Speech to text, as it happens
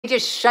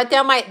just shut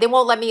down they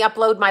won't let me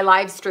upload my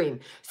live stream.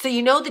 So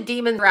you know the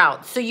demons are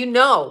out. So you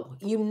know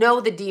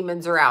the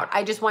demons are out.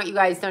 I just want you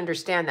guys to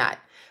understand that.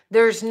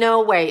 There's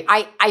no way.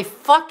 I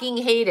fucking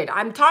hate it.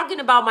 I'm talking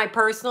about my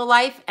personal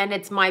life and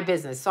it's my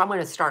business. So I'm going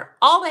to start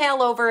all the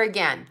hell over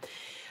again.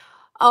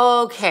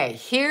 Okay,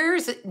 YouTube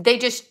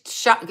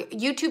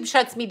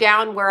shuts me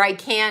down where I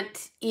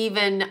can't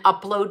even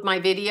upload my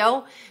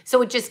video.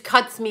 So it just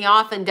cuts me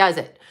off and does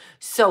it.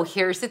 So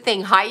here's the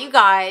thing. Hi, you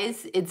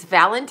guys. It's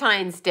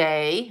Valentine's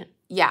Day.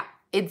 Yeah,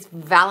 it's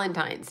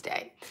Valentine's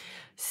Day.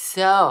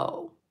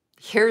 So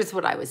here's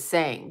what I was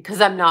saying,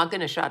 because I'm not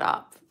going to shut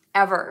up.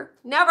 Ever.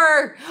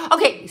 Never.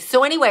 Okay,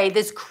 so anyway,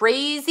 this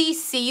crazy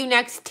see you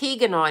next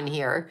Tegan on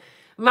here.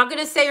 I'm not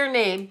going to say her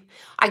name.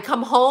 I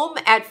come home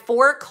at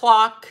 4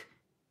 o'clock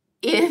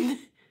in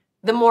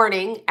the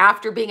morning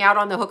after being out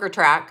on the hooker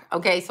track.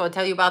 Okay, so I'll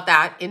tell you about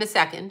that in a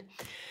second.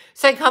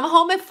 So I come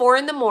home at 4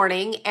 in the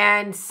morning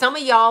and some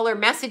of y'all are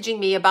messaging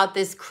me about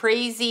this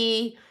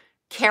crazy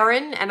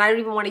Karen, and I don't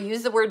even want to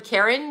use the word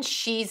Karen.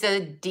 She's a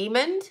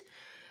demon.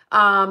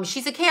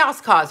 She's a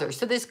chaos causer.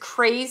 So this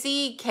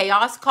crazy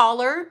chaos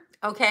causer,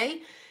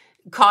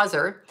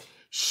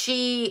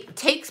 she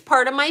takes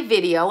part of my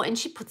video and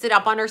she puts it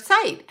up on her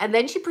site. And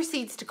then she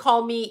proceeds to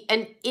call me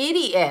an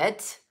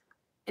idiot,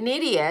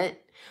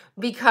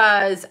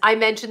 because I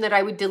mentioned that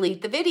I would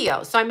delete the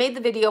video. So I made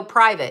the video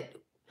private.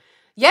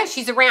 Yeah,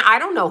 she's around. I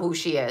don't know who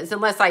she is,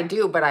 unless I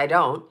do, but I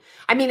don't.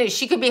 I mean,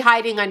 she could be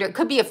hiding under, it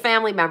could be a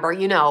family member,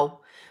 you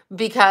know,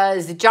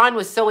 because John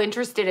was so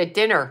interested at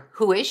dinner.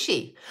 Who is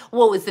she?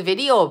 What was the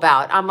video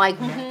about? I'm like,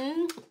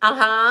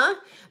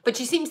 But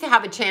she seems to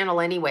have a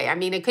channel anyway. I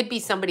mean, it could be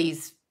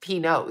somebody's, he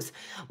knows.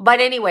 But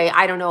anyway,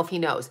 I don't know if he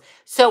knows.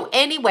 So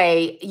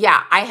anyway,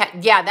 yeah,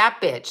 that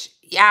bitch.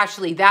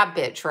 Ashley, that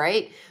bitch,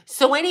 right?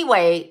 So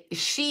anyway,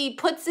 she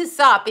puts this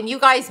up and you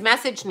guys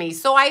messaged me.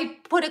 So I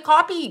put a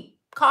copy.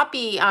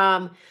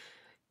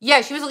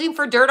 Yeah, she was looking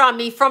for dirt on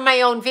me from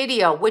my own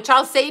video, which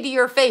I'll say to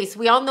your face.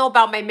 We all know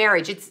about my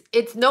marriage.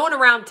 It's known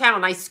around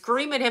town. I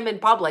scream at him in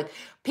public.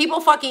 People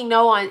fucking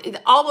know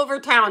all over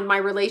town my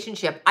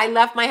relationship. I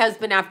left my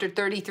husband after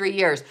 33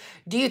 years.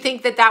 Do you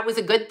think that was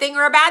a good thing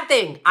or a bad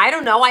thing? I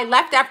don't know. I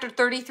left after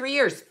 33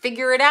 years.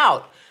 Figure it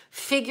out.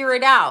 Figure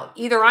it out.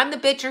 Either I'm the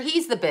bitch or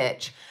he's the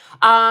bitch.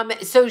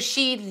 So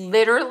she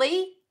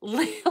literally,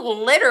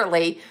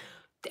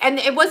 and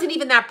it wasn't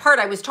even that part.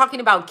 I was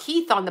talking about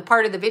Keith on the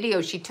part of the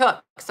video she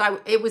took.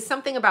 So it was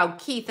something about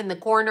Keith in the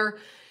corner.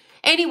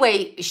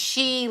 Anyway,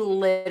 she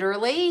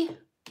literally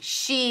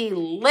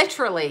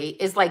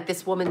is like,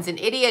 this woman's an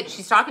idiot.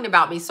 She's talking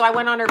about me. So I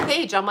went on her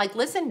page. I'm like,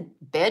 listen,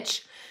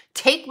 bitch,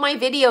 take my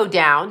video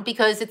down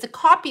because it's a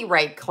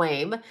copyright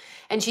claim.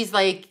 And she's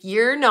like,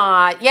 you're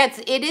not. Yeah,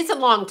 it is a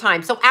long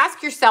time. So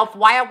ask yourself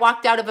why I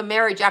walked out of a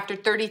marriage after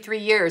 33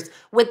 years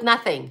with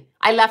nothing.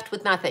 I left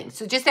with nothing.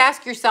 So just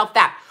ask yourself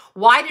that.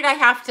 Why did I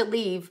have to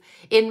leave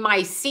in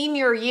my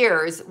senior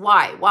years?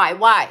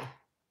 Why?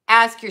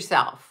 Ask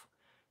yourself.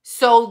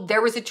 So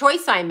there was a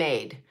choice I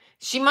made.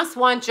 She must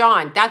want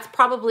John. That's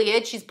probably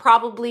it. She's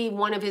probably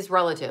one of his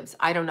relatives.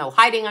 I don't know,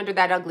 hiding under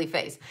that ugly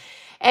face.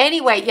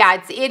 Anyway,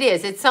 yeah, it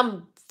is. It's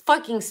some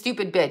fucking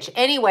stupid bitch.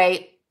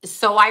 Anyway,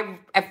 so I,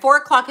 at 4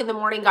 o'clock in the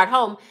morning, got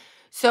home.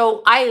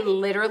 So I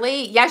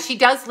literally, yeah, she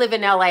does live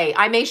in LA.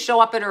 I may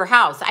show up at her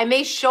house. And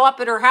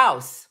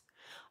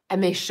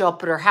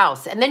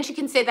then she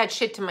can say that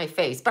shit to my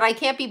face. But I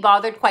can't be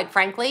bothered, quite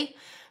frankly,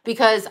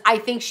 because I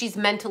think she's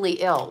mentally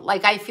ill.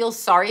 Like, I feel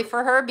sorry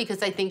for her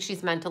because I think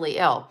she's mentally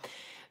ill.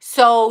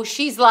 So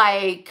she's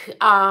like,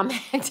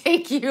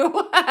 take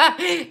you,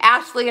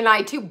 Ashley and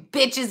I, two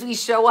bitches, we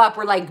show up.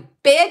 We're like,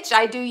 bitch,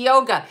 I do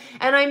yoga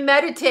and I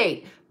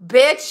meditate.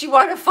 Bitch, you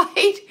want to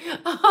fight?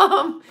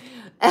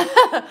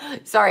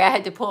 Sorry, I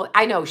had to pull.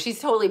 I know,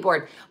 she's totally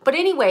bored. But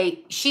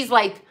anyway, she's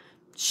like,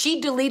 she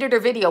deleted her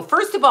video.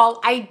 First of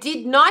all, I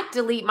did not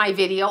delete my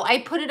video. I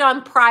put it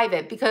on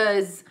private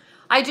because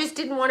I just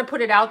didn't want to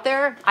put it out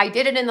there. I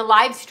did it in the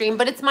live stream,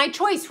 but it's my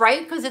choice,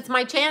 right? Because it's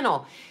my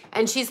channel.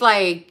 And she's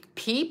like,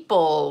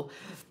 people,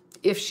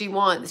 if she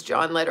wants,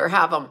 John, let her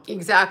have them.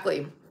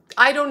 Exactly.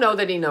 I don't know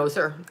that he knows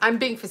her. I'm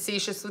being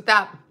facetious with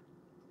that.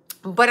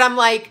 But I'm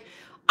like,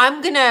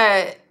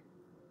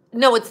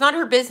 no, it's not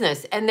her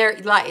business. And they're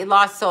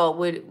lost soul.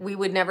 We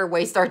would never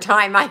waste our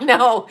time. I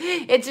know.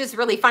 It's just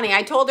really funny.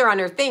 I told her on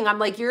her thing, I'm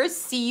like, you're a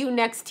see you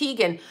next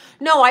Tegan.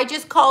 No, I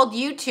just called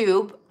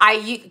YouTube.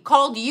 I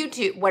called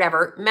YouTube,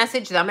 whatever,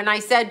 messaged them. And I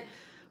said,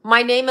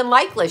 my name and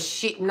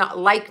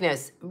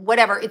likeness,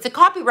 whatever. It's a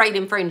copyright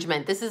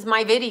infringement. This is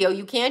my video.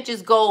 You can't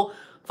just go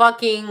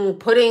fucking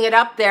putting it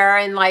up there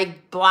and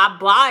like blah,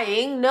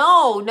 blahing.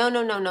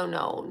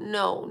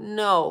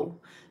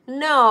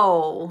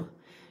 No.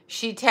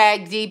 She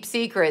tagged deep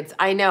secrets.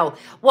 I know.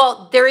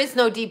 Well, there is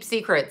no deep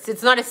secrets.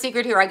 It's not a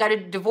secret here. I got a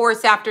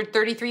divorce after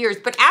 33 years.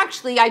 But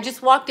actually, I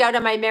just walked out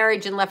of my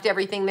marriage and left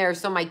everything there.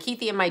 So my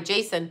Keithy and my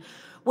Jason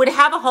would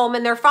have a home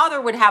and their father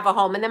would have a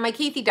home. And then my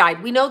Keithy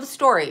died. We know the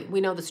story.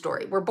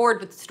 We're bored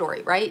with the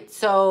story, right?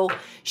 So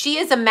she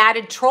is a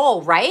matted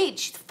troll, right?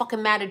 She's a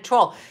fucking matted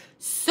troll.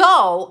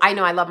 So I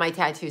know I love my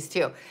tattoos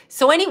too.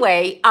 So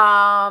anyway,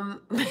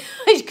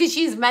 because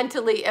she's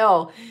mentally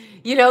ill,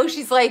 you know,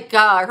 she's like,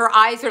 her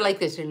eyes are like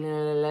this. La,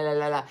 la, la,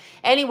 la, la.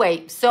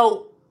 Anyway,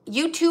 so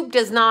YouTube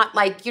does not,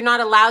 like, you're not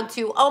allowed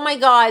to, oh my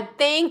God,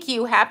 thank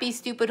you. Happy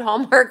stupid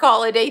homework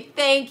holiday.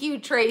 Thank you,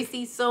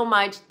 Tracy, so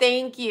much.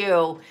 Thank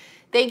you.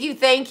 Thank you.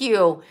 Thank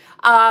you.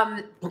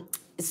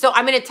 So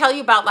I'm going to tell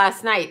you about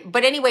last night.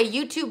 But anyway,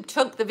 YouTube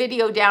took the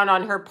video down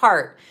on her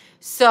part.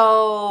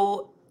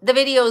 So the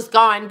video's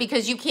gone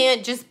because you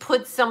can't just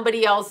put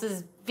somebody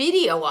else's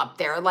video up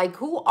there. Like,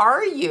 who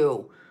are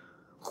you?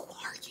 Who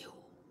are you?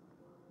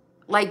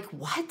 Like,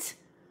 what?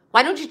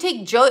 Why don't you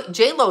take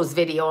J-Lo's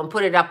video and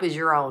put it up as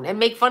your own and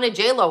make fun of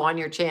J-Lo on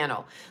your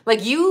channel?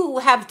 Like, you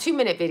have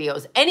 2-minute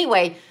videos.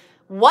 Anyway,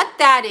 what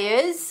that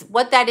is,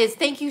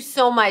 thank you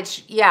so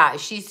much. Yeah,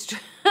 she's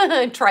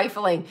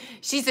trifling.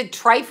 She's a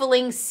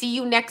trifling, see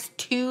you next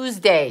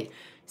Tuesday.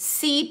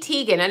 See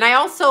Tegan. And I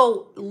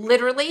also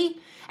literally,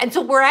 and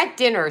so we're at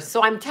dinner.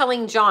 So I'm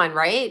telling John,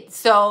 right?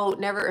 So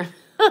never,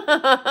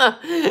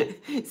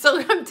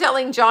 so I'm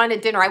telling John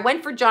at dinner. I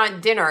went for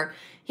John dinner.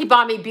 He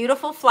bought me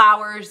beautiful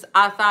flowers.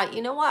 I thought,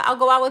 you know what? I'll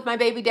go out with my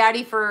baby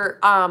daddy for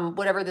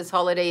whatever this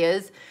holiday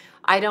is.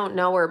 I don't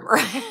know where.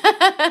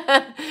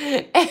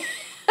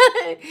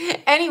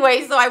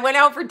 Anyway, so I went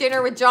out for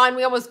dinner with John.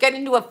 We almost get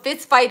into a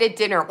fist fight at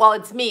dinner. Well,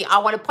 it's me. I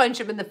want to punch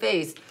him in the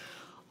face.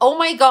 Oh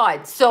my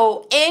God.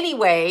 So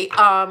anyway,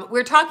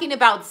 we're talking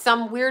about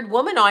some weird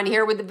woman on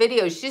here with the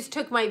video. She just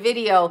took my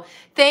video.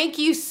 Thank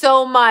you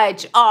so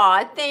much.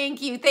 Aw,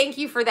 thank you. Thank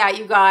you for that,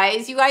 you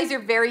guys. You guys are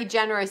very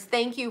generous.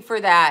 Thank you for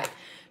that.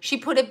 She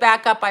put it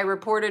back up. I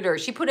reported her.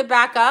 She put it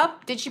back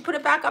up. Did she put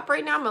it back up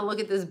right now? I'm going to look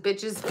at this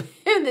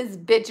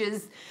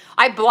bitches.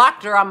 I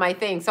blocked her on my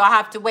thing, so I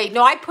have to wait.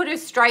 No, I put a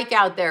strike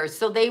out there,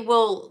 so they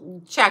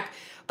will check.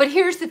 But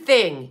here's the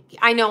thing.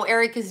 I know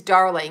Eric is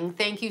darling.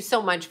 Thank you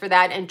so much for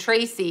that. And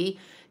Tracy,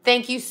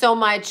 thank you so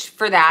much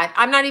for that.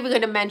 I'm not even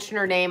going to mention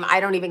her name. I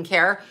don't even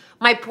care.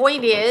 My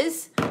point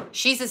is,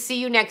 she's a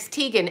see you next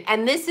Tegan.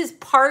 And this is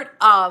part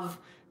of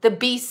the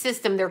beast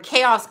system. They're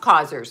chaos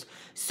causers.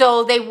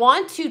 So they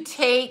want to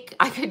take,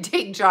 I could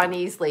take John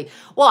easily.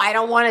 Well, I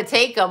don't want to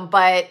take him,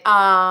 but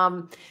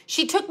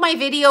she took my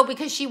video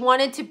because she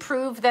wanted to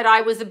prove that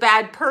I was a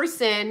bad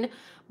person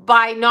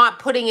by not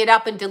putting it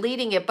up and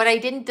deleting it. But I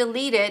didn't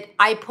delete it.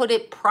 I put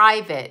it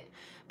private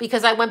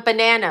because I went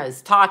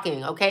bananas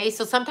talking, okay?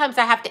 So sometimes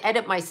I have to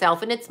edit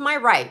myself, and it's my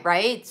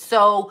right?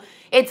 So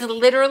it's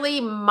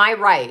literally my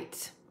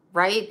right?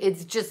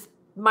 It's just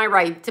my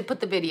right to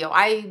put the video.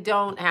 I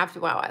don't have to.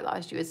 Wow, I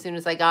lost you as soon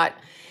as I got...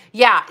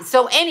 Yeah,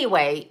 so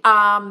anyway,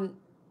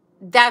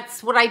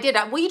 that's what I did.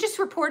 Well, you just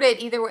report it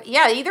either way.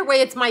 Yeah, either way,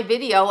 it's my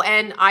video,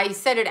 and I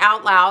said it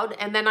out loud,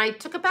 and then I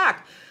took it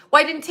back.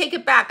 Well, I didn't take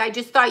it back. I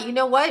just thought, you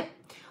know what?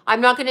 I'm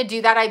not going to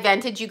do that. I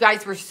vented. You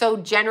guys were so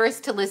generous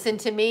to listen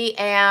to me,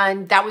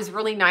 and that was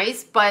really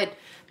nice. But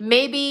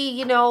maybe,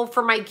 you know,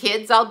 for my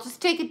kids, I'll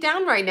just take it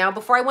down right now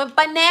before I went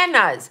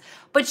bananas.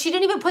 But she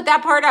didn't even put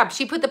that part up.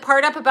 She put the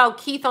part up about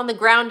Keith on the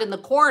ground in the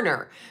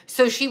corner.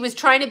 So she was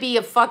trying to be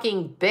a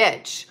fucking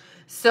bitch.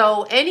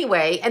 So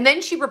anyway, and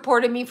then she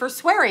reported me for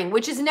swearing,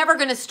 which is never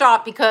going to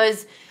stop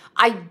because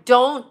I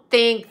don't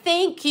think,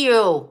 thank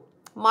you,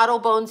 model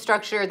bone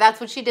structure. That's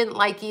what she didn't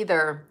like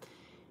either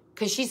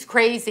because she's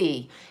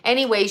crazy.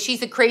 Anyway,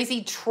 she's a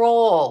crazy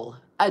troll,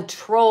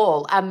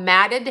 a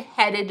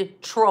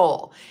matted-headed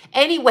troll.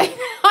 Anyway,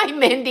 hi,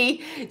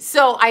 Mindy.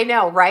 So I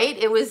know, right?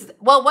 It was,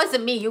 well, it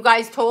wasn't me. You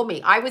guys told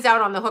me. I was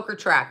out on the hooker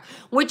track,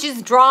 which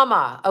is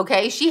drama,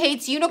 okay? She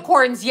hates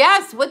unicorns.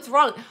 Yes, what's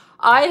wrong?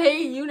 I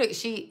hate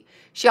unicorns.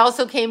 She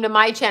also came to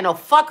my channel.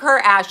 Fuck her,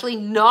 Ashley.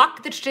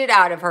 Knock the shit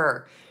out of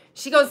her.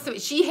 She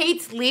goes, she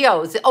hates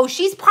Leos. Oh,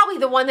 she's probably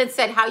the one that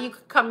said, how you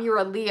could come, you're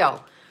a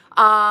Leo.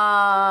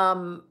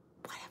 Whatever.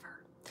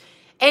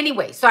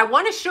 Anyway, so I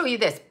want to show you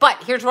this,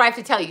 but here's what I have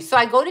to tell you. So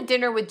I go to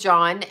dinner with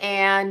John,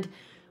 and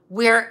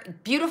we're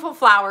beautiful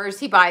flowers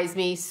he buys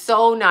me.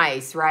 So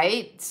nice,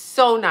 right?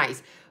 So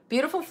nice.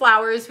 Beautiful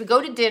flowers. We go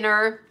to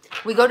dinner.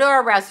 We go to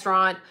our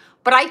restaurant.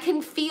 But I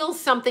can feel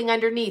something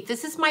underneath.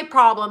 This is my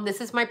problem.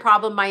 This is my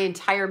problem my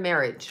entire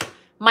marriage.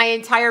 My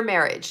entire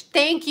marriage.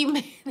 Thank you,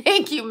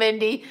 thank you,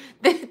 Mindy.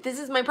 This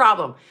is my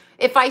problem.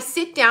 If I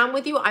sit down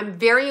with you, I'm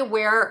very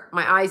aware,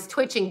 my eyes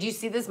twitching. Do you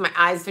see this? My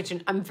eyes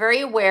twitching. I'm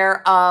very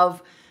aware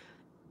of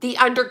the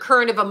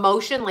undercurrent of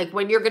emotion, like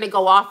when you're going to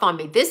go off on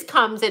me. This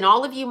comes, and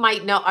all of you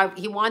might know,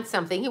 he wants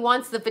something. He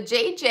wants the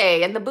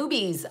vajayjay and the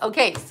boobies.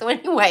 Okay, so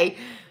anyway,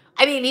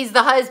 I mean, he's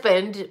the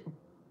husband,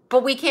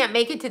 but we can't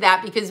make it to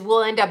that because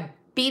we'll end up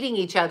beating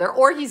each other,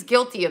 or he's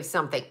guilty of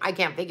something. I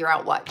can't figure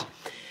out what.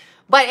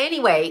 But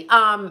anyway,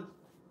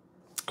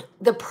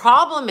 the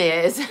problem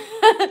is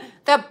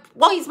that,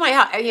 well, he's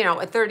my, you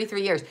know, at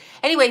 33 years.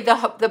 Anyway,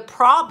 the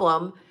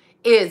problem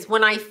is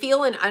when I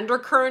feel an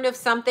undercurrent of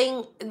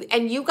something,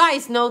 and you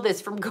guys know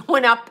this from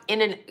going up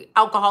in an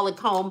alcoholic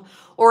home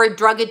or a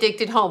drug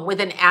addicted home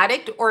with an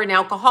addict or an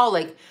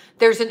alcoholic,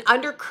 there's an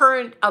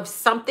undercurrent of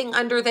something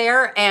under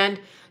there, and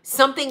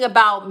something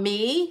about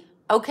me,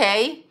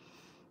 okay,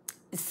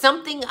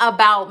 something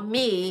about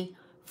me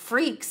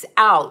freaks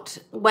out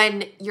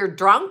when you're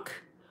drunk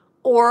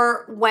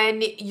or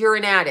when you're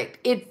an addict.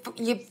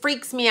 It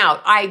freaks me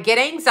out. I get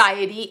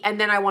anxiety and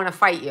then I want to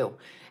fight you.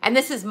 And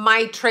this is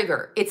my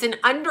trigger. It's an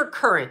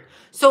undercurrent.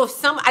 So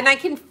and I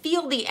can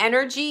feel the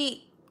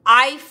energy.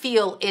 I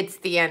feel it's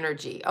the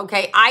energy,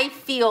 okay? I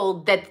feel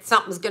that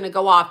something's going to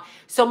go off.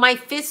 So my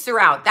fists are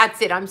out.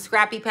 That's it. I'm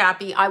Scrappy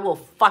Pappy. I will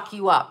fuck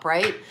you up,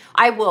 right?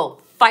 I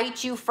will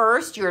fight you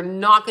first. You're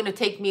not going to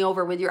take me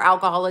over with your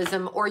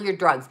alcoholism or your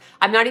drugs.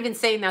 I'm not even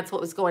saying that's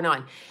what was going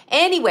on.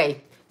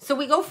 Anyway, so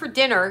we go for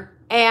dinner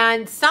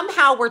and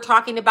somehow we're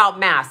talking about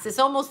masks. This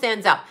almost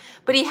ends up.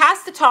 But he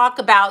has to talk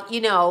about,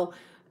 you know,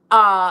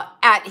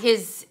 at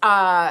his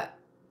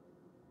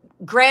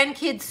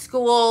grandkids'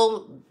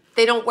 school,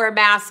 they don't wear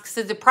masks.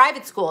 It's a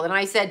private school. And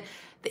I said,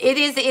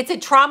 it's a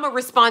trauma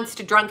response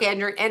to drunk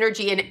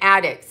energy and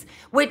addicts,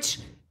 which,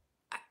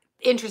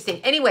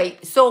 interesting. Anyway,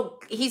 so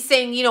he's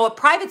saying, you know, a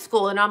private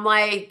school. And I'm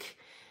like,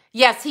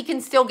 yes, he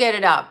can still get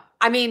it up.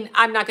 I mean,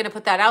 I'm not going to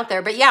put that out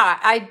there. But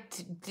yeah,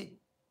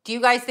 do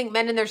you guys think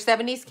men in their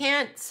 70s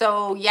can't?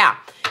 So yeah,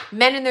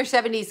 men in their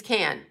 70s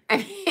can. I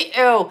mean,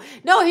 oh,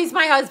 no, he's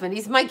my husband.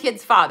 He's my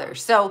kid's father.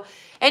 So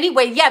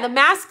anyway, yeah, the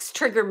masks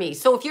trigger me.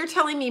 So if you're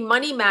telling me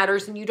money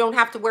matters and you don't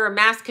have to wear a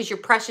mask because you're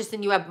precious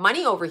and you have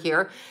money over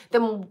here,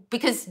 then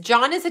because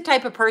John is the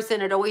type of person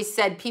that always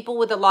said people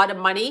with a lot of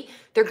money,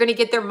 they're going to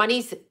get their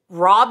monies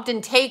robbed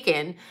and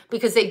taken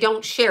because they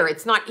don't share.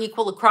 It's not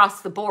equal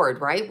across the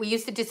board, right? We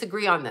used to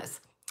disagree on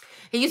this.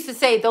 He used to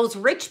say those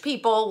rich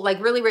people,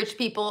 like really rich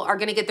people, are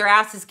going to get their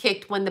asses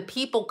kicked when the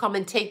people come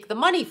and take the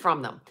money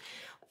from them.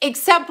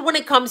 Except when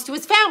it comes to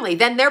his family,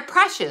 then they're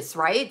precious,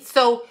 right?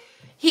 So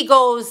he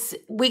goes,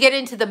 we get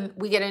into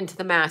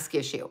the mask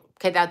issue.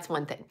 Okay, that's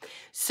one thing.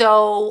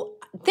 So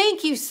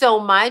thank you so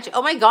much.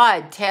 Oh my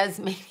God,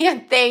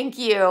 Tasmania, thank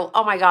you.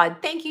 Oh my God,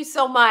 thank you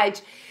so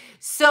much.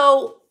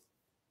 So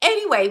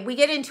anyway, we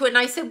get into it and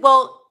I said,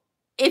 well,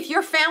 if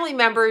your family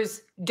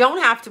members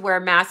don't have to wear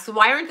masks,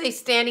 why aren't they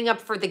standing up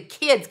for the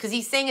kids? Because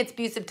he's saying it's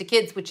abusive to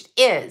kids, which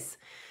is,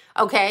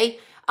 okay?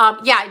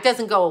 Yeah, it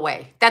doesn't go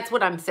away. That's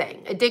what I'm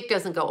saying. Addict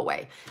doesn't go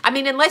away. I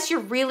mean, unless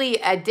you're really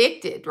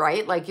addicted,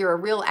 right? Like you're a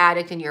real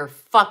addict and you're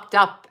fucked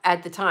up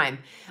at the time.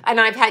 And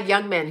I've had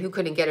young men who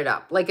couldn't get it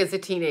up, like as a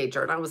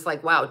teenager. And I was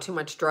like, wow, too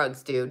much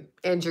drugs, dude.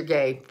 And you're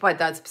gay. But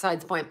that's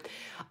besides the point.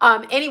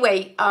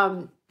 Anyway,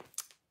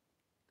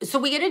 so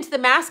we get into the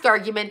mask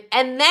argument.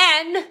 And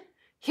then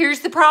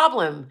here's the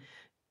problem.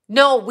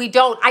 No, we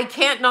don't. I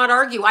can't not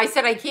argue. I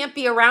said, I can't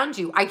be around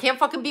you. I can't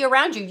fucking be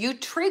around you. You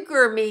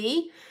trigger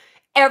me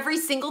every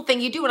single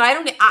thing you do.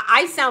 And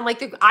I sound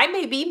like I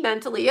may be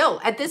mentally ill.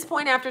 At this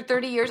point, after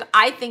 30 years,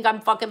 I think I'm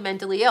fucking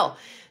mentally ill.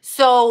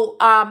 So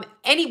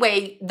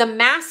anyway, the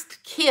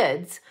masked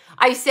kids,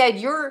 I said,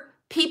 your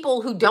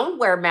people who don't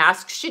wear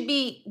masks should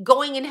be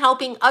going and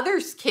helping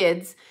others'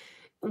 kids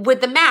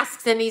with the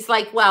masks. And he's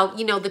like, well,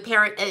 you know, the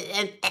parent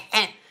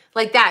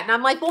like that. And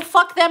I'm like, well,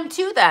 fuck them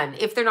too then,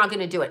 if they're not going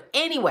to do it.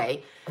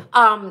 Anyway,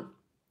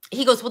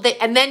 he goes, well,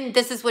 and then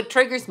this is what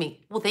triggers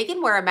me. Well, they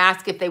can wear a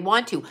mask if they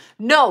want to.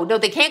 No,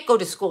 they can't go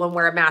to school and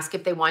wear a mask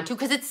if they want to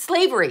because it's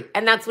slavery.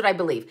 And that's what I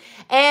believe.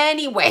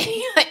 Anyway,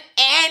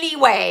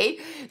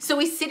 so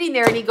he's sitting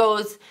there and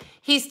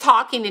he's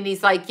talking and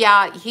he's like,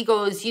 yeah, he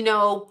goes, you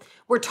know,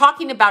 we're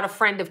talking about a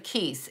friend of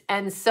Keith's.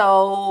 And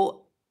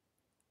so,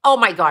 oh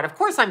my God, of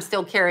course I'm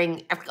still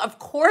carrying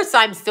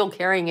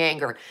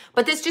anger.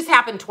 But this just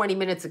happened 20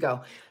 minutes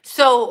ago.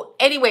 So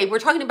anyway, we're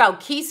talking about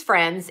Keith's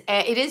friends.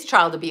 It is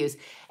child abuse.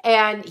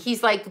 And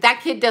he's like,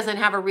 that kid doesn't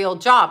have a real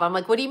job. I'm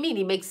like, what do you mean?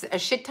 He makes a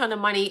shit ton of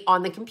money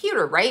on the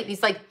computer, right? And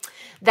he's like,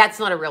 that's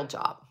not a real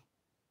job.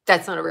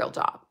 That's not a real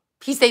job.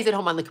 He stays at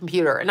home on the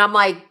computer. And I'm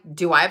like,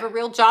 do I have a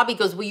real job? He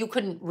goes, well, you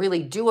couldn't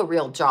really do a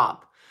real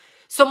job.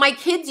 So my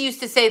kids used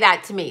to say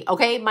that to me,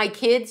 okay? My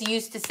kids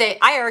used to say,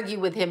 I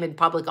argue with him in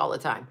public all the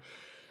time.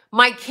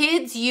 My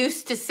kids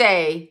used to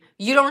say,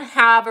 you don't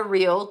have a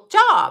real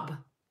job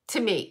to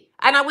me.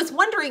 And I was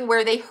wondering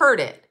where they heard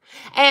it.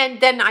 And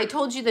then I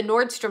told you the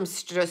Nordstrom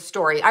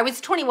story. I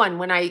was 21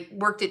 when I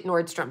worked at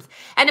Nordstrom's.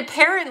 And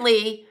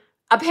apparently,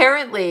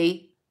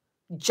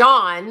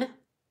 John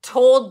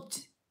told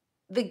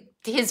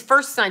his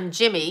first son,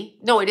 Jimmy,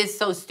 no, it is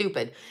so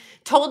stupid,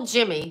 told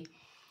Jimmy,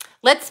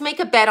 let's make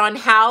a bet on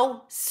how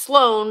long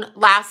Sloan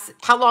lasts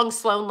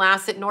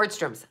at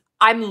Nordstrom's.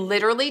 I'm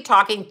literally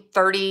talking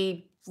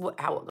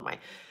how old am I?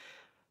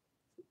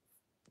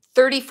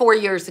 34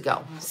 years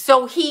ago.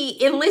 So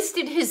he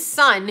enlisted his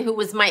son, who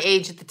was my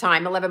age at the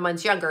time, 11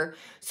 months younger,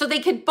 so they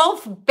could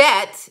both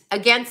bet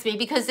against me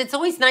because it's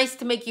always nice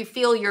to make you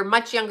feel your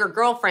much younger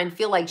girlfriend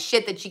feel like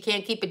shit that she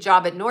can't keep a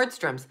job at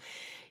Nordstrom's.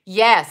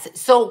 Yes.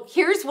 So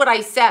here's what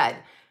I said.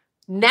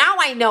 Now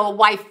I know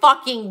why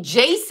fucking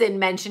Jason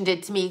mentioned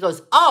it to me. He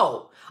goes,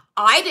 oh,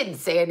 I didn't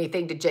say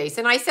anything to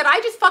Jason. I said,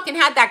 I just fucking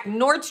had that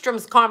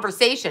Nordstrom's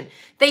conversation.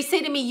 They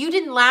say to me, you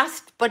didn't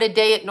last but a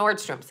day at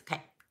Nordstrom's.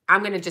 Okay.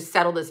 I'm going to just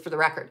settle this for the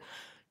record.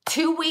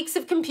 2 weeks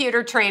of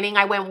computer training.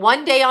 I went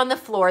 1 day on the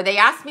floor. They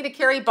asked me to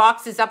carry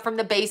boxes up from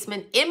the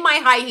basement in my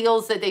high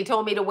heels that they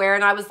told me to wear.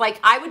 And I was like,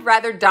 I would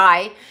rather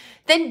die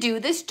than do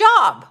this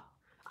job.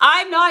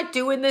 I'm not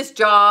doing this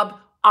job.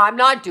 I'm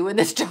not doing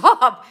this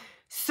job.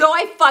 So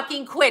I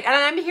fucking quit. And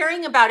I'm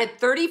hearing about it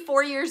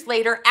 34 years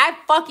later at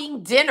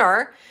fucking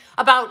dinner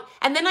about,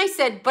 and then I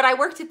said, but I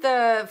worked at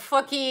the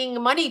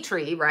fucking Money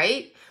Tree,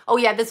 right? Oh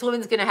yeah, this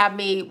woman's going to have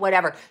me,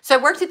 whatever. So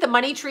I worked at the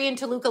Money Tree in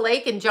Toluca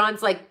Lake, and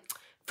John's like,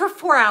 for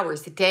 4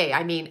 hours a day,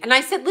 I mean. And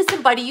I said,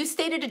 listen, buddy, you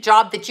stayed at a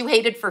job that you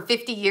hated for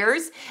 50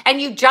 years, and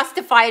you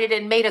justified it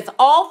and made us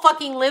all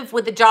fucking live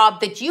with the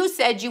job that you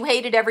said you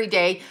hated every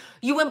day.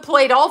 You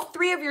employed all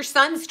 3 of your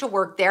sons to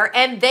work there,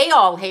 and they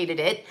all hated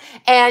it.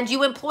 And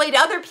you employed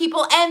other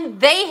people,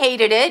 and they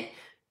hated it.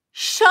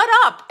 Shut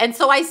up. And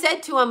so I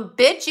said to him,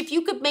 bitch, if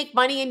you could make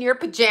money in your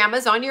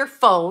pajamas on your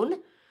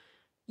phone,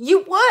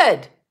 you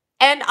would.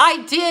 And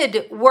I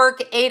did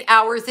work 8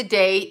 hours a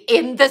day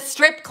in the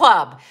strip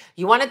club.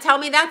 You want to tell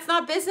me that's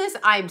not business?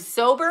 I'm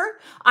sober.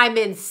 I'm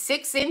in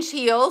 6-inch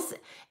heels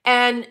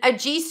and a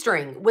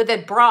G-string with a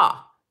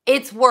bra.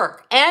 It's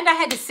work. And I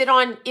had to sit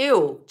on,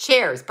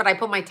 chairs, but I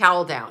put my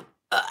towel down.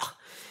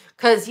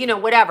 Because,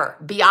 whatever.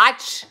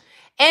 Biatch.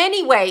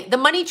 Anyway, the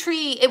Money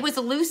Tree, it was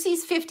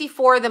Lucy's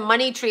 54, the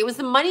Money Tree. It was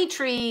the Money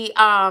Tree,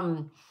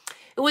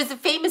 it was a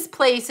famous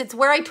place. It's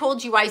where I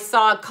told you I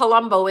saw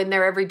Columbo in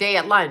there every day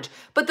at lunch.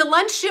 But the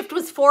lunch shift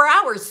was 4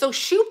 hours. So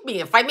shoot me.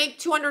 If I make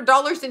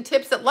 $200 in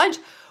tips at lunch,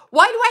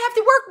 why do I have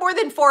to work more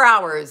than 4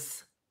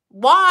 hours?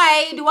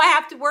 Why do I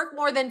have to work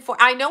more than 4?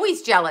 I know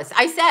he's jealous.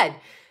 I said,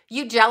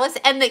 you jealous?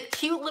 And the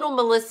cute little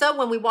Melissa,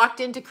 when we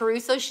walked into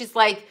Caruso, she's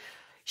like,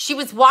 she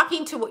was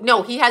walking to,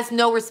 no, he has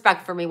no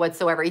respect for me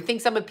whatsoever. He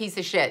thinks I'm a piece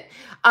of shit.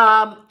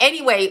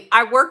 Anyway,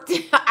 I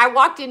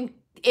walked in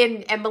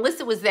and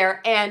Melissa was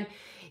there, and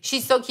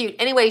she's so cute.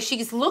 Anyway,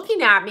 she's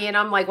looking at me, and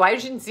I'm like, why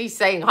isn't she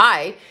saying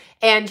hi?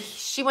 And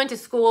she went to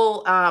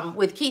school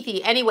with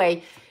Keithy.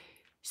 Anyway,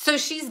 so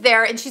she's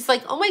there, and she's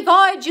like, oh my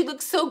God, you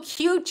look so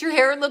cute. Your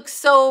hair looks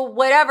so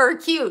whatever,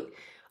 cute.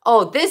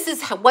 Oh, this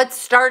is what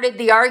started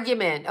the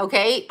argument,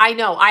 okay? I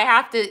know, I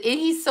have to,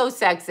 he's so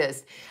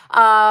sexist.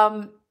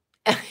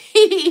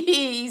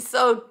 He's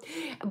so,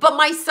 but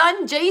my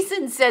son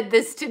Jason said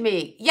this to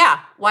me. Yeah,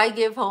 why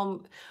give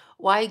home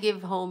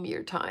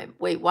your time?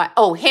 Wait, why?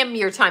 Oh, him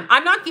your time.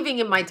 I'm not giving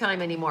him my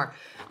time anymore.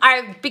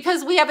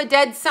 Because we have a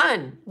dead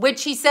son,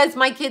 which he says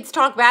my kids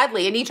talk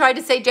badly. And he tried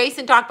to say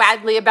Jason talked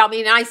badly about me.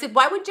 And I said,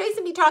 why would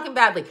Jason be talking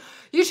badly?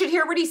 You should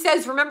hear what he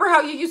says. Remember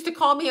how you used to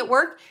call me at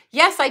work?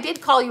 Yes, I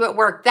did call you at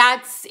work.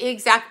 That's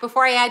exact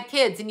before I had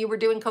kids and you were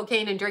doing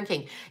cocaine and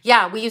drinking.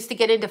 Yeah, we used to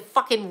get into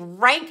fucking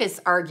rankest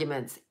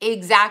arguments.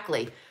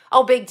 Exactly.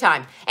 Oh, big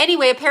time.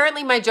 Anyway,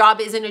 apparently my job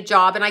isn't a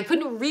job, and I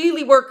couldn't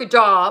really work a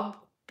job,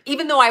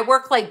 even though I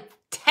work like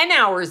 10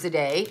 hours a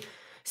day.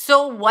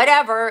 So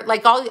whatever,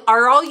 like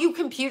are all you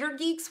computer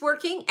geeks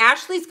working?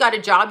 Ashley's got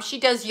a job. She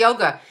does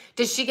yoga.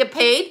 Does she get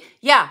paid?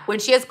 Yeah. When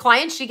she has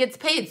clients, she gets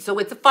paid. So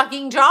it's a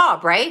fucking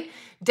job, right?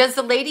 Does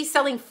the lady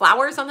selling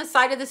flowers on the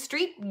side of the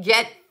street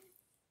get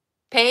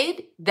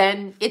paid?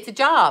 Then it's a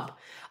job.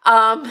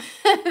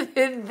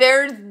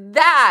 There's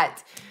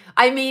that.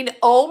 I mean,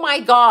 oh my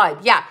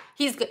God. Yeah.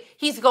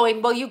 He's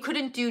going, well, you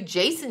couldn't do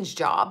Jason's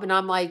job. And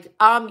I'm like,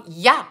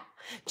 yeah.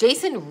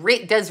 Jason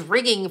does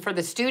rigging for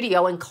the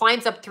studio and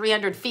climbs up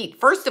 300 feet.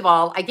 First of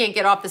all, I can't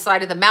get off the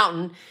side of the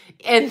mountain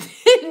and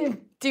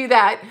do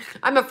that.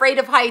 I'm afraid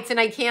of heights and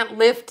I can't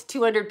lift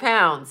 200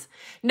 pounds.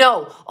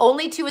 No,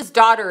 only to his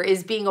daughter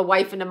is being a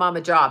wife and a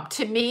mama job.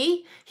 To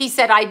me, he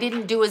said I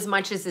didn't do as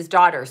much as his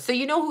daughter. So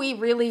you know who he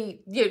really,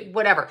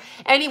 whatever.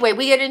 Anyway,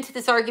 we get into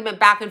this argument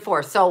back and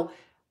forth. So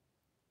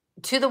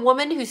to the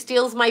woman who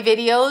steals my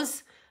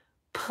videos,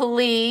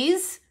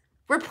 please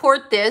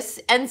report this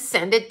and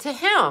send it to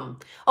him.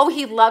 Oh,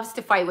 he loves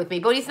to fight with me,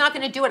 but he's not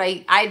going to do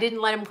it. I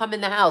didn't let him come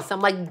in the house. I'm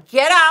like,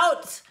 get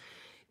out,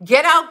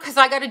 because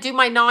I got to do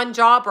my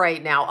non-job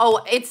right now.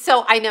 Oh, it's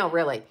so, I know,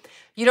 really.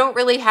 You don't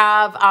really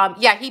have,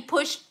 he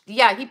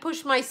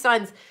pushed my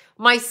sons.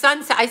 My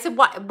son said, I said,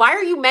 why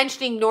are you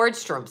mentioning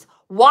Nordstrom's?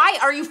 Why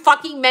are you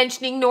fucking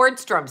mentioning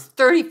Nordstrom's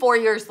 34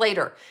 years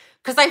later?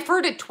 Because I've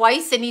heard it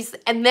twice,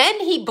 and then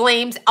he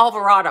blames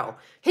Alvarado,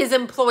 his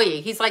employee.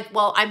 He's like,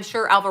 well, I'm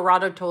sure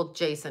Alvarado told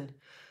Jason.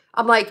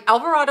 I'm like,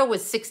 Alvarado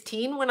was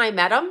 16 when I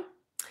met him,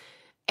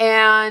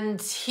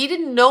 and he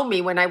didn't know me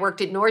when I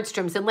worked at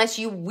Nordstrom's unless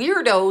you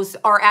weirdos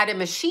are at a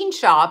machine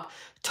shop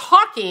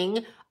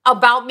talking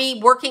about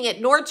me working at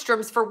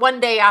Nordstrom's for 1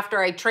 day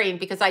after I trained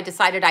because I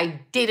decided I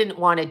didn't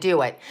want to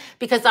do it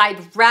because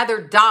I'd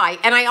rather die.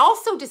 And I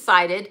also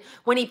decided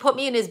when he put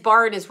me in his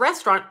bar and his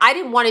restaurant, I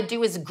didn't want to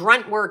do his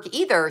grunt work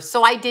either.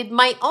 So I did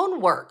my own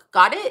work.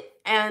 Got it?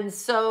 And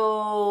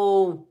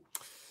so,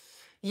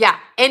 yeah.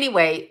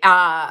 Anyway,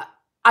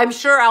 I'm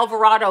sure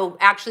Alvarado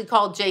actually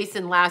called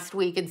Jason last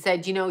week and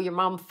said, you know, your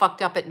mom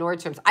fucked up at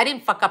Nordstrom's. I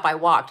didn't fuck up. I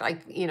walked.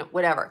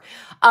 Whatever.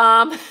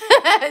 No,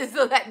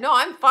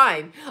 I'm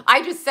fine.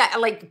 I just said,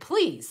 like,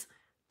 please.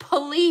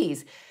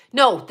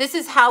 No, this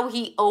is how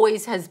he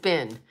always has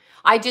been.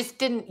 I just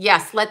didn't,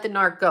 yes, let the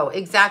narc go.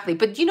 Exactly.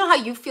 But you know how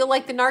you feel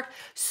like the narc?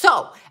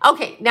 So,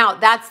 okay, now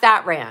that's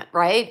that rant,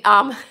 right?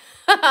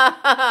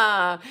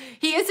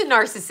 He is a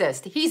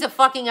narcissist. He's a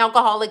fucking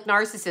alcoholic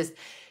narcissist.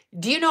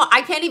 Do you know,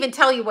 I can't even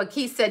tell you what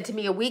Keith said to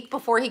me a week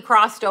before he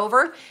crossed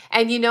over.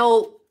 And you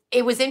know,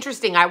 it was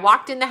interesting. I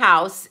walked in the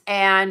house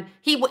and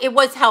it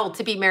was hell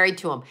to be married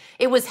to him.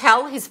 It was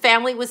hell. His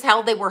family was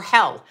hell. They were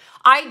hell.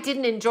 I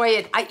didn't enjoy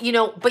it.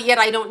 But yet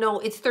I don't know.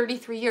 It's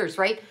 33 years,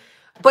 right?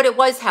 But it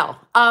was hell.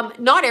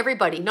 Not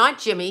everybody, not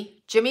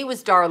Jimmy. Jimmy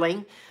was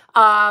darling.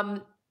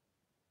 John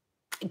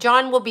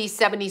will be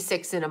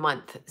 76 in a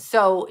month.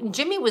 So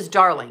Jimmy was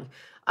darling.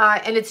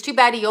 And it's too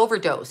bad he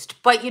overdosed.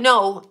 But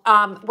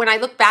when I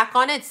look back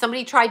on it,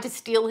 somebody tried to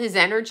steal his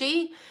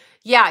energy.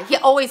 Yeah, he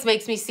always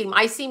makes me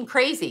I seem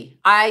crazy.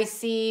 Yeah,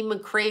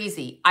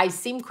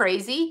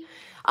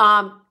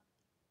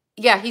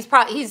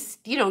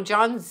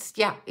 John's,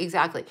 yeah,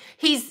 exactly.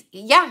 He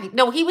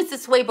was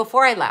this way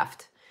before I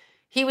left.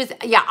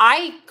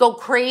 I go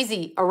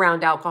crazy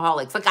around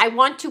alcoholics. Like I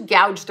want to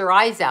gouge their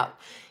eyes out.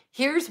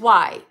 Here's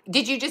why.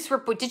 Did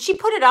she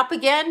put it up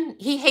again?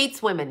 He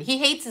hates women. He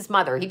hates his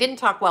mother. He didn't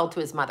talk well to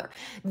his mother.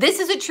 This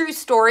is a true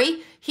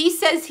story. He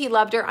says he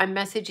loved her. I'm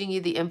messaging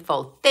you the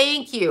info.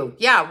 Thank you.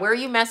 Yeah, where are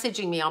you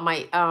messaging me on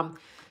my,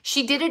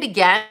 she did it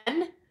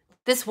again.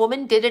 This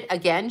woman did it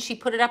again. She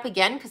put it up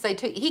again because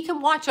he can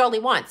watch all he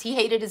wants. He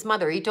hated his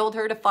mother. He told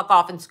her to fuck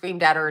off and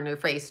screamed at her in her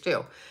face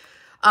too.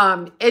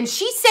 And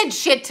she said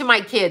shit to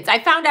my kids. I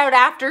found out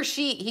after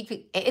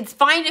it's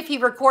fine if he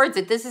records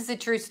it. This is a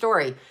true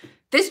story.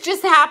 This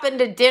just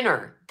happened at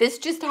dinner.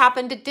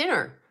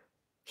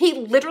 He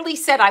literally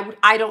said,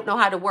 I don't know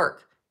how to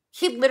work.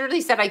 He literally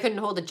said I couldn't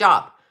hold a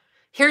job.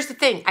 Here's the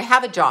thing. I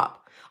have a job.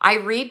 I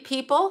read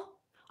people.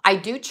 I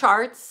do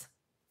charts.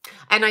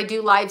 And I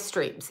do live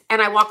streams.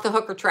 And I walk the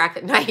hooker track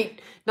at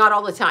night. Not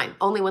all the time.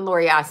 Only when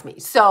Lauri asks me.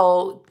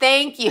 So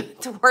thank you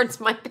towards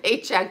my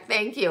paycheck.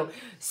 Thank you.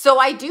 So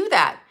I do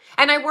that.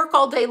 And I work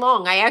all day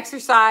long. I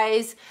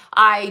exercise.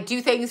 I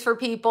do things for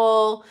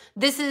people.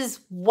 This is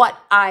what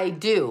I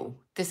do.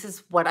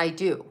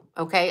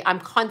 Okay. I'm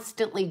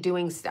constantly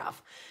doing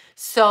stuff.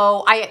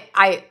 So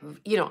I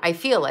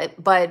feel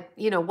it, but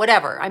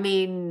whatever. I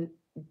mean,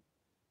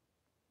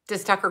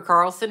 does Tucker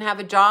Carlson have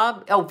a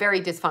job? Oh,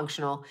 very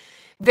dysfunctional.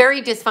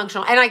 Very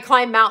dysfunctional. And I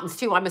climb mountains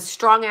too. I'm a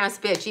strong ass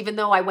bitch, even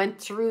though I went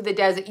through the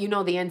desert,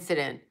 the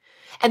incident.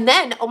 And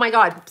then, oh my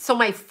God. So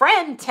my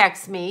friend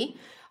texts me,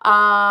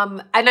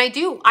 and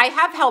I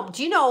have help.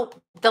 Do you know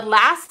the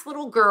last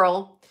little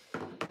girl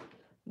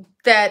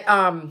that,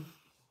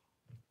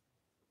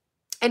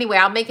 anyway,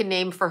 I'll make a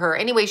name for her.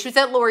 Anyway, she was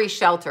at Lauri's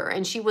shelter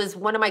and she was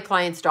one of my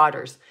client's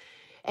daughters.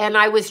 And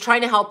I was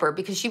trying to help her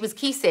because she was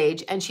Keith's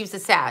age and she was a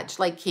Sag,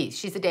 like Keith.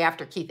 She's a day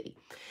after Keithy.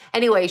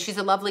 Anyway, she's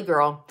a lovely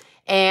girl.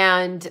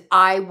 And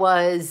I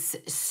was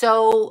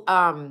so,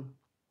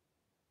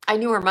 I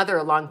knew her mother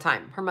a long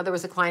time. Her mother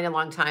was a client a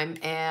long time.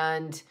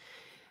 And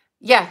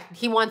yeah,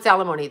 he wants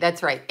alimony.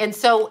 That's right. And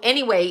so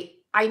anyway,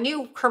 I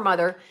knew her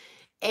mother.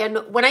 And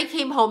when I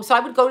came home, so I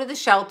would go to the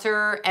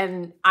shelter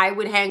and I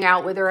would hang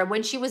out with her. And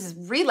when she was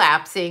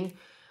relapsing,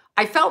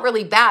 I felt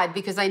really bad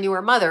because I knew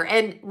her mother.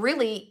 And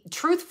really,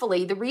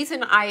 truthfully, the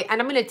reason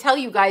and I'm going to tell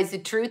you guys the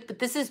truth, but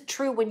this is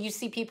true when you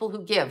see people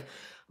who give.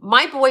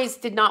 My boys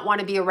did not want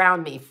to be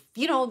around me.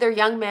 They're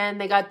young men.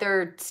 They got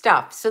their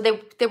stuff. So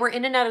they were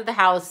in and out of the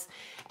house.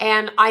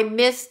 And I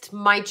missed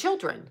my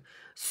children.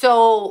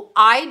 So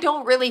I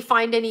don't really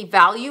find any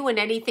value in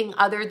anything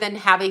other than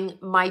having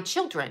my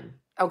children.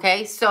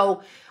 Okay.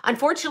 So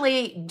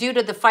unfortunately, due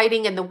to the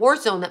fighting and the war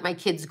zone that my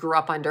kids grew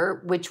up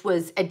under, which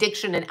was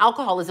addiction and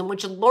alcoholism,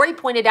 which Lauri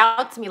pointed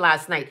out to me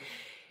last night,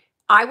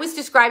 I was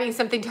describing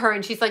something to her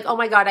and she's like, oh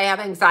my God, I have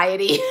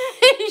anxiety.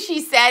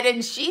 She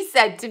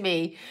said to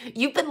me,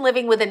 you've been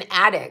living with an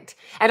addict.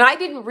 And I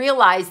didn't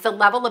realize the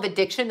level of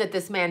addiction that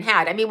this man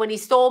had. I mean, when he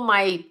stole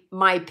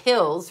my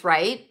pills,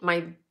 right?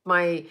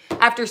 My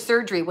after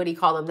surgery, what do you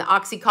call them? The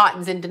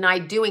Oxycontins, and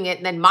denied doing it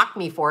and then mocked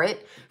me for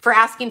it, for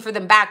asking for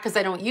them back because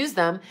I don't use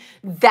them.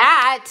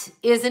 That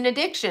is an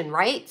addiction,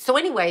 right? So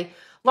anyway,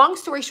 long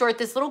story short,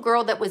 this little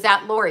girl that was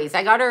at Lauri's,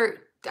 I got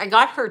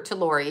her to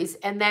Lauri's,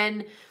 and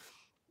then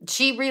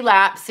she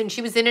relapsed and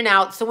she was in and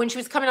out. So when she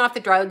was coming off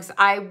the drugs,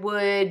 I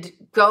would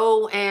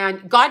go,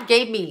 and God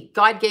gave me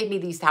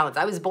these talents.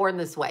 I was born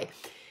this way.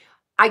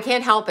 I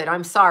can't help it.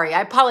 I'm sorry.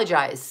 I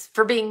apologize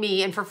for being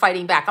me and for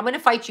fighting back. I'm going to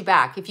fight you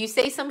back. If you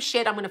say some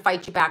shit, I'm going to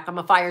fight you back. I'm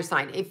a fire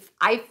sign. If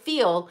I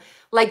feel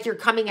like you're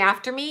coming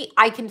after me,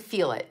 I can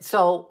feel it.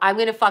 So I'm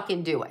going to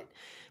fucking do it.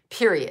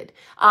 Period.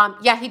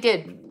 Yeah, he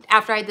did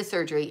after I had the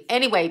surgery.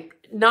 Anyway,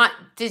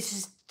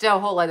 just a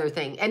whole other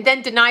thing. And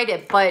then denied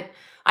it, but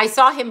I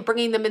saw him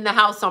bringing them in the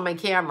house on my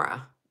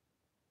camera.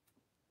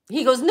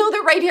 He goes, no,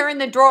 they're right here in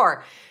the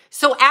drawer.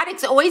 So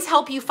addicts always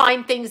help you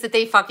find things that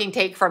they fucking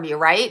take from you,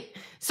 right?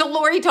 So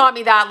Lauri taught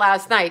me that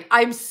last night.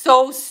 I'm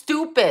so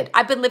stupid.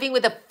 I've been living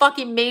with a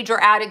fucking major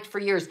addict for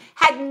years.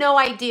 Had no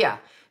idea.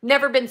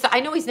 Never been, I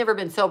know he's never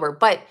been sober,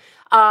 but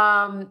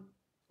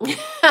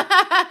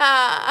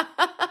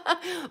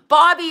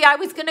Bobby, I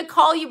was going to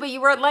call you, but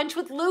you were at lunch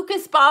with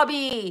Lucas,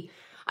 Bobby.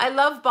 I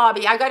love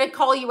Bobby. I got to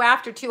call you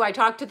after too. I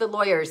talked to the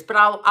lawyers, but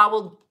I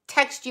will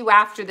text you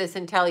after this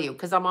and tell you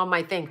because I'm on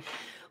my thing.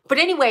 But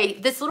anyway,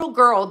 this little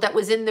girl that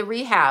was in the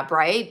rehab,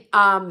 right?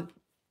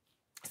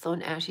 So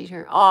an Ashley's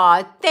here.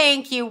 Aw,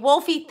 thank you.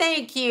 Wolfie,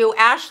 thank you.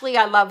 Ashley,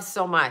 I love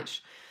so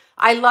much.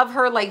 I love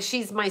her like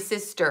she's my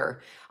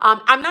sister.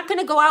 I'm not going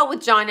to go out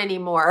with John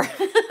anymore.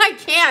 I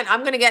can't.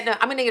 I'm going to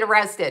get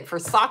arrested for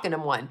socking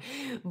him one.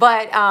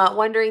 But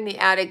wondering the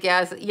attic,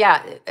 yes.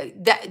 Yeah,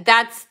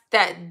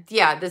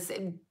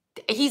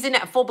 he's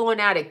a full-blown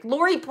addict.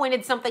 Lauri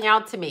pointed something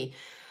out to me.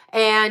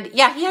 And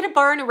yeah, he had a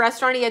bar and a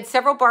restaurant. He had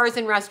several bars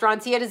and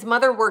restaurants. He had his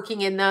mother working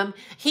in them.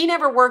 He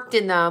never worked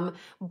in them,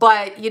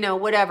 but you know,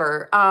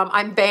 whatever.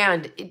 I'm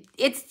banned.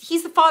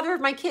 He's the father of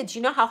my kids.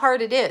 You know how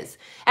hard it is.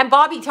 And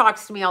Bobby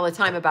talks to me all the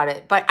time about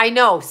it. But I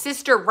know,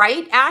 sister,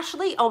 right,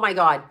 Ashley? Oh my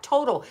God,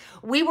 total.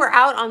 We were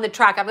out on the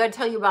track. I'm going to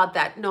tell you about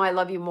that. No, I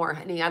love you more,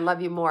 honey. I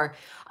love you more.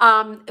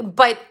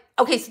 But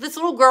okay, so this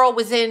little girl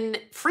was in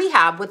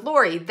rehab with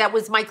Lauri. That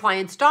was my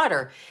client's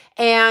daughter.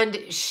 And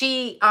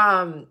she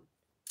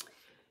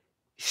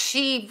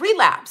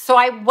relapsed. So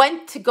I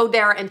went to go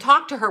there and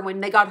talk to her when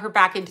they got her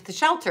back into the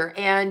shelter.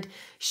 And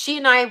she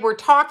and I were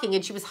talking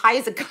and she was high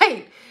as a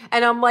kite.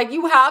 And I'm like,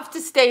 you have to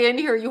stay in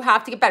here. You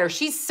have to get better.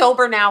 She's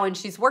sober now and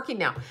she's working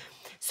now.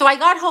 So I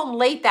got home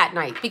late that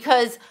night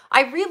because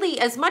I really,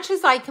 as much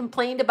as I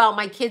complained about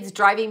my kids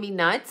driving me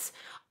nuts,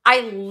 I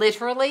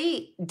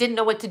literally didn't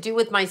know what to do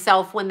with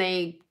myself when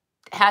they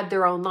had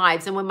their own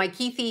lives. And when my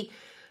Keithy,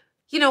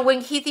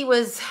 when Keithy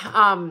was,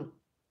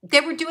 they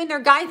were doing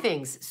their guy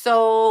things.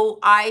 So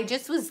I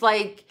just was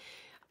like,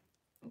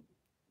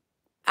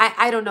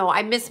 I don't know.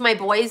 I miss my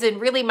boys.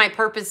 And really my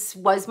purpose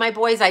was my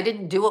boys. I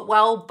didn't do it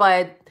well,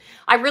 but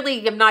I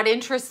really am not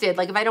interested.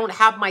 Like if I don't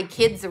have my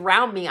kids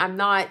around me, I'm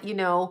not,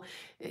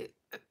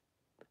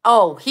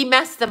 oh, he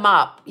messed them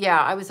up. Yeah,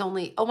 I was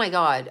only, oh my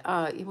God.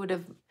 He would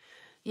have,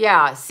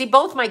 yeah. See,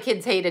 both my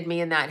kids hated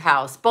me in that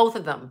house, both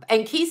of them.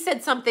 And Keith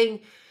said something,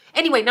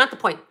 anyway, not the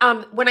point.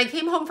 When I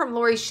came home from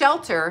Lauri's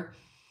shelter,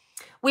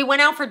 we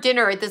went out for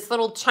dinner at this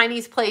little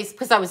Chinese place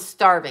because I was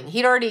starving.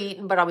 He'd already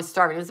eaten, but I was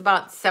starving. It was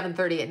about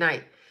 7:30 at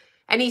night.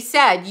 And he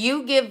said,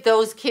 you give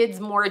those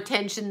kids more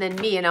attention than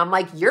me. And I'm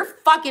like, you're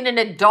fucking an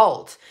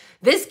adult.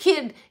 This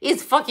kid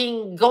is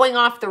fucking going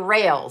off the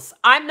rails.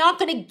 I'm not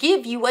going to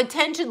give you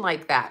attention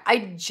like that.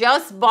 I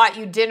just bought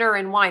you dinner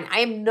and wine. I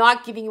am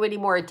not giving you any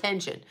more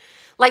attention.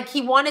 Like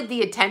he wanted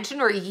the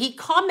attention or he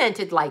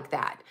commented like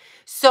that.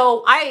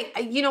 So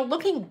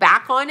looking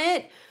back on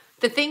it,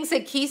 the things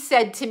that Keith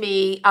said to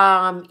me,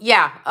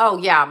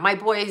 my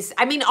boys,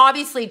 I mean,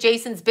 obviously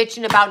Jason's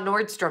bitching about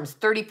Nordstrom's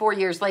 34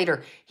 years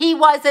later. He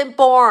wasn't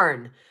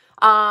born.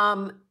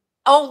 Oh,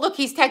 look,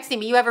 he's texting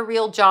me. You have a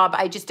real job.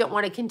 I just don't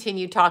want to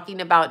continue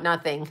talking about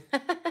nothing.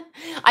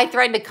 I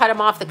threatened to cut him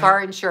off the car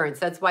insurance.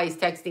 That's why he's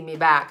texting me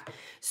back.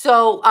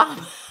 So,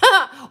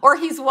 or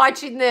he's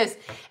watching this.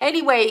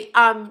 Anyway,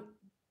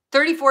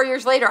 34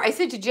 years later, I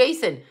said to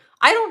Jason,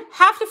 I don't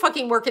have to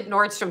fucking work at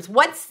Nordstrom's.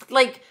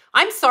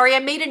 I'm sorry, I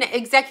made an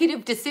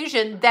executive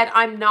decision that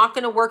I'm not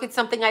going to work at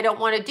something I don't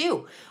want to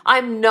do.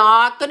 I'm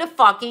not going to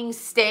fucking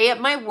stay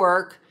at my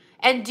work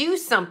and do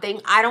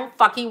something I don't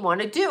fucking want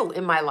to do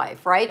in my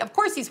life, right? Of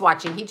course he's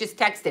watching. He just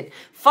texted.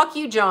 Fuck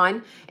you,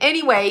 John.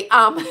 Anyway,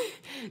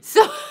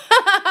 so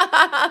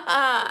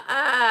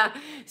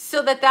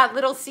that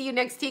little see you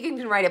next Tegan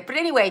can write it. But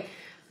anyway,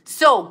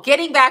 so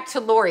getting back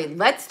to Lauri,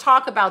 let's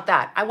talk about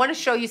that. I want to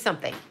show you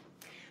something.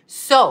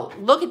 So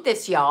look at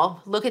this, y'all.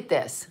 Look at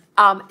this.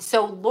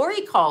 So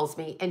Lauri calls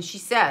me and she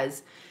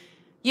says,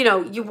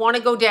 you want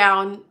to go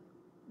down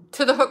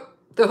to the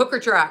hooker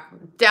track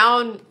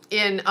down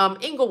in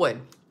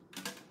Inglewood.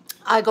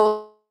 I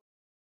go.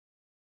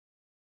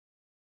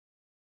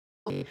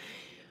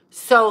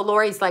 So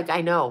Lauri's like, I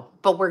know,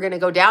 but we're going to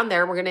go down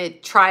there. We're going to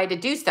try to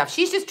do stuff.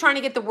 She's just trying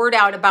to get the word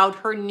out about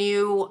her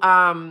new,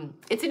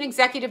 it's an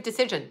executive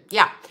decision.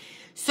 Yeah.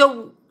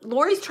 So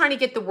Lauri's trying to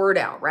get the word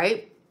out,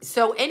 right?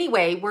 So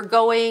anyway, we're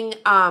going,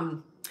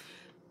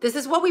 this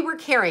is what we were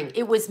carrying.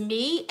 It was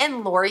me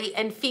and Lauri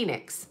and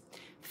Phoenix.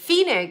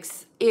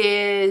 Phoenix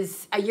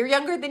is a year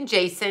younger than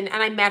Jason,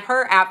 and I met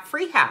her at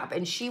Freehab,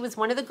 and she was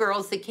one of the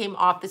girls that came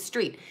off the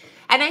street.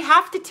 And I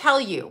have to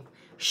tell you,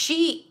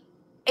 she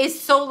is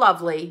so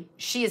lovely.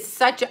 She is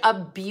such a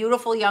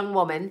beautiful young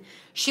woman.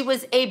 She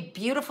was a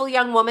beautiful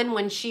young woman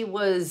when she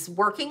was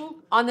working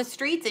on the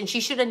streets, and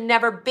she should have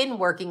never been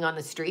working on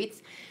the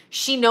streets.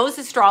 She knows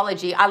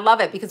astrology. I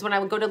love it because when I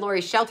would go to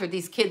Lauri's shelter,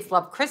 these kids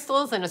love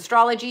crystals and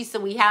astrology,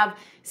 so we have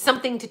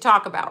something to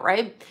talk about,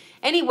 right?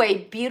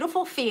 Anyway,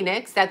 beautiful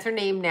Phoenix, that's her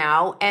name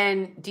now.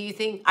 And do you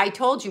think, I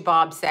told you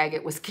Bob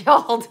Saget was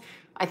killed.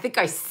 I think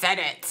I said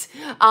it.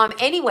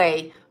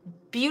 Anyway,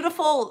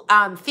 beautiful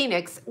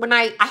Phoenix. When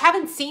I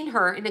haven't seen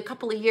her in a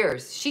couple of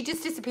years. She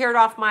just disappeared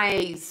off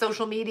my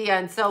social media.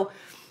 And so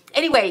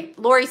anyway,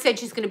 Lauri said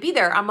she's going to be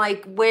there. I'm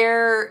like,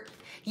 where?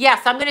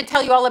 Yes, I'm going to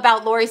tell you all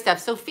about Lauri stuff.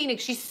 So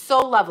Phoenix, she's so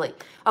lovely.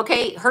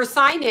 Okay, her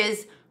sign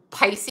is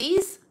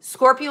Pisces,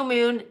 Scorpio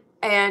moon,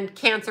 and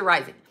Cancer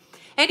rising.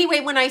 Anyway,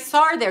 when I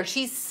saw her there,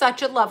 she's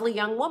such a lovely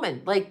young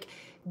woman. Like,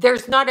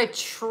 there's not a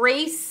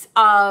trace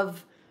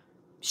of,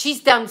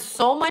 she's done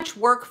so much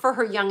work for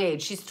her young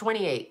age. She's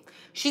 28.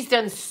 She's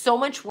done so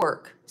much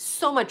work,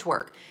 so much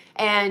work.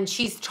 And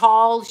she's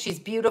tall, she's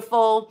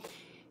beautiful.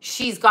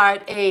 She's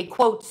got a,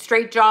 quote,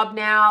 straight job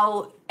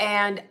now.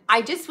 And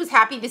I just was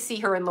happy to see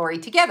her and Lauri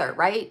together,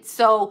 right?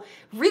 So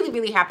really,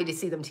 really happy to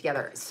see them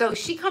together. So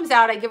she comes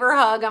out, I give her a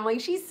hug. I'm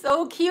like, she's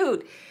so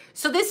cute.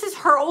 So this is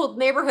her old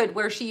neighborhood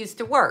where she used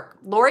to work.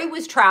 Lauri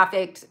was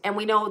trafficked, and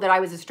we know that I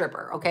was a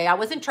stripper, okay? I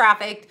wasn't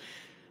trafficked.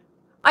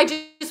 I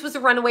just was a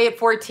runaway at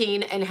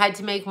 14 and had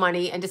to make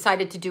money and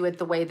decided to do it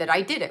the way that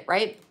I did it,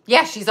 right?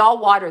 Yeah, she's all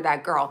water,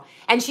 that girl.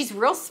 And she's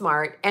real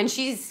smart, and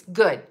she's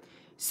good.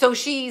 So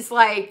she's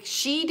like,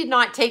 she did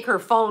not take her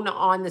phone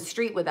on the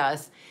street with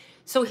us.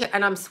 So,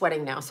 and I'm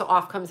sweating now. So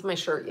off comes my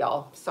shirt,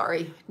 y'all.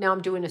 Sorry. Now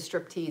I'm doing a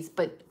striptease,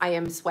 but I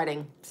am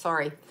sweating.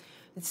 Sorry.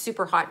 It's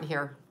super hot in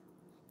here.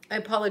 I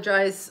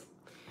apologize.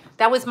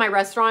 That was my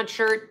restaurant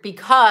shirt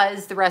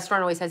because the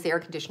restaurant always has the air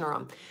conditioner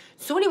on.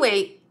 So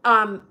anyway,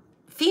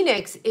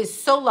 Phoenix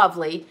is so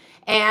lovely.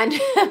 And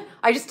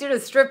I just did a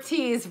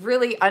striptease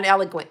really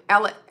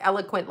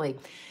eloquently.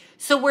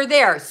 So we're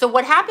there. So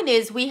what happened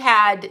is we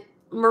had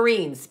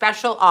Marines,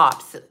 special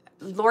ops.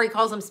 Lauri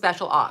calls them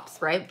special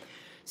ops, right?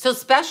 So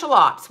special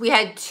ops, we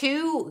had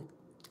 2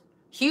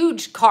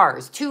 huge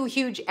cars, 2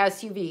 huge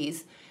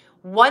SUVs,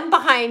 one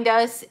behind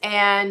us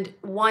and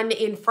one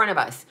in front of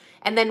us.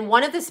 And then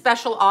one of the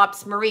special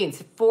ops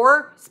Marines,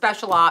 4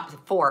 special ops,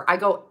 4. I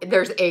go,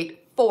 there's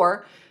 8,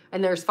 4,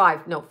 and there's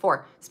 5, no,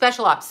 4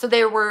 special ops. So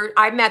they were,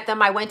 I met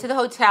them. I went to the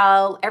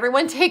hotel.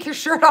 Everyone take your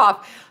shirt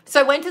off. So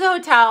I went to the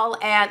hotel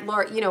and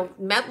Lauri, you know,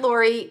 met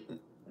Lauri,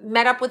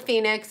 met up with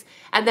Phoenix,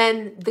 and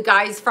then the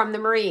guys from the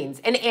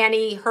Marines, and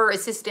Annie, her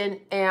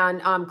assistant,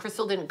 and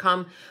Crystal didn't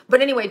come.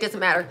 But anyway, it doesn't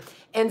matter.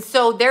 And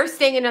so they're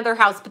staying in another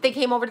house, but they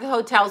came over to the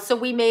hotel. So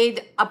we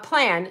made a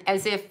plan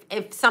as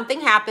if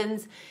something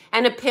happens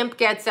and a pimp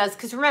gets us,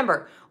 because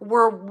remember,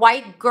 we're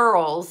white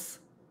girls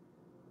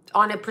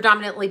on a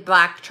predominantly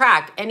black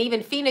track. And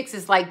even Phoenix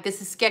is like,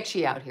 this is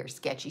sketchy out here.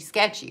 Sketchy,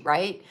 sketchy,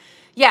 right?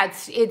 Yeah,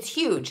 it's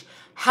huge.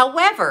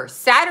 However,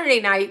 Saturday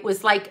night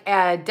was like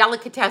a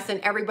delicatessen,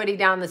 everybody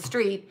down the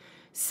street.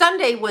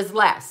 Sunday was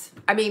less.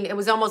 I mean, it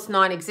was almost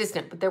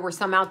non-existent, but there were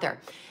some out there.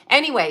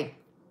 Anyway,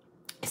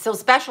 so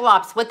special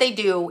ops, what they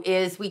do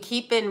is we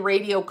keep in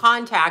radio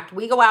contact.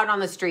 We go out on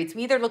the streets.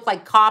 We either look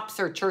like cops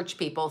or church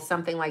people,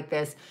 something like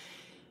this.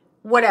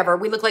 Whatever.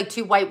 We look like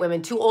 2 white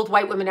women, 2 old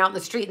white women out in the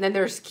street, and then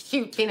there's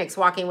cute Phoenix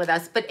walking with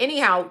us. But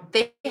anyhow,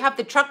 they have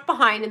the truck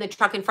behind and the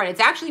truck in front.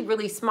 It's actually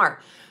really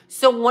smart.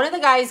 So one of the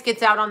guys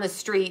gets out on the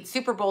street.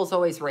 Super Bowl's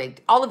always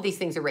rigged. All of these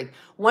things are rigged.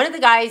 One of the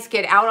guys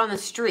get out on the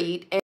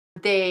street and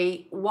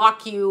they walk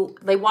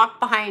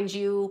behind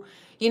you,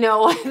 you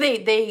know,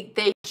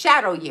 they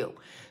shadow you.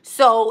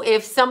 So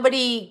if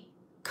somebody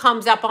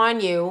comes up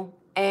on you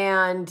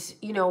and,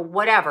 you know,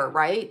 whatever,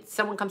 right?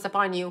 Someone comes up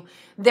on you,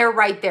 they're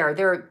right there.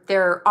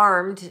 They're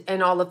armed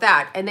and all of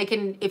that. And they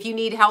can, if you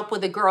need help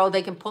with a girl,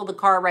 they can pull the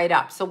car right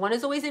up. So one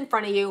is always in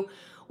front of you.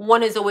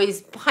 One is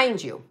always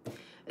behind you.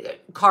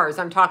 Cars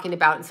I'm talking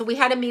about. And so we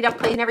had a meetup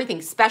place and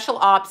everything. Special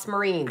ops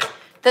Marines.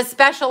 The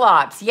special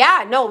ops.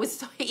 Yeah, no, it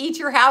was eat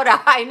your heart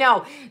out. I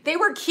know. They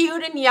were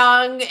cute and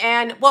young.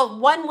 And, well,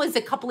 one was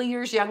a couple of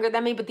years younger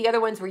than me, but the other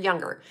ones were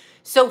younger.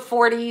 So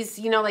 40s,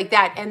 you know, like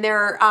that. And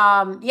they're,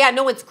 yeah,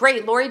 no, it's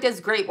great. Lauri does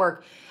great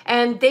work.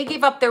 And they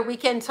gave up their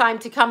weekend time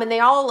to come. And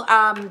they all,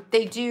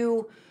 they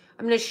do,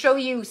 I'm going to show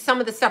you some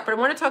of the stuff. But I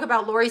want to talk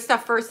about Lauri's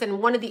stuff first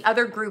and one of the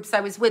other groups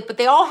I was with. But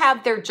they all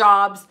have their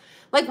jobs.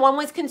 Like one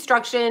was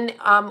construction.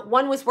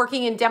 One was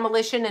working in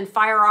demolition and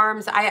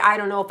firearms. I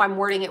don't know if I'm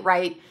wording it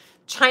right.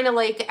 China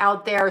Lake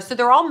out there. So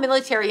they're all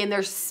military and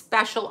they're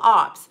special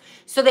ops.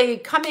 So they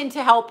come in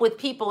to help with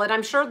people. And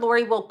I'm sure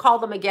Lauri will call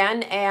them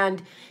again.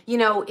 And, you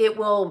know, it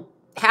will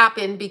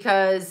happen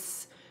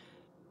because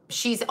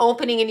she's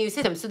opening a new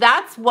system. So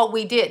that's what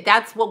we did.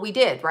 That's what we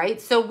did, right?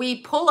 So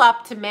we pull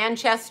up to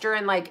Manchester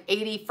in like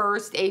 81st,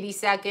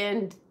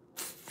 82nd,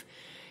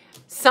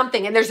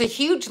 something. And there's a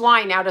huge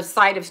line out of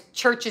sight of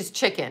Church's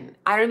Chicken.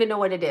 I don't even know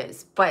what it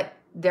is, but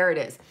there it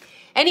is.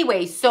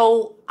 Anyway,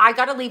 so I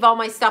got to leave all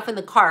my stuff in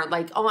the car.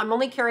 Like, oh, I'm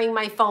only carrying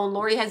my phone.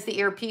 Lauri has the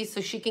earpiece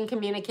so she can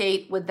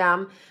communicate with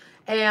them.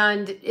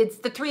 And it's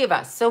the 3 of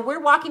us. So we're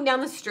walking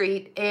down the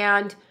street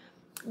and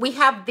we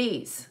have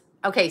these.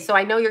 Okay, so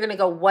I know you're going to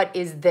go, what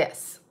is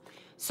this?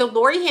 So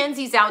Lauri hands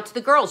these out to the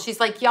girls. She's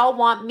like, y'all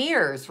want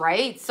mirrors,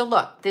 right? So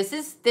look, this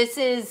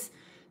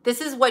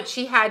is what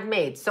she had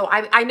made. So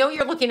I know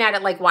you're looking at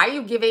it like, why are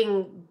you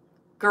giving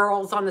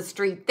girls on the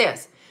street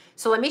this?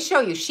 So let me show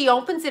you. She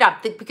opens it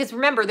up because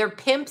remember, their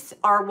pimps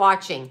are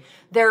watching.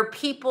 Their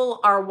people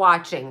are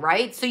watching,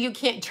 right? So you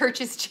can't,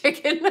 Church's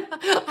chicken.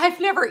 I've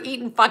never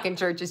eaten fucking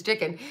Church's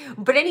chicken.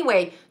 But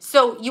anyway,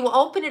 so you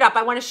open it up.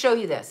 I want to show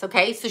you this,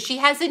 okay? So she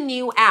has a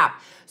new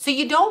app. So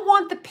you don't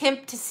want the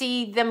pimp to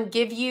see them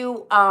give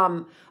you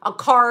a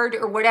card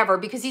or whatever,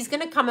 because he's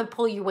going to come and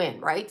pull you in,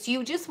 right? So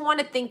you just want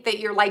to think that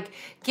you're like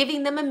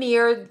giving them a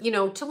mirror, you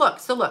know, to look.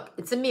 So look,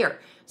 it's a mirror.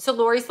 So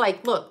Lauri's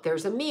like, look,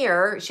 there's a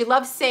mirror. She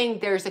loves saying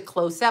there's a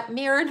close-up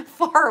mirror and a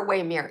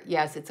far-away mirror.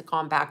 Yes, it's a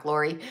compact,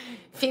 Lauri.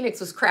 Phoenix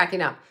was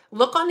cracking up.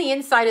 Look on the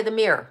inside of the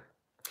mirror.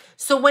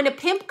 So when a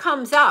pimp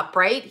comes up,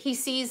 right, he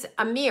sees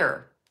a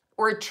mirror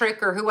or a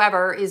trick or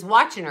whoever is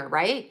watching her,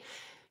 right?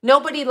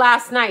 Nobody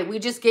last night, we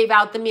just gave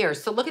out the mirror.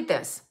 So look at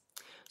this.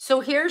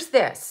 So here's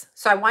this.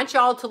 So I want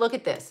y'all to look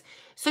at this.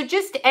 So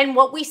just, and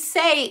what we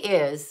say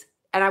is,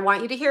 and I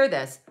want you to hear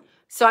this.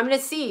 So I'm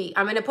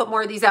going to put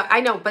more of these out.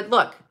 I know, but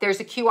look, there's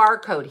a QR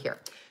code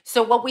here.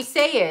 So what we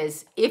say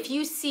is, if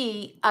you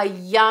see a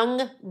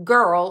young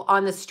girl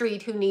on the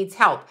street who needs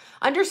help,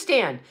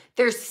 understand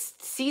there's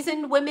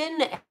seasoned women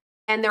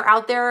and they're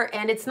out there,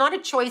 and it's not a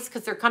choice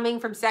because they're coming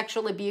from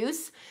sexual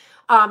abuse.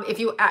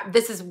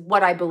 This is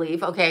what I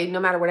believe, okay, no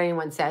matter what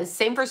anyone says.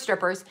 Same for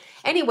strippers.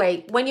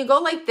 Anyway, when you go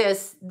like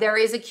this, there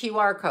is a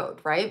QR code,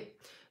 right?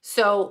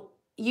 So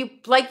you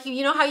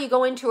know how you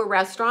go into a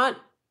restaurant?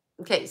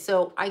 Okay,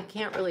 so I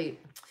can't really,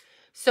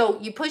 so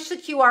you push the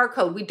QR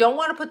code. We don't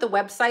want to put the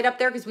website up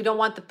there because we don't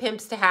want the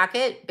pimps to hack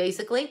it,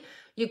 basically.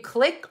 You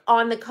click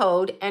on the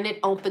code and it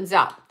opens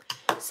up.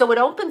 So it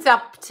opens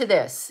up to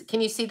this. Can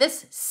you see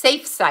this?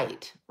 Safe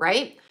site,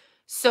 right?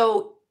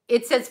 So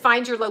it says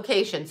find your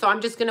location. So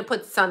I'm just going to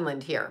put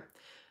Sunland here.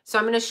 So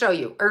I'm going to show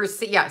you, or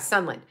yeah,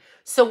 Sunland.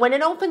 So when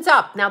it opens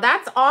up, now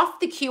that's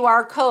off the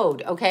QR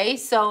code, okay?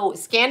 So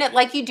scan it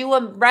like you do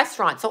a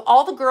restaurant. So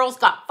all the girls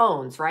got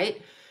phones, right?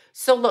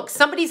 So look,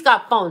 somebody's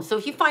got phones. So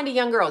if you find a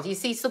young girl, you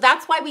see, so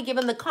that's why we give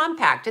them the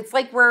compact. It's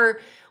like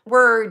we're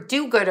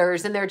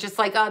do-gooders and they're just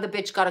like, oh, the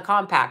bitch got a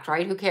compact,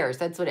 right? Who cares?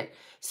 That's what it,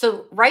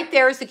 so right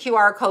there is the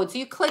QR code. So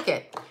you click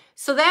it.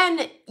 So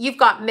then you've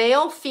got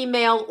male,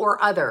 female,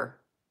 or other,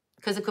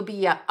 because it could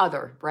be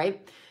other,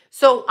 right?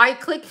 So I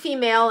click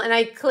female and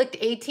I clicked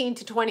 18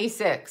 to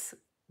 26.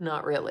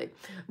 Not really.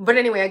 But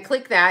anyway, I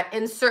click that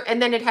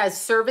and then it has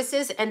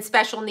services and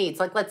special needs.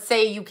 Like let's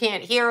say you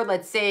can't hear,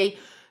 let's say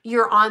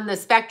you're on the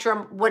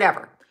spectrum,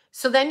 whatever.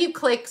 So then you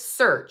click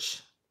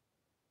search.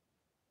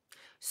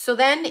 So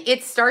then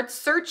it starts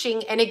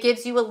searching and it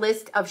gives you a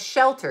list of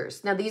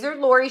shelters. Now these are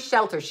Lauri's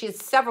shelters. She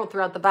has several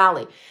throughout the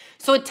valley.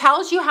 So it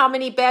tells you how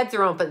many beds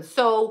are open.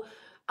 So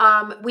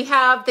we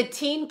have the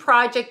Teen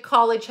Project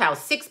College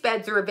House, 6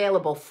 beds are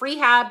available.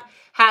 Freehab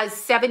has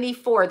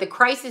 74. The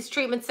Crisis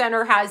Treatment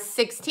Center has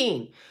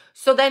 16.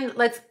 So then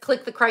let's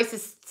click the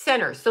Crisis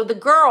Center. So the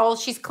girl,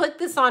 she's clicked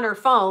this on her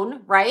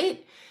phone,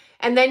 right?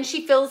 And then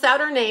she fills out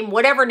her name,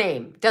 whatever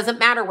name. Doesn't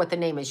matter what the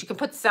name is. You can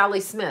put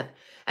Sally Smith.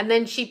 And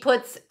then she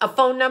puts a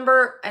phone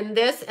number and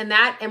this and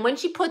that. And when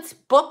she puts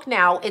book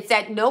now, it's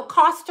at no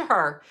cost to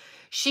her.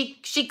 She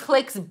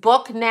clicks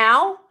book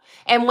now.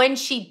 And when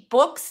she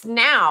books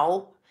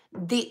now,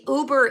 the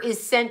Uber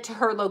is sent to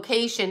her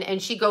location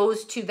and she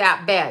goes to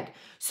that bed.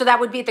 So that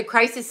would be at the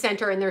crisis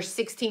center and there's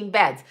 16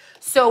 beds.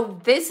 So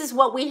this is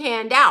what we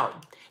hand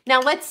out.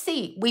 Now let's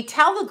see. We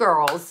tell the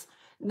girls,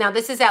 now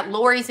this is at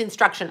Lauri's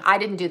instruction. I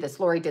didn't do this.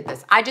 Lauri did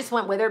this. I just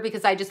went with her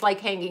because I just like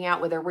hanging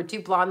out with her. We're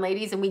 2 blonde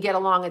ladies and we get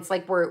along. It's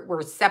like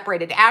we're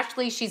separated.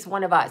 Ashley, she's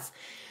one of us.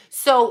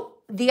 So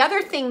the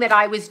other thing that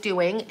I was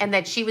doing and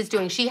that she was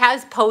doing, she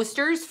has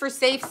posters for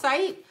Safe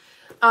Site.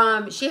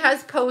 She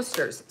has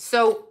posters.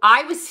 So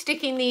I was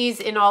sticking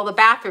these in all the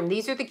bathroom.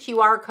 These are the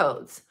QR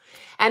codes.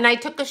 And I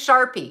took a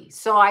Sharpie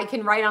so I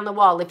can write on the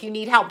wall if you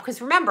need help.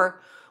 Because remember,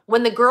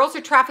 when the girls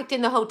are trafficked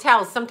in the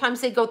hotels,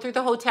 sometimes they go through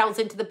the hotels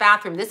into the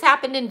bathroom. This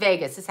happened in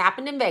Vegas.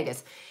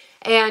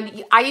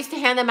 And I used to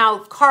hand them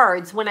out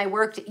cards when I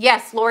worked.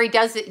 Yes, Lauri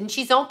does it. And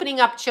she's opening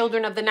up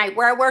Children of the Night,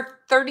 where I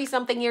worked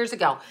 30-something years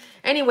ago.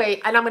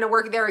 Anyway, and I'm going to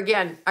work there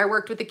again. I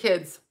worked with the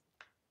kids.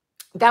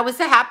 That was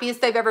the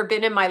happiest I've ever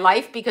been in my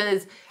life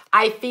because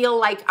I feel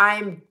like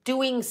I'm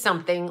doing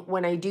something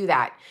when I do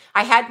that.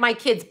 I had my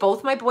kids.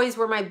 Both my boys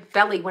were my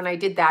belly when I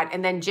did that.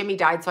 And then Jimmy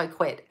died, so I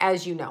quit,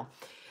 as you know.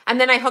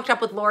 And then I hooked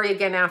up with Lauri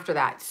again after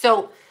that.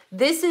 So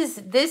this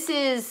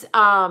is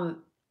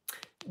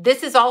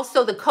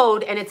also the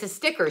code, and it's a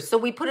sticker. So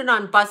we put it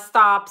on bus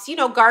stops, you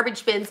know,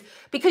 garbage bins,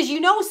 because you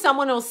know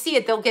someone will see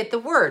it. They'll get the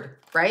word,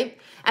 right?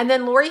 And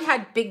then Lauri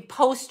had big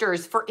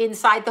posters for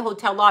inside the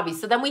hotel lobby.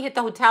 So then we hit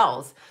the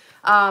hotels.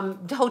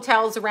 The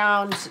hotels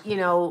around, you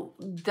know,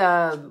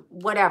 the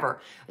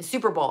whatever,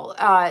 Super Bowl,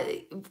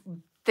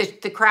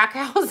 the crack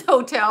house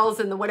hotels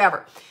and the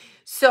whatever.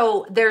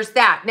 So there's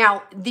that.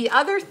 Now, the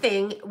other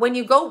thing, when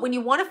you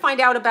want to find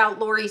out about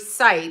Lauri's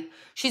site,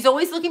 she's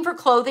always looking for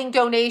clothing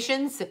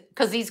donations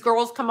because these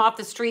girls come off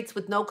the streets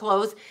with no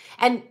clothes.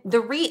 And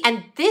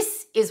and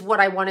this is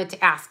what I wanted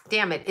to ask.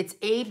 Damn it. It's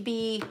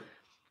AB.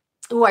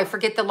 Oh, I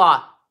forget the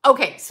law.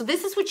 Okay. So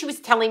this is what she was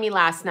telling me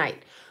last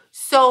night.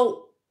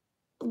 So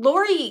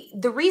Lauri,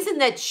 the reason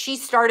that she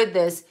started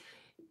this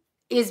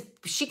is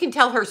she can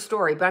tell her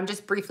story, but I'm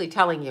just briefly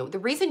telling you. The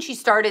reason she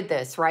started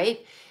this,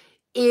 right,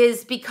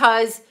 is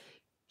because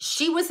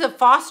she was a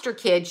foster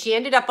kid. She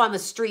ended up on the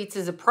streets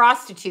as a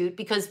prostitute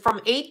because from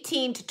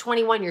 18 to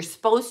 21, you're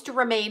supposed to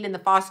remain in the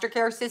foster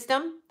care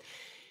system,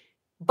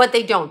 but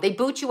they don't. They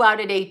boot you out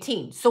at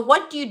 18. So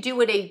what do you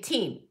do at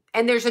 18?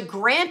 And there's a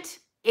grant,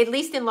 at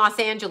least in Los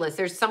Angeles,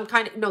 there's some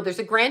kind of, no, there's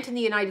a grant in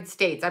the United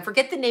States. I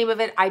forget the name of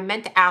it. I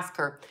meant to ask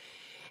her.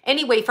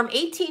 Anyway, from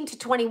 18 to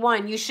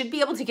 21, you should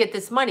be able to get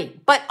this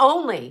money, but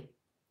only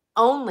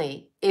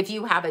if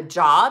you have a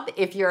job,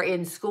 if you're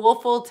in school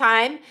full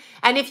time,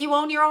 and if you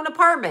own your own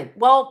apartment.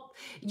 Well,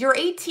 you're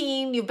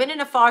 18, you've been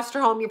in a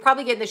foster home, you're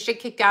probably getting the shit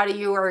kicked out of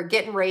you or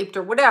getting raped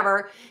or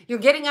whatever. You're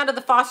getting out of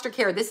the foster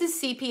care. This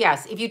is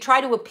CPS. If you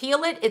try to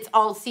appeal it, it's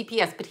all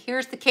CPS. But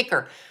here's the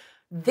kicker.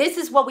 This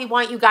is what we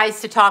want you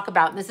guys to talk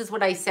about. And this is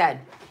what I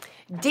said.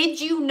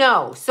 Did you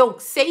know? So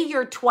say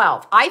you're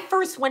 12. I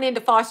first went into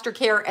foster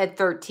care at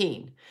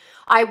 13.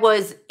 I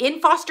was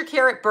in foster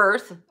care at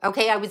birth.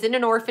 Okay, I was in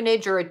an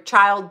orphanage or a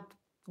child,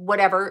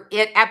 whatever,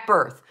 at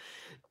birth.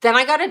 Then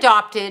I got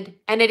adopted,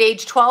 and at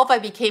age 12, I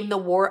became a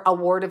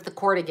ward of the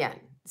court again.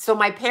 So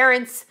my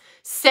parents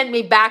sent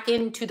me back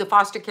into the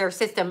foster care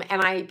system,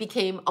 and I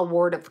became a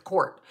ward of the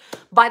court.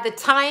 By the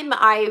time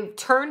I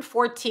turned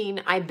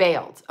 14, I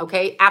bailed,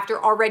 okay,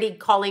 after already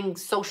calling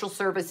social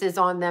services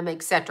on them,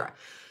 etc.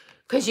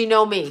 Because you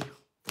know me,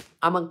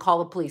 I'm going to call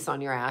the police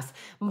on your ass.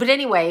 But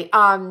anyway,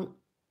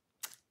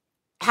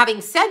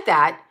 having said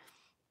that,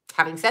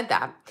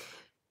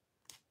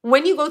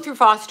 when you go through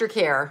foster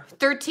care,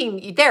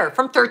 13,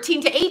 from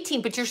 13 to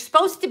 18, but you're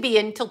supposed to be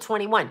in until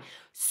 21.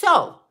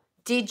 So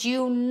did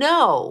you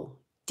know,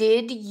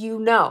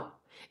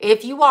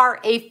 if you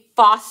are a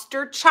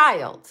foster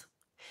child,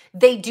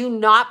 they do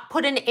not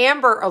put an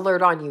Amber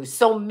Alert on you.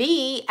 So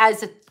me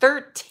as a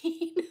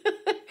 13,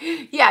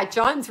 yeah,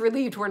 John's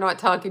relieved we're not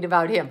talking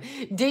about him.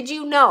 Did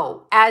you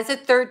know as a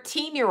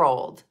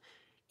 13-year-old,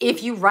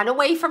 if you run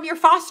away from your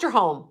foster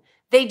home,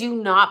 they do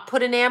not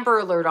put an Amber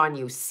Alert on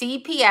you.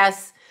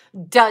 CPS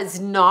does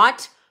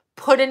not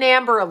put an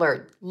Amber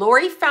Alert.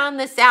 Lauri found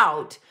this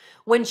out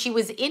when she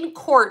was in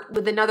court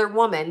with another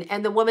woman,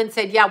 and the woman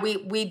said, yeah,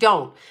 we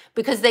don't,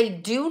 because they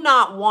do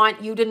not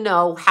want you to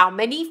know how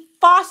many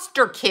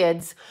foster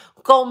kids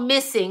go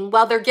missing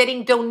while they're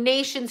getting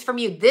donations from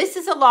you. This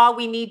is a law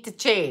we need to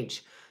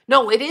change.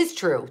 No, it is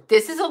true.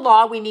 This is a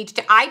law we need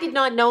to, I did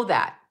not know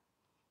that.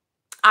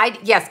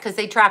 Yes, because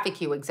they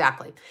traffic you,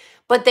 exactly.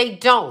 But they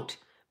don't,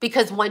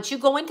 because once you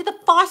go into the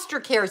foster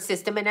care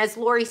system, and as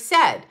Lauri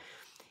said,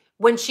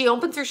 when she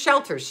opens her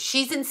shelters,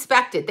 she's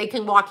inspected. They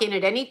can walk in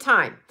at any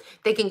time.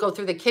 They can go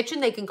through the kitchen.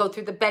 They can go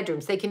through the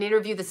bedrooms. They can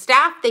interview the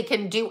staff. They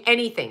can do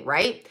anything,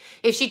 right?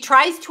 If she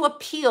tries to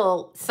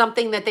appeal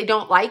something that they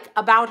don't like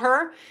about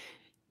her,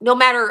 no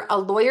matter a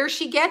lawyer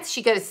she got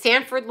a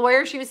Stanford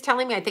lawyer, she was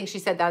telling me, I think she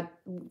said that,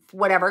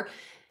 whatever.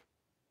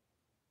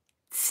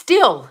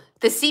 Still,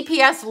 the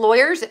CPS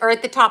lawyers are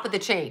at the top of the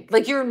chain.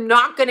 Like, you're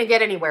not going to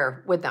get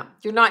anywhere with them.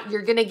 You're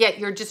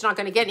just not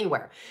going to get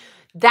anywhere.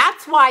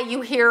 That's why you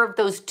hear of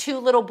those two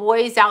little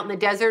boys out in the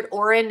desert,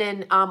 Oren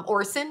and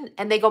Orson,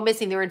 and they go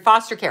missing. They're in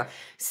foster care.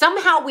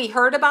 Somehow we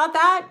heard about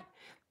that,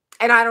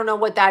 and I don't know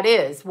what that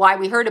is, why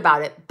we heard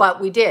about it, but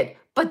we did.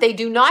 But they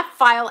do not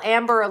file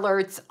Amber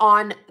Alerts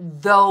on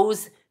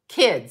those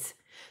kids.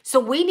 So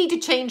we need to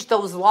change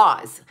those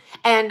laws.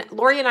 And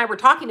Lauri and I were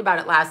talking about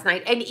it last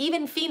night, and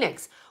even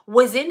Phoenix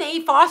was in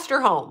a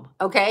foster home,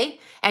 okay?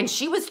 And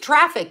she was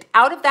trafficked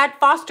out of that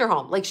foster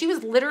home. Like, she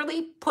was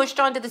literally pushed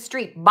onto the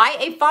street by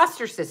a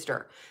foster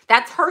sister.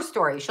 That's her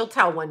story. She'll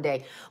tell one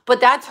day. But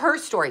that's her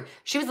story.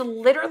 She was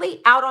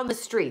literally out on the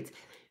streets.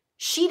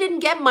 She didn't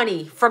get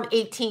money from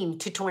 18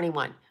 to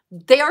 21.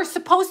 They are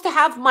supposed to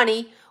have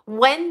money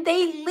when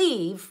they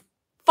leave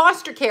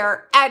foster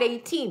care at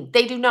 18.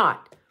 They do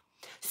not.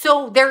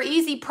 So they're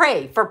easy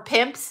prey for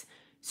pimps,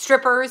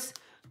 strippers,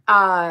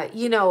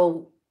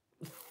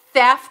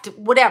 theft,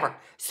 whatever.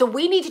 So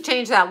we need to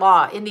change that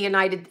law in the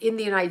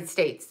United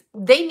States.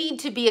 They need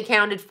to be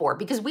accounted for,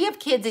 because we have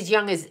kids as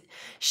young as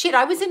shit.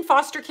 I was in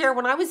foster care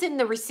when I was in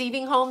the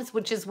receiving homes,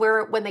 which is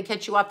when they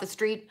catch you off the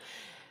street.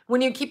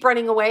 When you keep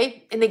running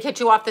away and they catch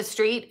you off the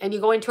street and you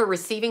go into a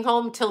receiving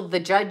home till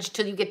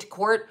you get to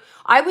court.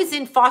 I was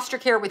in foster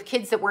care with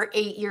kids that were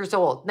 8 years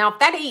old. Now, if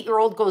that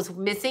 8-year-old goes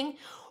missing,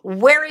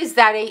 where is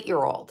that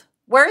 8-year-old?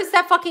 Where is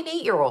that fucking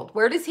 8-year-old?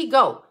 Where does he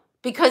go?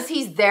 Because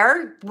he's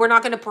there, we're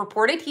not going to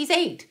report it. He's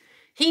 8.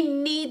 He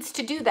needs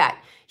to do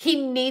that.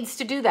 He needs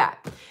to do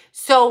that.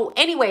 So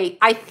anyway,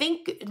 I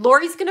think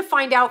Lauri's going to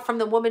find out from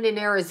the woman in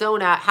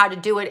Arizona how to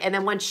do it. And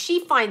then once she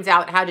finds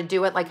out how to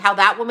do it, like how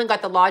that woman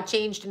got the law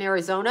changed in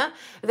Arizona,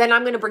 then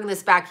I'm going to bring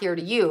this back here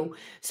to you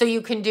so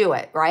you can do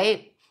it,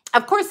 right?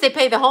 Of course, they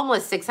pay the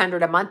homeless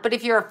 $600 a month, but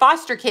if you're a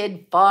foster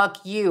kid,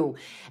 fuck you.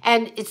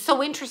 And it's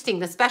so interesting.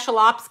 The special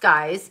ops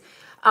guys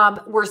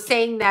were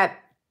saying that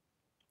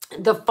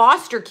the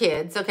foster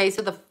kids, okay,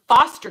 so the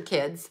foster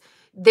kids,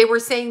 they were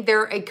saying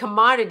they're a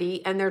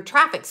commodity and they're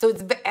trafficked. So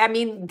it's, I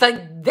mean,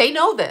 they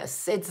know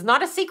this. It's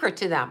not a secret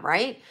to them,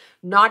 right?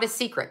 Not a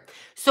secret.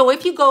 So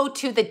if you go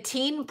to the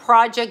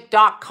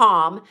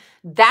teenproject.com,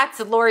 that's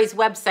Lauri's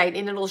website,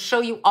 and it'll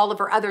show you all of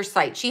her other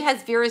sites. She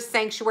has Vera's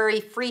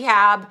Sanctuary,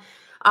 Freehab,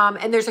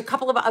 and there's a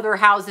couple of other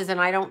houses, and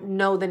I don't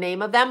know the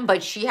name of them,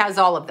 but she has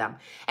all of them.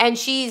 And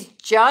she's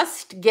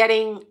just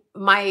getting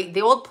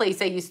the old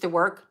place I used to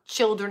work,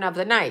 Children of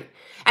the Night.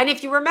 And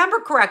if you remember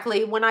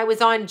correctly, when I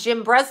was on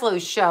Jim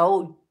Breslow's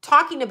show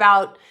talking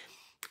about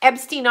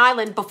Epstein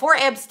Island, before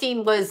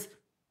Epstein was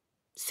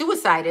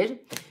suicided,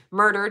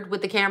 murdered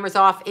with the cameras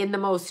off in the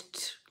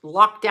most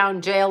locked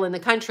down jail in the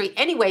country.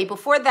 Anyway,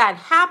 before that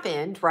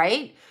happened,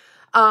 right?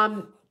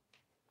 I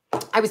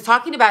was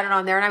talking about it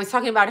on there, and I was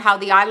talking about how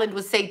the island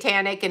was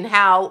satanic and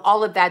how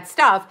all of that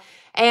stuff.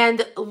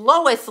 And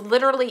Lois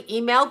literally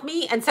emailed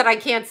me and said I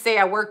can't say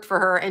I worked for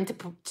her, and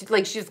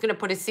like she was going to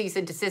put a cease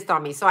and desist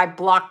on me. So I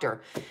blocked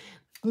her.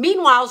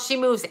 Meanwhile, she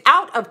moves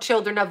out of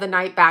Children of the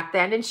Night back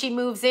then, and she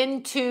moves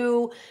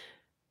into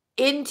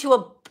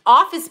a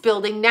office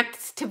building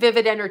next to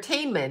Vivid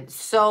Entertainment.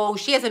 So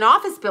she has an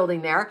office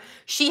building there.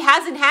 She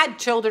hasn't had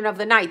Children of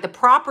the Night. The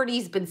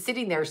property's been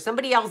sitting there.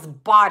 Somebody else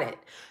bought it.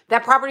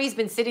 That property's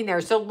been sitting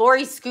there. So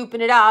Lauri's scooping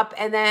it up,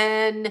 and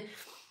then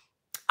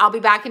I'll be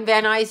back in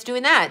Van Nuys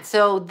doing that.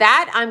 So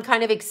that I'm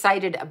kind of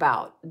excited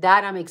about.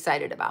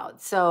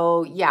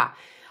 So yeah.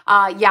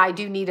 Yeah, I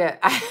do need a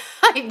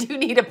I do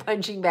need a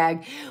punching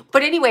bag.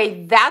 But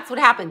anyway, that's what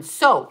happened.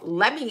 So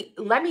let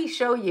me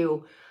show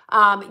you.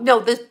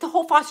 No, the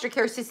whole foster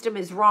care system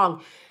is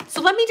wrong.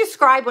 So let me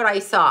describe what I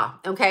saw,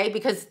 okay?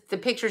 Because the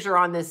pictures are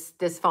on this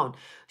phone.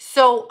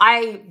 So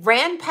I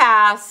ran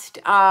past,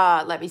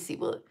 let me see.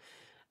 Well,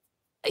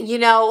 you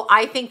know,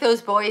 I think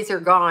those boys are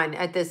gone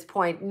at this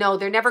point. No,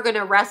 they're never going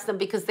to arrest them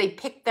because they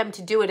picked them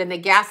to do it, and they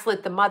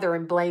gaslit the mother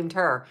and blamed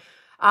her.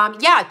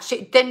 Yeah,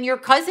 then your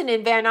cousin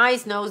in Van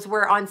Nuys knows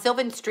we're on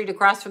Sylvan Street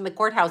across from the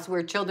courthouse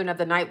where Children of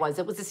the Night was.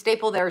 It was a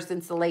staple there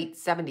since the late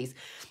 70s.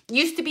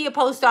 Used to be a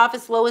post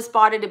office. Lois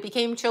bought it. It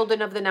became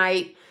Children of the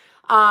Night.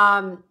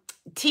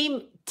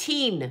 Teen,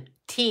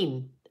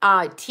 T-E-E-N,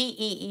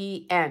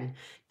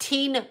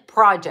 Teen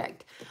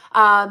Project.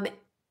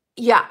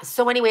 Yeah,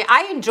 so anyway,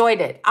 I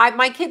enjoyed it.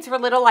 My kids were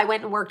little. I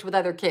went and worked with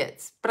other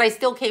kids, but I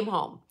still came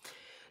home.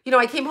 You know,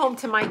 I came home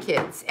to my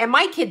kids, and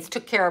my kids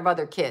took care of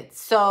other kids.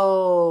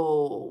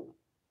 So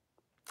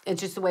it's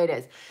just the way it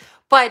is.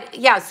 But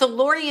yeah, so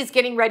Lauri is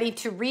getting ready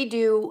to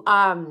redo.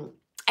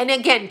 And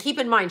again, keep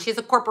in mind, she has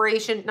a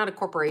corporation, not a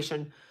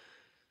corporation,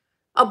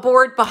 a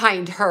board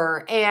behind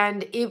her.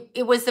 And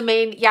it was the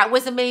main, yeah, it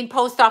was the main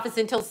post office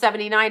until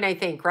 79, I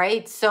think,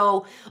 right?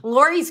 So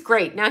Lauri's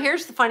great. Now,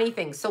 here's the funny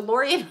thing. So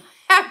Lauri and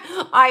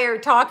I are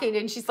talking,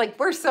 and she's like,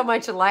 we're so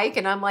much alike.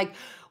 And I'm like,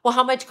 well,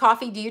 how much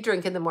coffee do you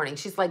drink in the morning?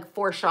 She's like,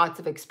 4 shots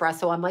of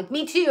espresso. I'm like,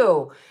 me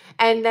too.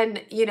 And then,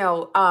 you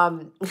know,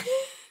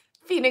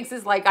 Phoenix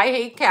is like, I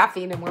hate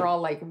caffeine. And we're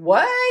all like,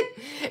 what?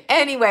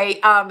 Anyway,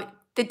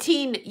 the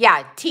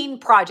Teen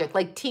Project,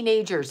 like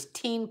teenagers,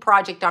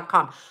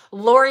 teenproject.com.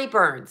 Lauri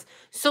Burns.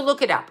 So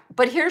look it up.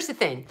 But here's the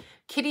thing.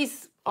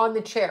 Kitty's on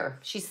the chair.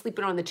 She's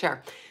sleeping on the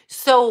chair.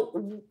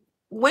 So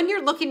when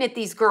you're looking at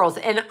these girls,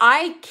 and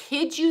I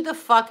kid you the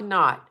fuck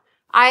not,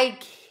 I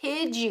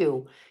kid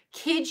you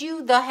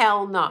the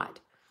hell not.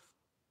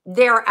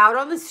 They're out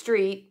on the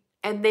street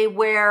and they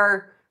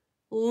wear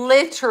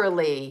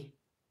literally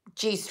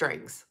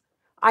G-strings.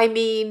 I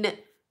mean,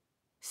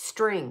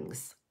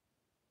 strings.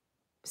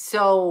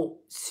 So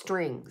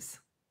strings.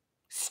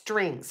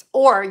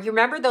 Or you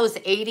remember those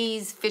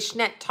 80s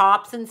fishnet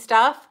tops and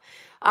stuff?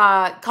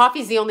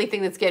 Coffee's the only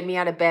thing that's getting me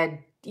out of bed.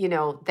 You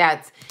know,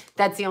 that's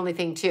the only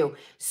thing too.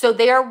 So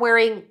they are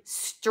wearing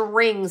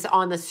strings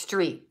on the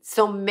street.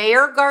 So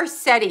Mayor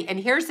Garcetti, and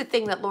here's the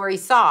thing that Lauri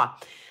saw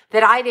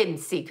that I didn't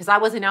see because I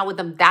wasn't out with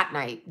them that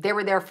night. They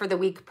were there for the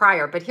week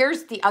prior. But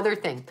here's the other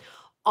thing.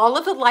 All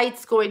of the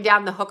lights going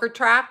down the hooker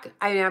track,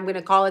 I'm going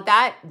to call it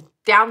that,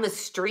 down the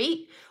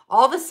street,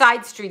 all the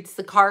side streets,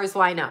 the cars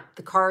line up,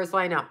 the cars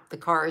line up, the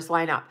cars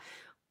line up.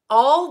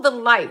 All the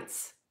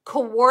lights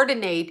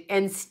coordinate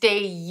and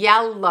stay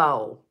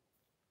yellow.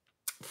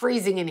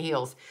 Freezing in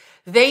heels.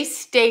 They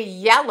stay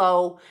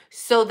yellow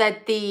so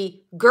that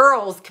the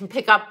girls can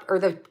pick up, or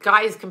the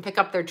guys can pick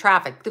up their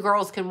traffic. The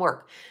girls can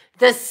work.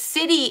 The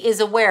city is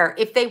aware.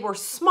 If they were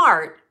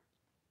smart,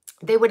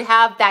 they would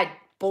have that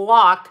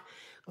block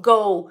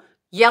go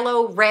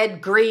yellow,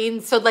 red,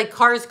 green, so like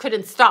cars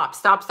couldn't stop,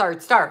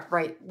 start,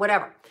 right?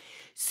 Whatever.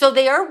 So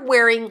they are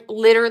wearing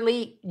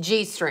literally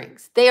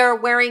G-strings. They are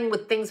wearing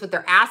with things with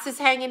their asses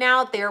hanging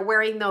out. They are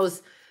wearing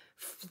those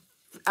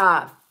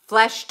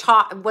flesh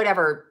top,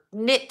 whatever,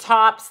 knit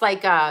tops,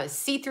 like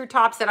see-through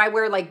tops that I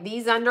wear like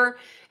these under,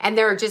 and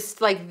they're just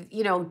like,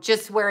 you know,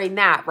 just wearing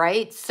that,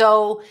 right?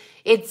 So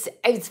it's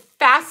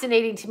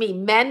fascinating to me.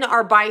 Men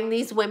are buying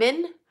these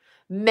women.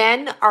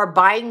 Men are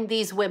buying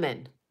these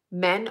women.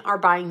 Men are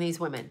buying these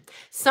women.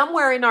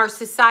 Somewhere in our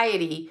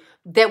society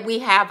that we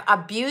have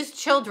abused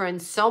children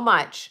so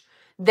much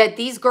that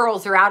these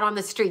girls are out on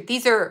the street.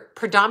 These are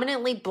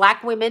predominantly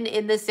Black women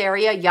in this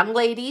area, young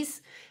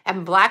ladies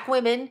and Black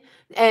women.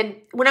 And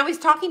when I was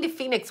talking to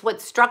Phoenix,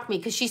 what struck me,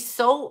 because she's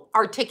so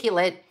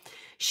articulate,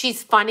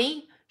 she's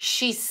funny,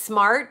 she's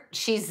smart,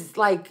 she's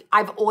like,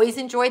 I've always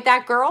enjoyed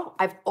that girl.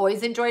 I've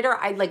always enjoyed her.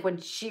 I like when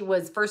she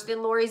was first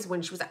in Lauri's,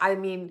 when she was, I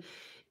mean,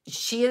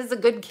 she is a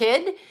good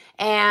kid,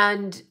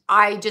 and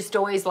I just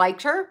always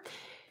liked her.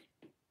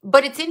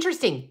 But it's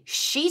interesting.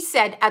 She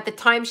said at the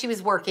time she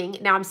was working,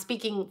 now I'm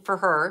speaking for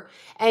her,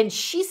 and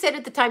she said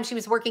at the time she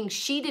was working,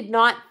 she did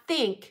not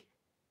think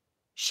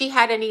she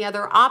had any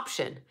other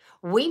option.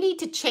 We need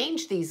to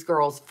change these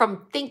girls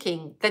from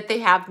thinking that they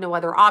have no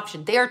other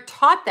option. They are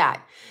taught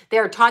that. They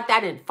are taught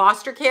that in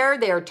foster care.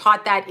 They are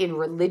taught that in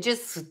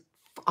religious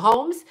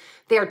homes.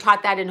 They are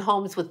taught that in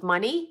homes with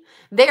money.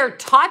 They are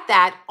taught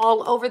that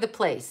all over the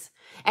place.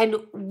 And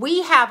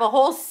we have a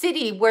whole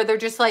city where they're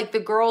just like, the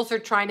girls are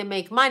trying to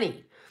make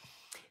money.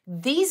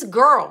 These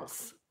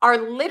girls are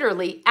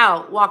literally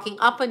out walking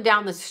up and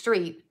down the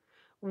street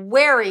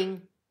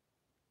wearing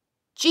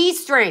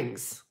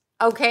G-strings,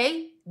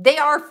 okay? They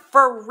are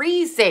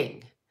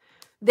freezing.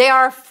 They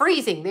are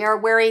freezing. They are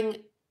wearing,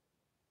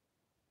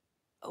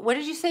 what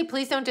did you say?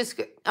 Please don't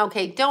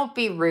okay, don't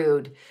be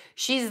rude.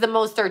 She's the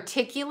most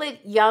articulate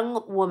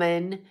young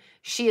woman.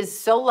 She is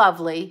so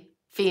lovely,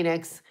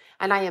 Phoenix,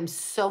 and I am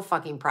so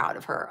fucking proud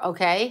of her,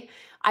 okay?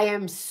 I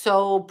am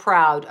so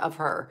proud of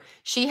her.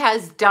 She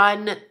has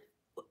done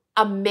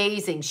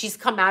amazing. She's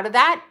come out of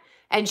that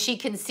and she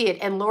can see it.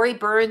 And Lauri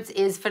Burns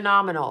is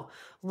phenomenal.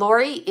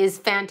 Lauri is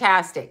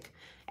fantastic.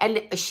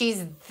 And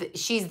she's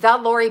the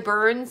Lauri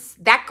Burns,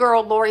 that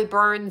girl Lauri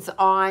Burns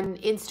on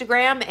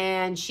Instagram,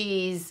 and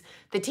she's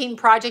the Teen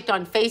Project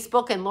on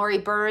Facebook, and Lauri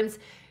Burns.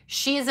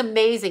 She is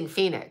amazing,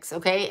 Phoenix,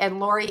 okay? And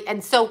Lauri,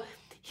 and so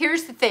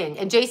here's the thing,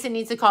 and Jason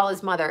needs to call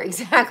his mother,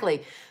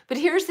 exactly. But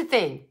here's the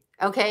thing,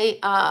 okay?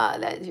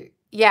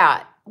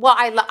 Yeah, well,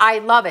 I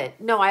love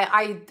it. No,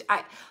 I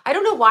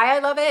don't know why I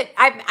love it.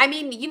 I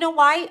mean, you know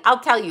why?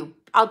 I'll tell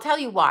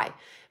you why.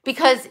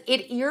 Because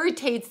it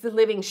irritates the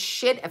living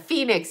shit of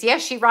Phoenix.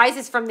 Yes, she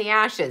rises from the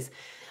ashes.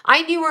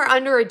 I knew her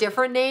under a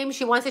different name.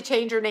 She wants to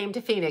change her name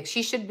to Phoenix.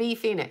 She should be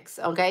Phoenix,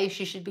 okay?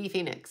 She should be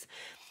Phoenix.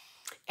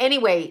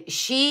 Anyway,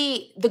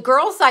 the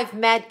girls I've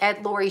met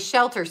at Lauri's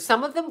shelter,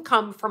 some of them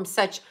come from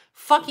such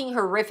fucking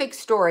horrific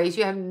stories,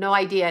 you have no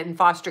idea, in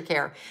foster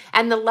care.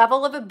 And the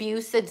level of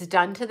abuse that's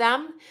done to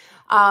them.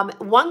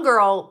 One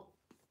girl,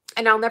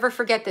 and I'll never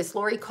forget this,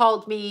 Lauri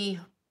called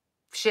me,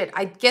 shit,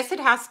 I guess it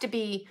has to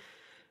be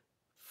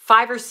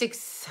 5 or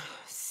 6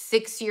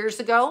 years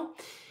ago.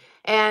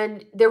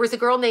 And there was a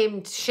girl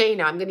named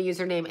Shayna. I'm going to use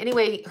her name.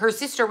 Anyway, her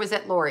sister was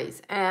at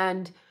Lauri's.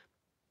 And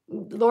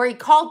Lauri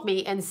called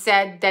me and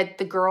said that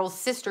the girl's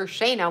sister,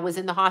 Shayna, was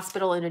in the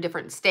hospital in a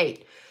different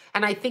state.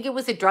 And I think it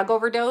was a drug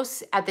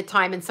overdose at the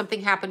time, and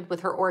something happened with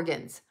her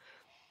organs.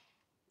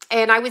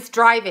 And I was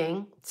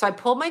driving, so I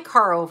pulled my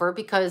car over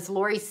because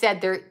Lauri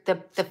said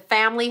the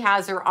family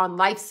has her on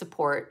life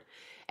support,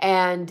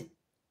 and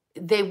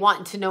they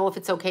want to know if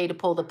it's okay to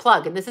pull the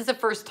plug. And this is the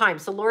first time.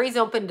 So Lauri's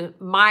opened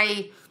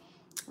my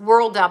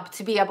world up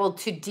to be able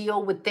to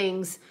deal with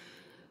things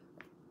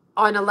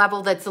on a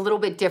level that's a little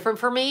bit different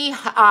for me.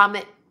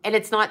 And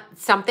it's not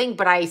something,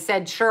 but I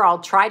said, sure, I'll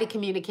try to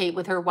communicate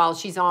with her while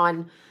she's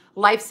on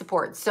life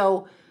support.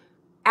 So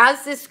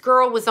as this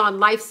girl was on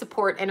life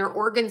support and her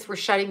organs were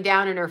shutting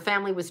down and her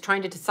family was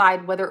trying to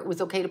decide whether it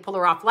was okay to pull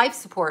her off life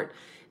support,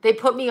 they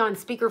put me on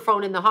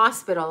speakerphone in the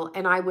hospital,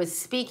 and I was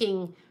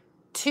speaking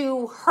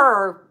to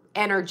her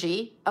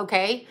energy,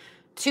 okay,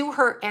 to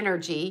her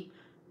energy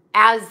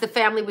as the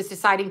family was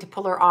deciding to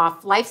pull her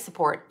off life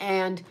support.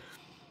 And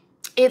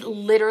it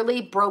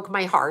literally broke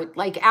my heart.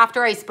 Like,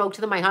 after I spoke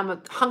to them, I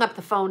hung up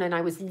the phone and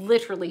I was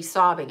literally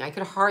sobbing. I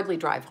could hardly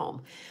drive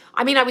home.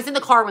 I mean, I was in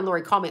the car when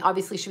Lauri called me.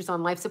 Obviously, she was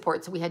on life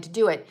support, so we had to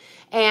do it.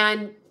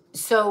 And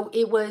so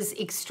it was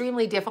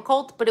extremely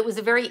difficult, but it was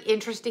a very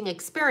interesting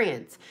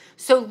experience.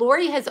 So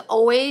Lauri has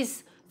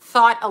always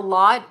thought a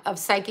lot of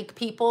psychic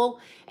people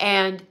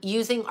and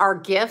using our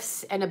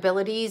gifts and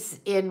abilities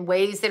in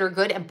ways that are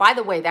good. And by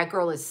the way, that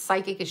girl is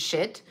psychic as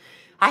shit.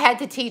 I had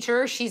to teach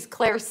her. She's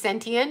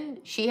clairsentient.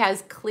 She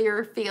has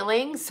clear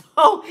feelings,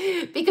 so,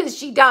 because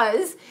she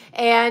does.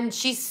 And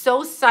she's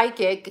so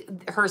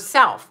psychic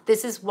herself.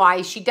 This is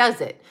why she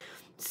does it.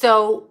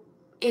 So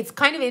it's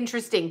kind of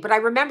interesting. But I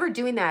remember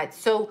doing that.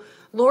 So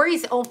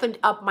Lauri's opened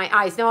up my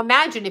eyes. Now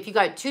imagine if you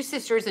got two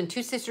sisters and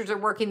two sisters are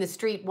working the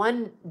street,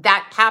 one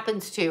that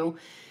happens to,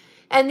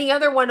 and the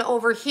other one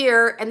over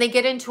here, and they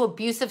get into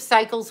abusive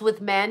cycles with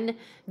men.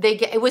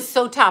 It was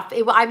so tough.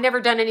 I've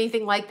never done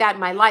anything like that in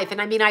my life. And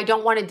I mean, I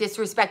don't want to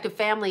disrespect a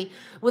family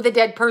with a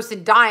dead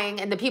person dying,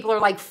 and the people are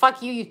like,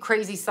 fuck you, you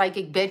crazy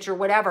psychic bitch, or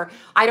whatever.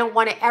 I don't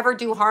want to ever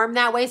do harm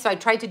that way. So I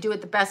tried to do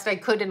it the best I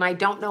could, and I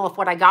don't know if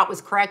what I got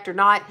was correct or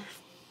not.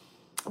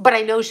 But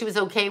I know she was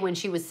okay when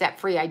she was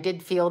set free. I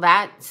did feel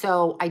that.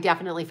 So I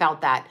definitely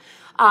felt that.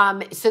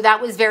 So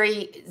that was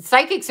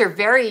psychics are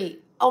very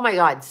oh my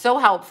God, so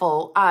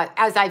helpful.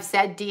 As I've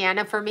said,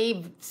 Deanna for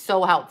me,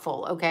 so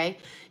helpful, okay,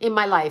 in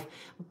my life.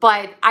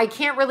 But I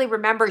can't really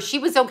remember. She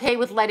was okay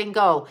with letting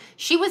go.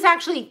 She was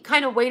actually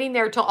kind of waiting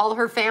there till all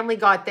her family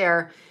got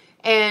there.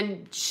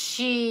 And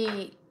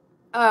she,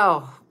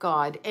 oh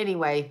God,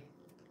 anyway.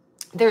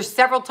 There's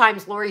several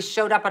times Lauri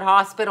showed up at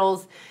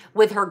hospitals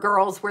with her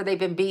girls where they've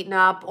been beaten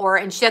up,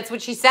 and that's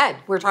what she said.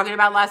 We were talking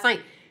about last night.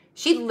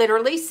 She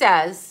literally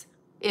says,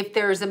 if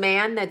there's a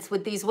man that's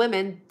with these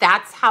women,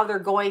 that's how they're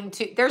going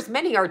to, there's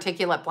many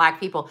articulate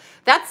black people.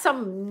 That's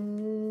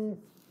some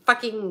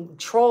fucking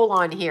troll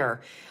on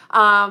here.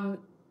 Yeah,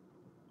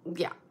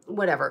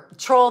 whatever.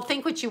 Troll,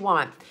 think what you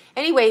want.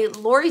 Anyway,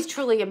 Lauri's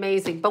truly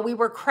amazing, but we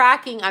were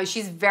cracking,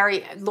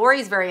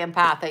 Lauri's very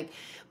empathic.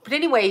 But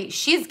anyway,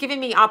 she's given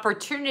me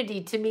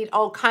opportunity to meet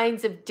all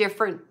kinds of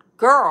different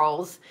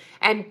girls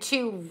and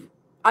to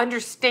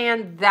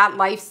understand that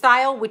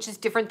lifestyle, which is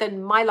different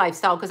than my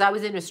lifestyle because I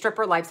was in a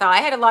stripper lifestyle. I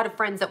had a lot of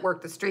friends that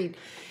worked the street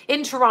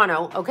in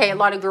Toronto, okay, a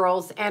lot of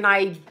girls, and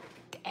I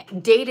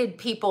dated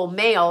people,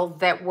 male,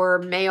 that were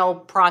male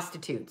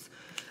prostitutes.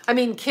 I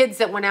mean, kids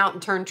that went out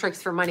and turned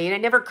tricks for money. And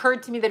it never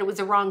occurred to me that it was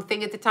a wrong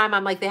thing at the time.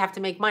 I'm like, they have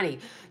to make money.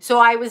 So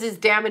I was as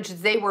damaged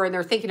as they were, and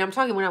they're thinking, I'm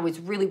talking when I was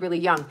really, really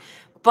young.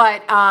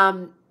 But,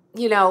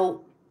 you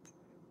know,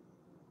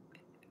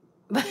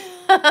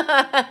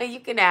 you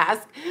can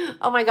ask,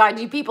 oh my God,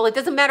 you people, it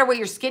doesn't matter what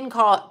your skin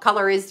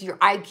color is, your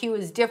IQ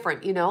is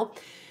different, you know?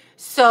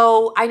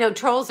 So I know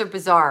trolls are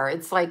bizarre.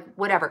 It's like,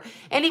 whatever.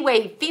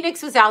 Anyway,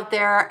 Phoenix was out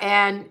there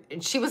and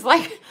she was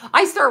like,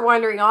 I start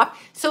wandering off.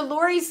 So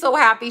Lauri's so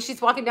happy.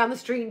 She's walking down the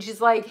street and she's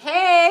like,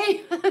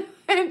 hey.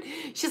 And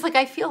she's like,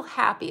 I feel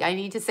happy. I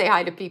need to say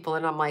hi to people.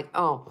 And I'm like,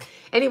 oh.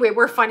 Anyway,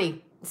 we're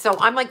funny. So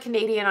I'm like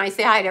Canadian. I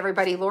say hi to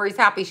everybody. Lauri's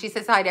happy. She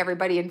says hi to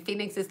everybody. And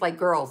Phoenix is like,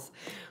 girls,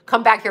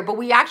 come back here. But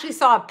we actually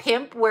saw a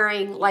pimp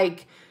wearing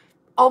like,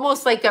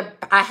 almost like a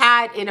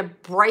hat in a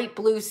bright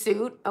blue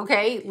suit.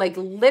 Okay. Like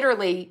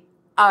literally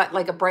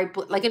like a bright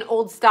blue, like an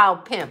old style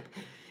pimp,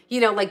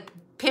 you know, like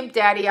Pimp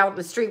Daddy out in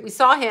the street. We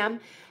saw him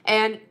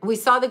and we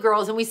saw the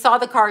girls and we saw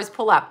the cars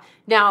pull up.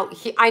 Now,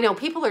 I know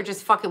people are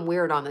just fucking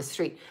weird on the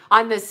street.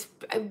 On this,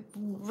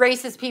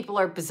 racist people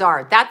are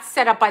bizarre. That's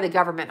set up by the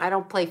government. I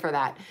don't play for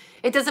that.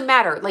 It doesn't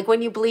matter. Like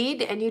when you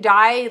bleed and you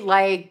die,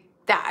 like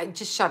that,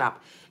 just shut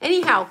up.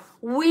 Anyhow,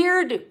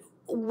 weirdly,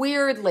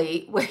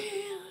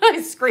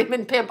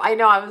 screaming pimp. I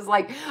know. I was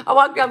like, I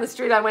walked down the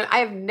street. I went, I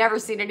have never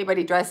seen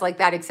anybody dressed like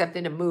that except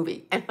in a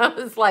movie. And I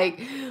was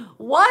like,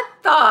 what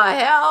the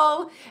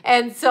hell?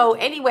 And so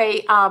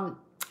anyway,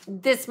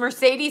 this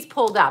Mercedes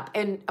pulled up.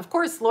 And of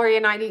course, Lauri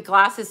and I need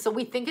glasses. So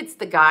we think it's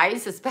the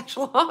guys, the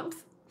special ops.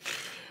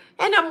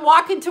 And I'm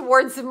walking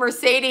towards the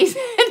Mercedes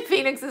and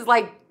Phoenix is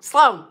like,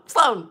 Sloan,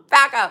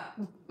 back up.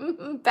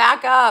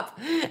 Back up.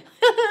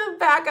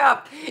 Back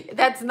up.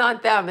 That's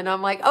not them. And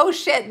I'm like, oh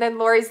shit. And then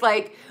Lauri's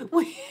like,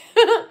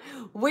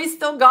 we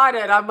still got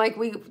it. I'm like,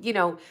 we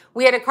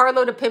had a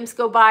carload of pimps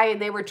go by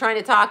and they were trying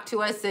to talk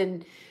to us.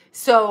 And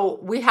so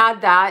we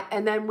had that.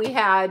 And then we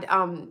had,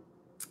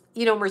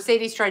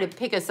 Mercedes trying to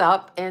pick us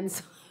up. And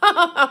so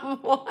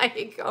I'm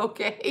like,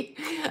 okay.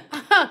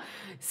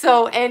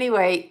 So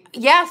anyway,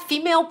 yes,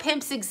 female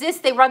pimps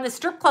exist. They run the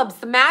strip clubs,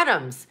 the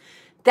madams.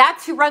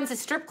 That's who runs the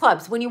strip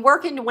clubs.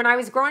 When I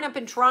was growing up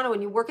in Toronto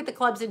and you work at the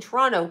clubs in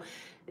Toronto,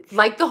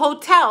 like the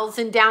hotels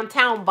in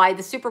downtown by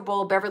the Super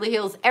Bowl, Beverly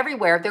Hills,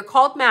 everywhere, they're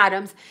called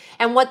madams.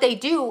 And what they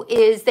do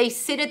is they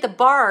sit at the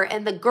bar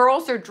and the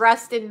girls are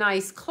dressed in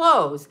nice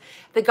clothes.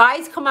 The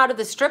guys come out of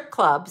the strip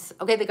clubs.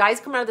 Okay, the guys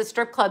come out of the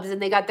strip clubs and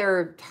they got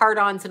their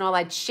hard-ons and all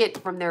that shit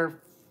from their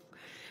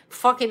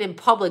fucking in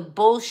public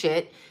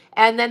bullshit.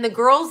 And then the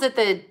girls at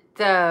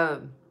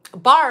the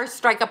bars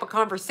strike up a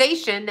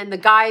conversation and the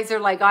guys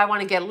are like, I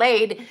want to get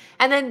laid.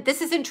 And then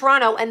this is in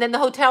Toronto. And then the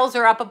hotels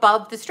are up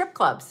above the strip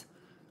clubs.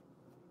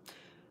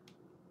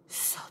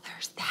 So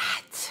there's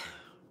that.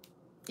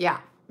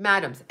 Yeah,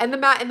 madams. And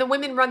the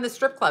women run the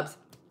strip clubs.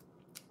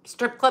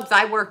 Strip clubs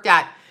I worked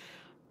at.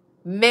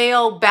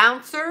 Male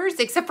bouncers,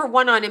 except for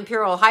one on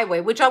Imperial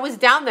Highway, which I was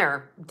down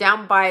there.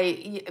 Down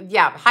by,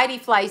 yeah, Heidi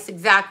Fleiss,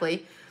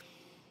 exactly.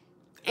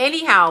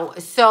 Anyhow,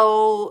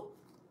 so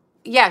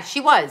yeah,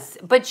 she was.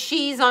 But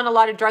she's on a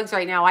lot of drugs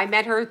right now. I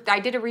met her. I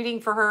did a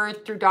reading for her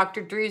through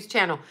Dr. Drew's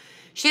channel.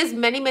 She has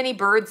many, many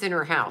birds in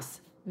her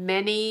house.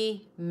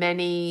 Many,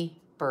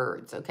 many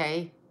birds,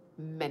 okay?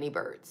 Many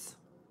birds.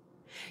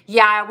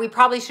 Yeah, we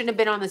probably shouldn't have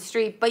been on the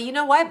street. But you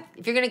know what?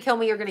 If you're going to kill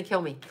me, you're going to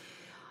kill me.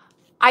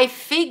 I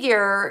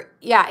figure,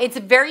 yeah, it's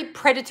very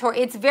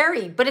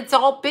predatory. But it's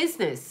all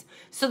business.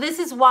 So this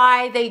is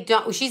why they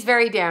don't, she's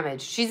very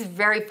damaged. She's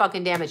very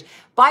fucking damaged.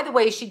 By the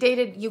way, she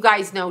dated, you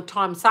guys know,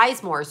 Tom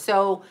Sizemore.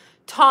 So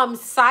Tom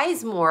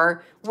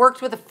Sizemore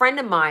worked with a friend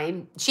of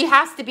mine. She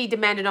has to be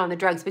demanded on the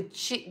drugs, but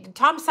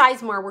Tom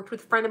Sizemore worked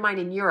with a friend of mine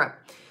in Europe.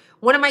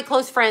 One of my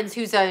close friends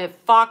who's a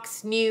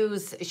Fox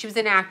News, she was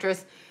an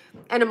actress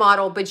and a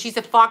model, but she's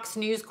a Fox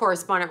News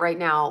correspondent right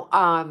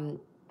now,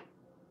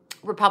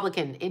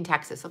 Republican in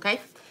Texas, okay?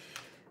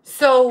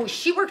 So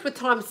she worked with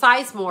Tom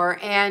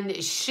Sizemore,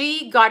 and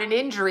she got an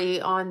injury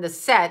on the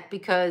set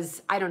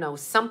because, I don't know,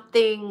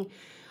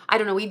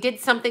 he did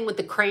something with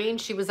the crane.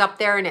 She was up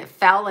there and it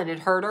fell and it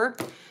hurt her.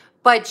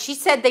 But she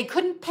said they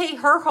couldn't pay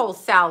her whole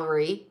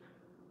salary.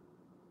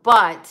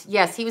 But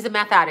yes, he was a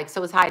meth addict,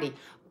 so was Heidi.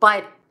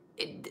 But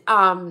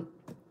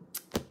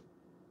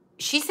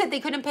she said they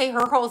couldn't pay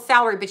her whole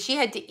salary, but she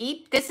had to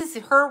eat. This is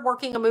her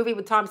working a movie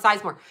with Tom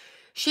Sizemore.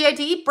 She had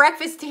to eat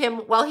breakfast to him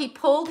while he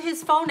pulled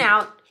his phone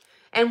out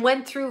and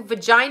went through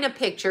vagina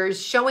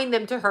pictures, showing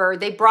them to her.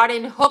 They brought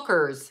in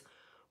hookers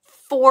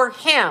for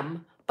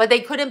him, but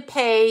they couldn't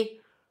pay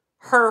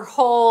her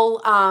whole,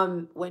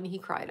 when he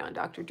cried on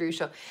Dr. Drew's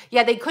show.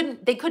 Yeah, they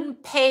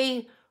couldn't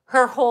pay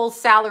her whole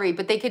salary,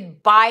 but they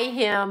could buy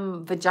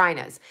him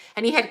vaginas.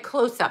 And he had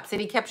close-ups,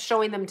 and he kept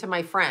showing them to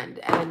my friend.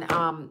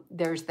 And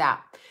there's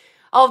that.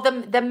 Oh,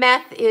 the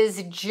meth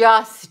is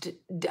just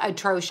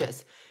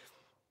atrocious.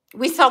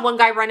 We saw one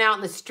guy run out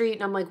in the street,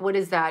 and I'm like, what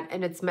is that?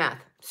 And it's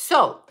meth.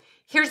 So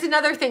here's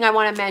another thing I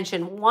want to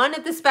mention. One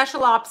of the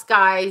special ops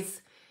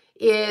guys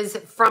is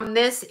from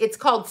this. It's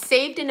called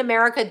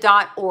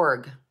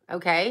savedinamerica.org.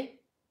 Okay?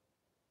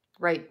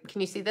 Right. Can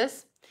you see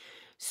this?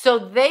 So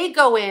they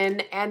go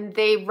in and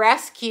they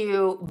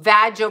rescue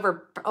vag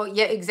over. Oh,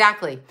 yeah,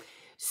 exactly.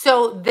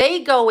 So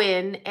they go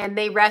in and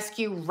they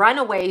rescue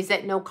runaways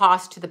at no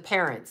cost to the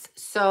parents.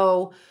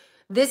 So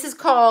this is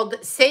called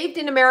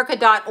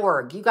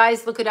savedinamerica.org. You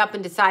guys look it up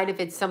and decide if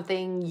it's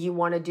something you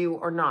want to do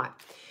or not.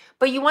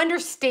 But you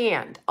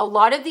understand, a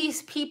lot of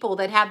these people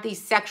that have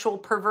these sexual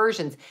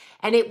perversions,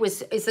 and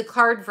it's a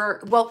card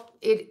for, well,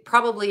 it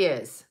probably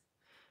is.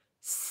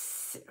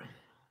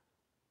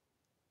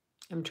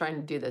 I'm trying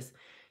to do this.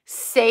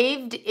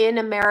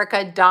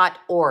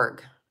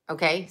 Savedinamerica.org.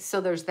 Okay, so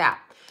there's that.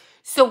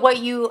 So what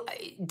you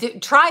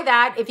try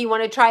that if you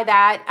want to try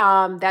that.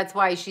 That's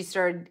why she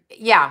started.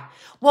 Yeah.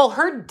 Well,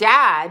 her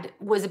dad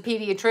was a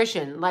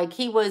pediatrician. Like,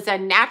 he was a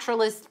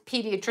naturalist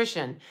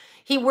pediatrician.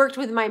 He worked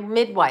with my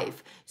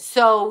midwife.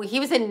 So he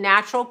was a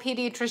natural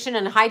pediatrician,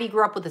 and Heidi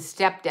grew up with a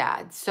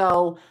stepdad.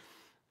 So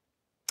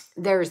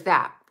there's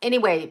that.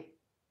 Anyway,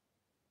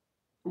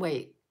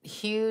 wait,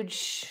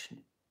 huge.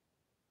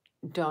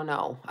 Don't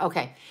know.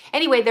 Okay.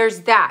 Anyway,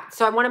 there's that.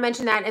 So I want to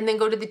mention that and then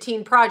go to the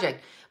Teen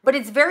Project. But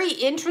it's very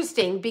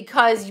interesting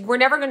because we're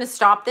never going to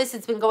stop this.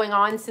 It's been going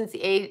on since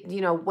the age,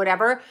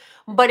 whatever.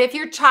 But if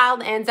your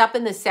child ends up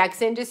in the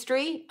sex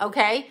industry,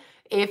 okay,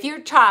 if your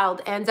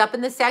child ends up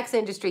in the sex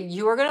industry,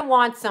 you are going to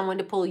want someone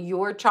to pull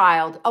your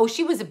child. Oh,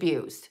 she was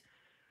abused.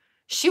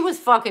 She was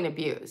fucking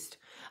abused.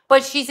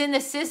 But she's in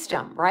the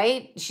system,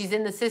 right? She's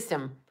in the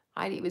system.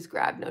 Heidi was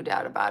grabbed, no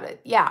doubt about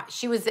it. Yeah,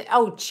 she was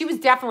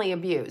definitely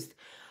abused.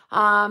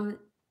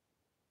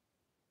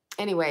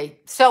 Anyway,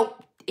 so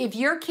if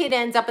your kid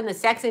ends up in the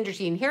sex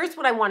industry, and here's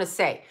what I want to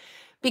say,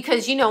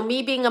 because,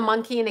 me being a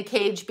monkey in a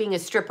cage, being a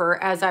stripper,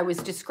 as I was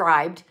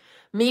described,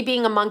 me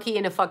being a monkey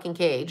in a fucking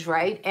cage,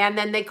 right? And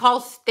then they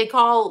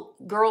call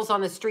girls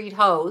on the street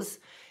hoes.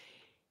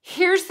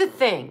 Here's the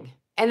thing,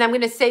 and I'm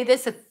going to say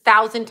this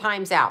 1,000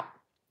 times out,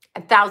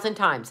 1,000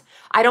 times.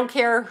 I don't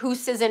care who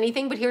says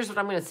anything, but here's what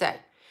I'm going to say.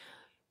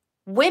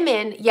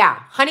 Women,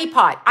 yeah,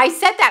 honeypot. I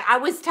said that. I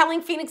was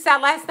telling Phoenix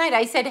that last night.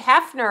 I said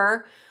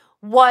Hefner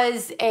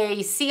was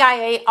a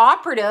CIA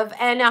operative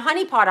and a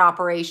honeypot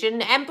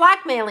operation and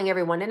blackmailing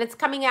everyone. And it's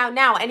coming out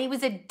now. And he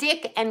was a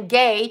dick and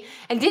gay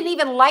and didn't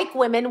even like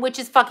women, which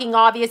is fucking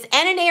obvious.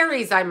 And an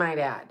Aries, I might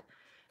add.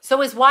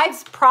 So his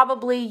wife's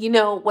probably,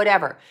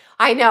 whatever.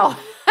 I know.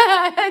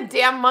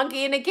 Damn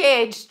monkey in a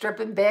cage,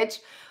 stripping bitch.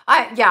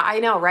 Yeah, I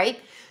know, right?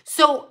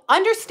 So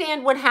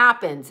understand what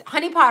happens.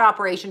 Honeypot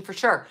operation for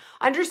sure.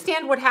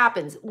 Understand what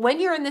happens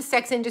when you're in the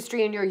sex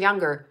industry and you're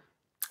younger,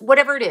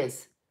 whatever it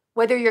is,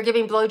 whether you're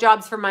giving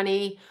blowjobs for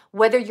money,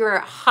 whether you're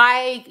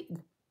high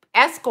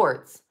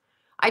escorts.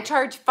 I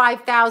charge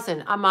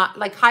 $5,000. I'm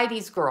like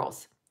Heidi's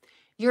girls.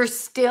 You're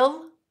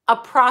still a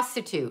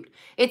prostitute.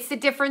 It's the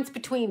difference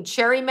between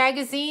Cherry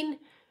Magazine.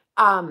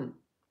 Oh my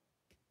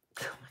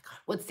God,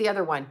 what's the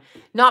other one?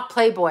 Not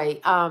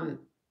Playboy.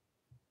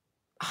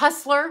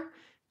 Hustler.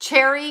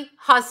 Cherry,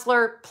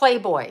 Hustler,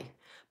 Playboy.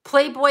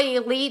 Playboy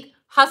Elite,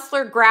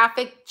 Hustler,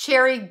 Graphic,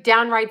 Cherry,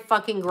 downright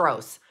fucking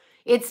gross.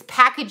 It's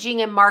packaging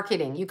and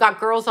marketing. You got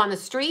girls on the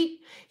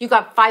street. You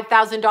got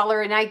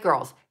 $5,000 a night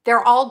girls.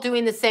 They're all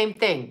doing the same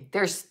thing.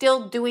 They're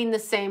still doing the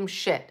same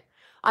shit.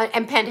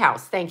 And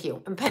Penthouse, thank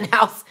you. And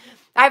Penthouse.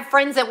 I have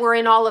friends that were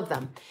in all of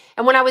them.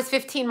 And when I was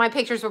 15, my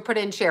pictures were put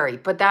in Cherry.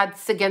 But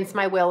that's against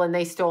my will, and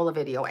they stole a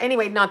video.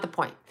 Anyway, not the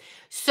point.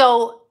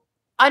 So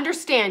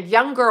understand,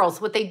 young girls,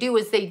 what they do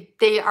is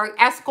they are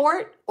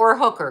escort or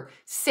hooker.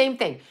 Same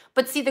thing.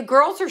 But see, the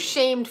girls are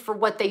shamed for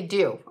what they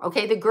do.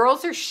 Okay, the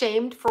girls are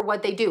shamed for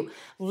what they do.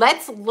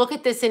 Let's look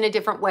at this in a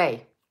different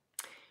way.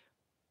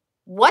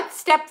 What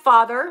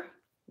stepfather,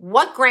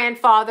 what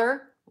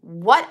grandfather,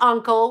 what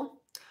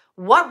uncle,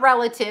 what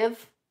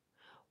relative,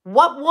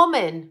 what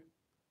woman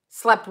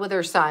slept with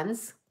her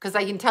sons? Because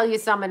I can tell you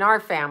some in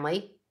our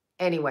family.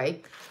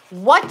 Anyway,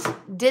 what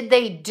did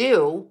they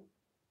do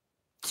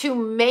to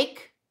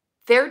make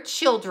their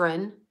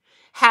children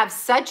have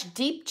such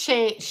deep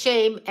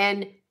shame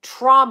and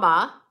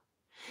trauma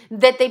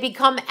that they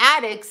become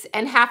addicts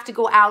and have to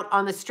go out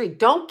on the street.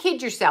 Don't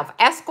kid yourself.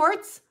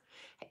 Escorts,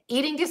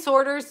 eating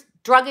disorders,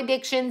 drug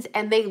addictions,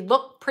 and they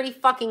look pretty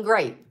fucking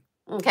great,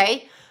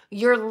 okay?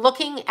 You're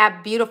looking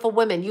at beautiful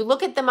women. You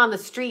look at them on the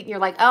street and you're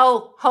like,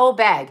 oh, hoe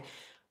bag.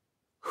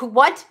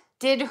 What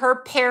did her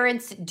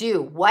parents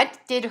do? What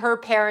did her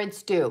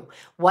parents do?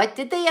 What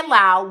did they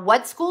allow?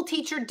 What school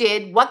teacher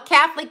did? What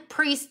Catholic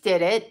priest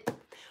did it?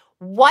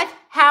 What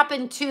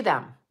happened to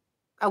them?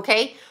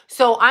 Okay,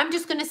 so I'm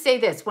just going to say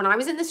this. When I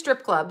was in the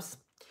strip clubs,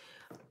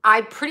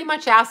 I pretty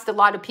much asked a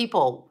lot of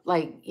people,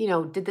 like, you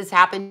know, did this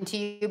happen to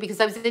you?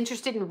 Because I was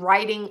interested in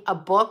writing a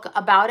book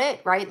about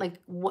it, right? Like,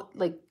 what,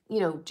 like,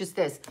 you know, just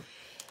this.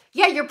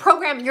 Yeah, you're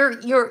programmed.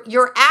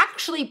 You're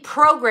actually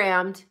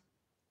programmed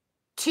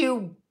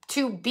to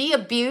be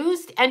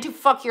abused and to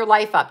fuck your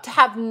life up, to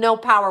have no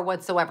power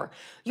whatsoever.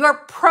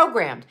 You're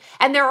programmed.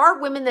 And there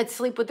are women that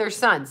sleep with their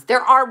sons.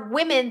 There are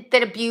women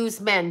that abuse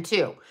men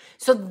too.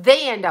 So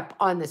they end up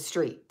on the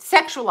street,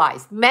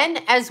 sexualized,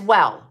 men as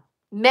well.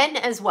 Men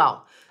as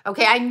well.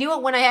 Okay, I knew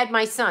it when I had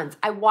my sons.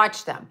 I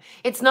watched them.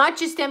 It's not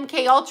just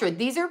MK Ultra.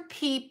 These are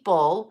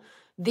people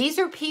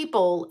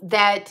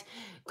that,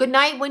 good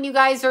night when you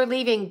guys are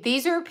leaving.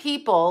 These are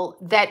people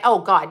that, oh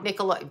God,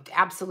 Nicola,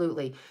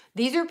 absolutely.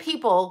 These are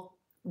people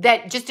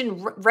that just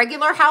in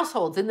regular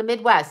households in the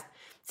Midwest.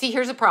 See,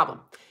 here's a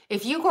problem.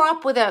 If you grow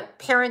up with a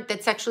parent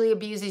that sexually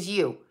abuses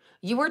you,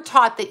 you were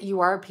taught that you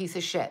are a piece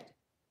of shit.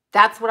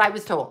 That's what I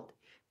was told.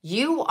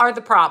 You are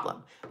the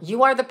problem.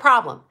 You are the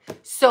problem.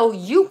 So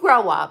you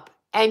grow up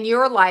and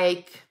you're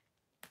like,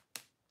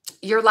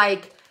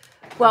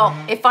 well,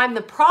 if I'm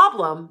the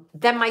problem,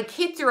 then my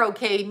kids are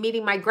okay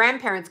meeting my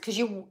grandparents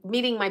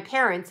meeting my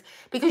parents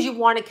because you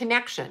want a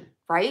connection,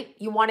 right?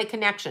 You want a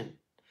connection,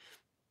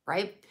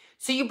 right?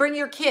 So you bring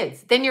your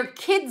kids. Then your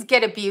kids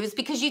get abused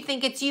because you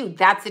think it's you.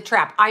 That's a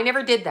trap. I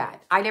never did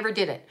that. I never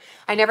did it.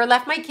 I never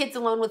left my kids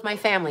alone with my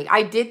family.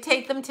 I did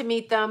take them to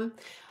meet them.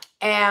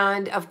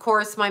 And of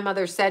course, my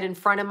mother said in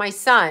front of my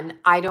son,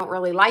 I don't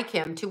really like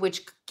him, to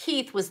which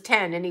Keith was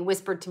 10 and he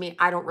whispered to me,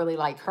 I don't really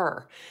like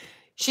her.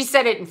 She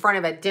said it in front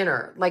of at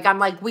dinner. Like, I'm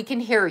like, we can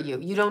hear you.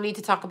 You don't need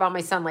to talk about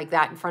my son like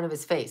that in front of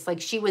his face.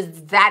 Like, she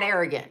was that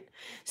arrogant.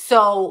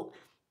 So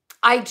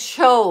I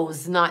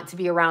chose not to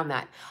be around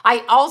that.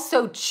 I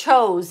also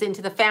chose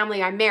into the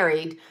family I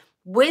married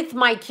with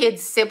my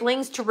kid's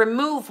siblings to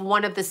remove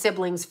one of the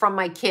siblings from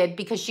my kid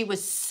because she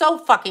was so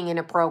fucking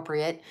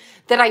inappropriate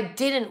that I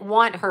didn't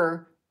want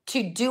her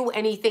to do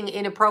anything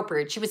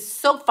inappropriate. She was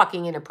so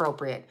fucking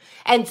inappropriate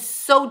and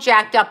so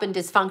jacked up and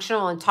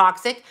dysfunctional and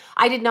toxic.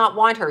 I did not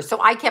want her.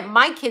 So I kept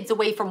my kids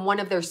away from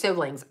one of their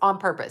siblings on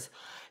purpose.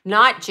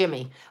 Not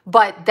Jimmy,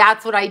 but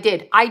that's what I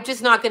did. I'm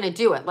just not going to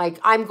do it. Like,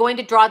 I'm going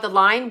to draw the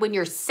line when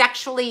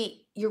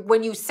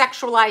when you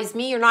sexualize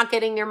me, you're not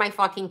getting near my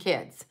fucking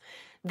kids.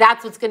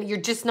 That's you're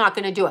just not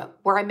going to do it.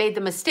 Where I made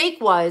the mistake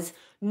was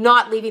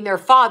not leaving their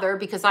father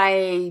because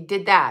I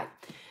did that.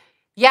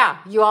 Yeah,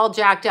 you all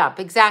jacked up.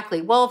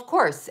 Exactly. Well, of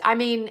course. I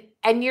mean,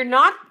 and you are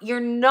not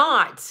going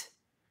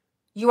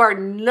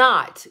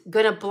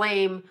to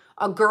blame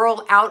a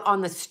girl out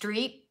on the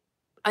street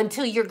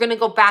until you're going to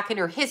go back in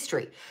her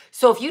history.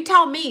 So if you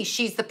tell me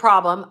she's the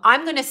problem,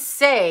 I'm going to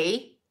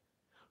say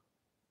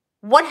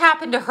what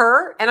happened to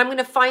her, and I'm going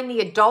to find the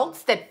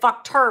adults that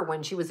fucked her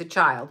when she was a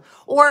child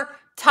or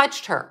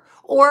touched her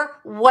or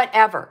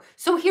whatever.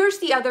 So here's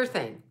the other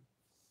thing.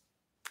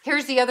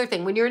 Here's the other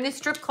thing. When you're in the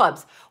strip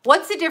clubs,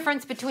 what's the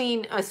difference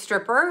between a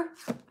stripper,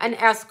 an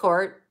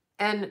escort,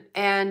 and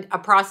a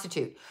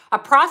prostitute? A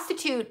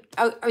prostitute,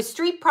 a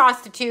street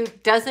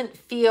prostitute doesn't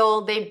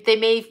feel, they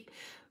may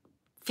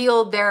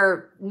feel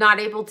they're not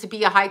able to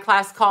be a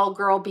high-class call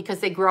girl because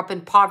they grew up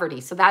in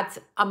poverty. So that's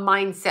a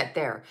mindset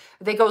there.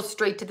 They go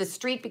straight to the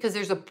street because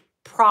there's a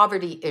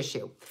poverty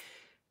issue.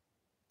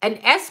 An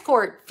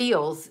escort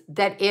feels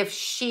that if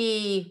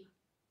she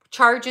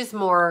charges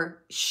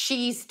more,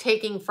 she's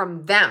taking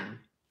from them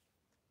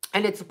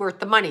and it's worth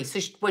the money.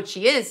 So what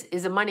she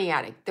is a money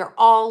addict. They're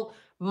all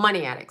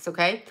money addicts,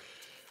 okay?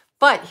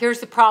 But here's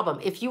the problem.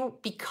 If you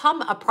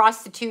become a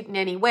prostitute in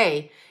any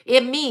way,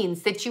 it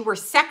means that you were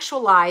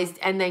sexualized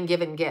and then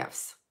given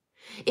gifts.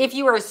 If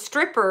you were a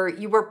stripper,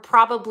 you were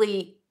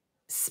probably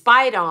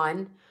spied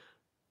on,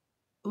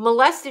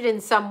 molested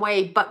in some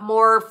way, but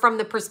more from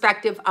the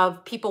perspective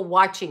of people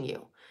watching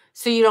you.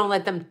 So you don't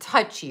let them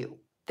touch you.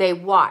 They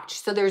watch.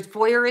 So there's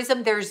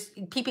voyeurism, there's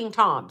peeping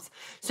toms.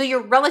 So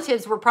your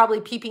relatives were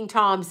probably peeping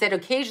toms that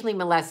occasionally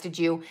molested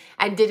you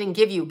and didn't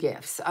give you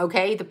gifts,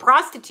 okay? The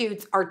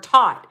prostitutes are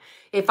taught,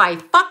 if I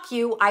fuck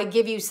you, I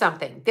give you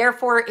something.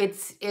 Therefore,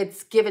 it's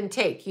give and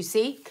take, you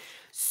see?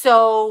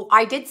 So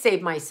I did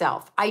save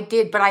myself. I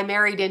did, but I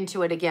married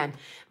into it again.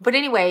 But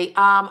anyway,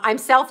 I'm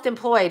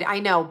self-employed,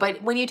 I know.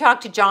 But when you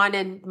talk to John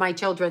and my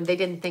children, they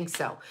didn't think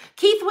so.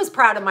 Keith was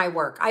proud of my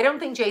work. I don't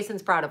think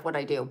Jason's proud of what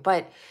I do,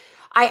 but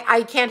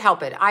I can't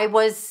help it. I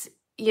was,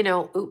 you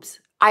know, oops.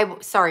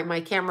 Sorry,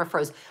 my camera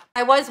froze.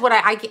 I was what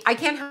I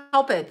can't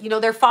help it. You know,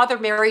 their father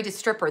married a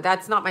stripper.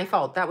 That's not my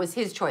fault. That was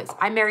his choice.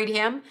 I married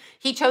him.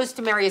 He chose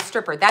to marry a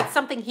stripper. That's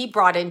something he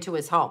brought into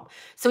his home.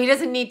 So he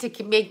doesn't need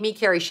to make me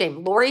carry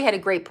shame. Lauri had a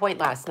great point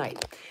last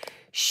night.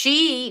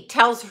 She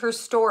tells her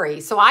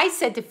story. So I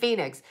said to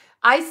Phoenix,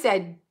 I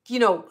said, you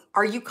know,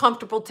 are you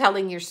comfortable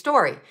telling your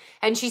story?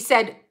 And she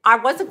said, I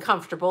wasn't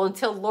comfortable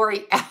until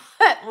Lauri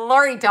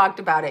talked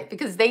about it,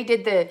 because they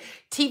did the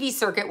TV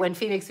circuit when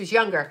Phoenix was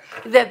younger,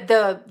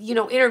 the you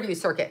know, interview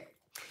circuit.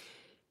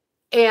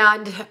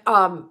 And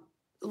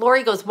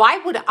Lauri goes, why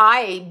would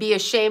I be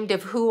ashamed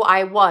of who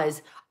I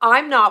was?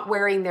 I'm not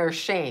wearing their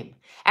shame.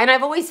 And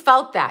I've always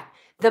felt that.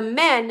 The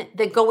men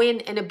that go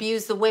in and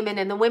abuse the women,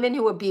 and the women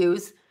who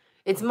abuse,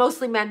 it's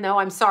mostly men though,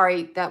 I'm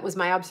sorry, that was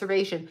my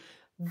observation,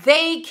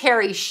 they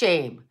carry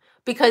shame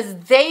because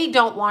they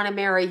don't want to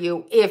marry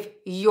you if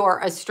you're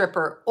a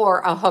stripper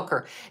or a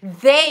hooker.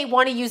 They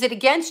want to use it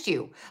against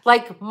you.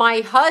 Like my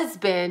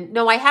husband,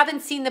 no, I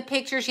haven't seen the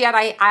pictures yet.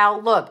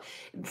 I'll look.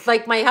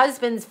 Like my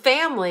husband's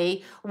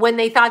family, when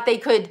they thought they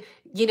could,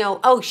 you know,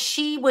 oh,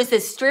 she was a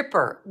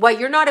stripper. Well,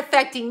 you're not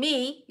affecting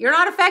me. You're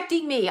not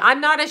affecting me. I'm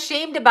not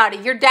ashamed about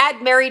it. Your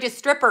dad married a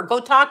stripper. Go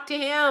talk to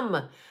him.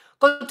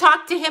 Go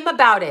talk to him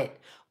about it.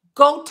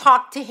 Go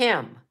talk to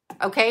him.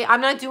 Okay?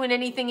 I'm not doing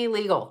anything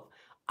illegal.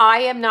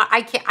 I am not,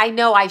 I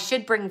know I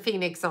should bring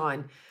Phoenix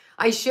on.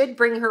 I should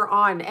bring her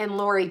on, and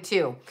Lauri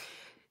too.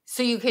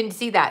 So you can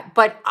see that.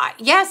 But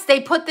yes, they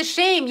put the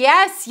shame.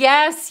 Yes,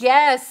 yes,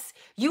 yes.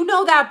 You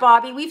know that,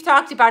 Bobby. We've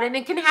talked about it. And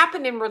it can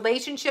happen in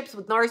relationships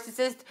with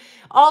narcissists,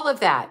 all of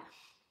that.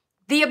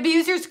 The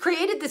abusers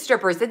created the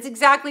strippers. That's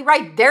exactly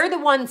right. They're the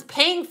ones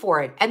paying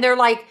for it. And they're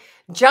like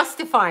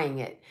justifying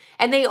it.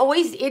 And they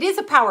always, it is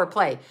a power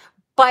play.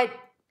 But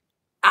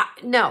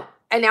no.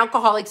 And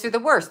alcoholics are the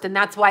worst. And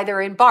that's why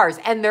they're in bars.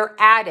 And they're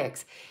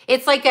addicts.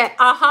 It's like an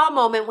aha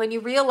moment when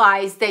you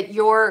realize that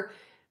you're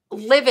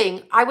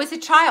living. I was a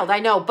child, I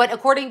know. But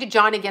according to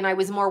John, again, I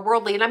was more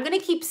worldly. And I'm going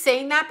to keep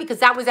saying that because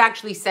that was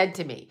actually said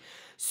to me.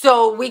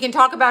 So we can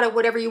talk about it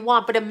whatever you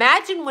want. But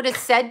imagine what is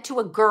said to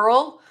a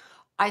girl.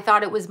 I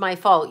thought it was my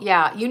fault.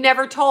 Yeah, you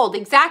never told.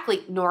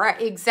 Exactly, Nora,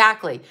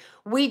 exactly.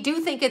 We do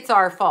think it's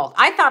our fault.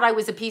 I thought I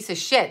was a piece of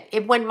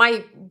shit. When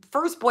my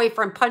first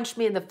boyfriend punched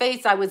me in the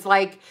face, I was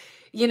like,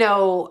 you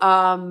know,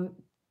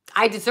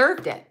 I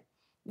deserved it.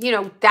 You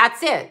know,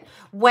 that's it.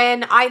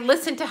 When I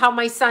listen to how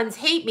my sons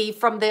hate me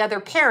from the other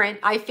parent,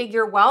 I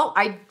figure, well,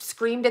 I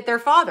screamed at their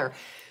father.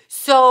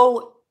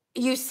 So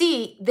you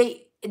see,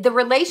 the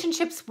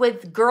relationships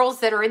with girls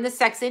that are in the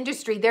sex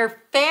industry, their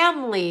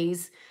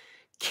families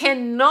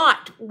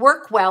cannot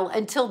work well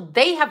until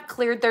they have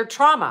cleared their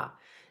trauma.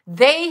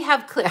 They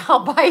have,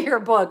 I'll buy your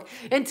book,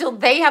 until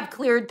they have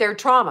cleared their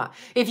trauma.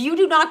 If you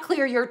do not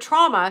clear your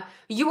trauma,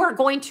 you are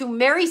going to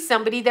marry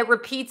somebody that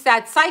repeats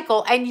that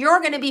cycle, and you're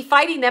going to be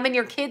fighting them, and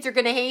your kids are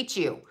going to hate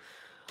you.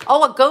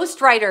 Oh, a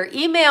ghostwriter,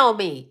 email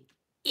me.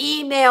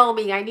 Email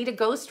me. I need a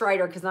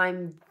ghostwriter because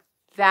I'm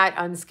that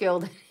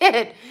unskilled at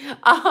it.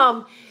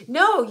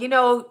 No, you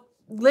know,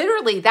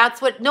 literally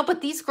that's what, no,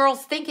 but these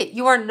girls think it.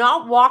 You are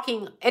not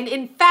walking. And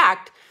in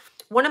fact,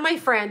 one of my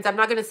friends, I'm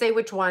not going to say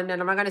which one,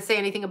 and I'm not going to say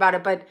anything about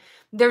it, but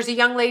there's a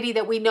young lady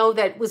that we know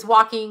that was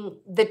walking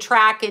the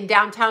track in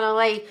downtown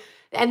LA,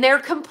 and they're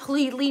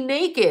completely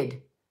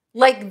naked.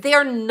 Like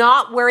they're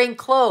not wearing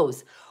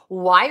clothes.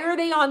 Why are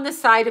they on the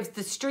side of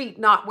the street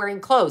not wearing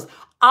clothes?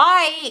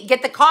 I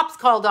get the cops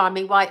called on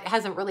me. Well, it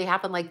hasn't really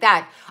happened like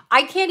that.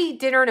 I can't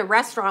eat dinner in a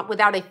restaurant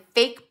without a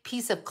fake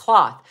piece of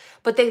cloth.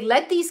 But they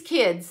let these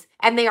kids,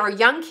 and they are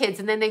young kids,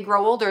 and then they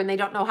grow older and they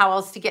don't know how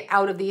else to get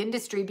out of the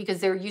industry because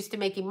they're used to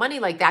making money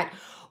like that.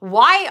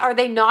 Why are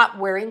they not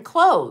wearing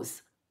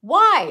clothes?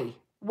 Why?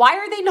 Why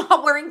are they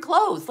not wearing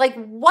clothes? Like,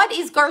 what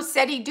is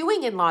Garcetti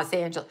doing in Los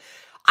Angeles?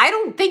 I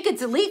don't think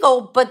it's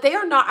illegal, but they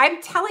are not.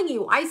 I'm telling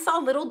you, I saw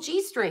little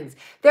G-strings.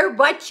 Their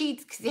butt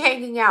cheeks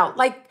hanging out.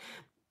 Like,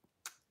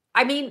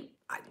 I mean,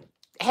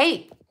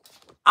 hey,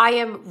 I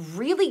am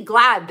really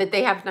glad that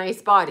they have nice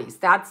bodies.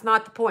 That's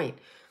not the point.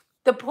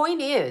 The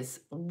point is,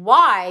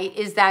 why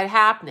is that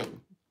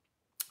happening?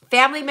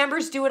 Family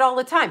members do it all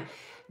the time.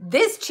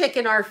 This chick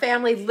in our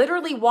family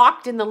literally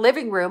walked in the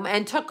living room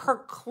and took her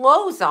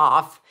clothes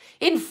off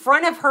in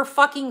front of her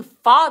fucking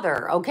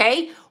father,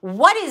 okay?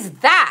 What is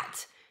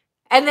that?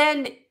 And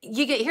then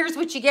you get, here's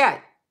what you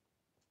get.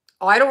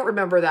 Oh, I don't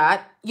remember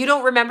that. You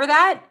don't remember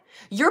that?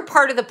 You're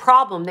part of the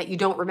problem that you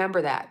don't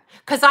remember that.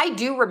 Because I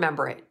do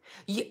remember it.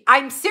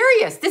 I'm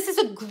serious. This is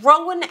a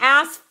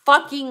grown-ass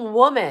fucking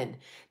woman.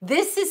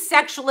 This is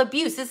sexual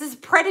abuse. This is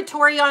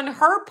predatory on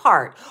her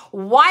part.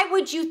 Why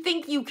would you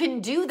think you can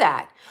do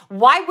that?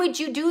 Why would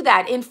you do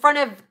that in front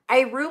of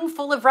a room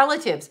full of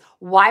relatives?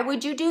 Why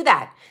would you do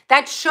that?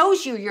 That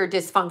shows you you're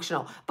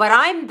dysfunctional. But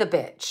I'm the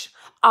bitch.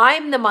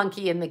 I'm the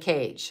monkey in the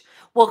cage.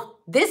 Well,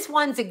 this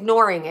one's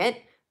ignoring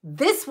it.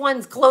 This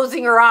one's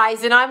closing her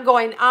eyes, and I'm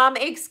going,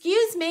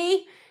 excuse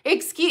me.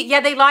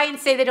 Yeah, they lie and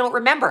say they don't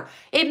remember.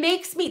 It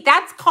makes me,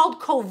 that's called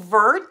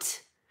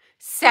covert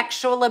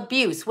sexual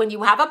abuse. When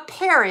you have a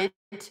parent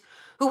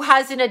who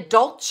has an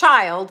adult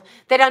child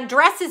that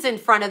undresses in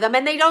front of them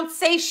and they don't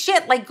say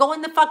shit, like go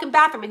in the fucking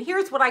bathroom. And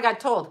here's what I got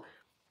told.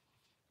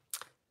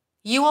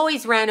 You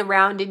always ran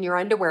around in your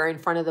underwear in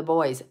front of the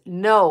boys.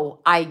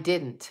 No, I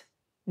didn't.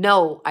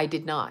 No, I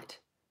did not.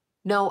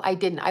 No, I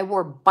didn't. I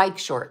wore bike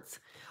shorts.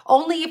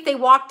 Only if they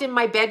walked in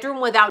my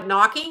bedroom without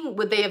knocking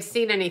would they have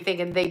seen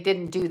anything, and they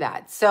didn't do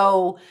that.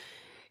 So,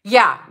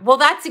 yeah, well,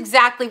 that's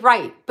exactly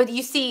right. But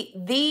you see,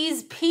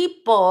 these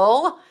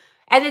people,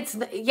 and it's,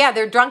 yeah,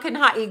 they're drunk and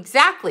high.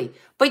 Exactly.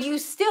 But you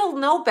still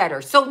know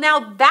better. So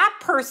now that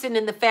person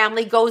in the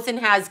family goes and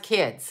has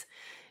kids.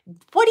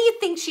 What do you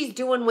think she's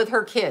doing with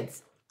her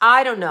kids?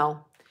 I don't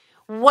know.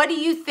 What do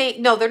you think?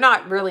 No, they're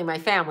not really my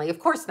family. Of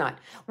course not.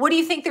 What do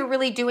you think they're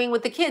really doing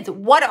with the kids?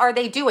 What are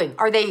they doing?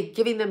 Are they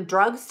giving them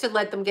drugs to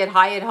let them get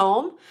high at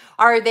home?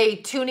 Are they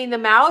tuning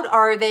them out?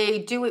 Are they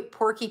doing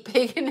Porky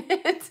Pig in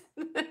it?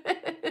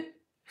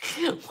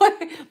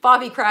 What?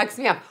 Bobby cracks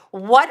me up.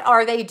 What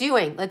are they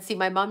doing? Let's see.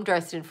 My mom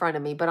dressed in front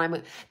of me,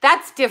 but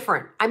that's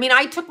different. I mean,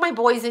 I took my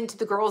boys into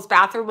the girls'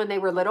 bathroom when they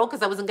were little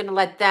because I wasn't going to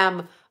let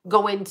them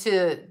go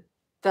into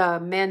the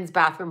men's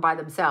bathroom by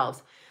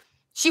themselves.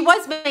 She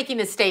was making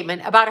a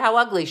statement about how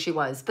ugly she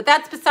was, but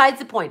that's besides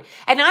the point.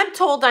 And I'm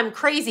told I'm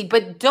crazy,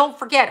 but don't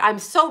forget, I'm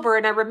sober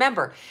and I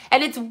remember.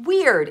 And it's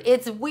weird.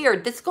 It's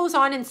weird. This goes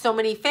on in so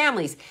many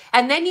families.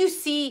 And then you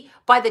see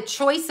by the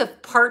choice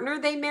of partner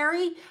they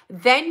marry,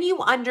 then you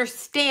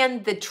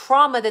understand the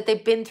trauma that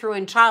they've been through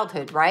in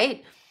childhood,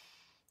 right?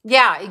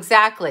 Yeah,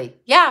 exactly.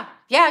 Yeah,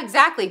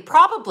 exactly.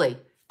 Probably.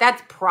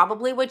 That's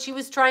probably what she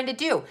was trying to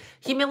do.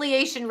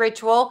 Humiliation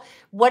ritual,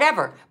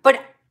 whatever.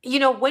 But you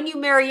know, when you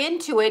marry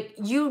into it,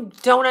 you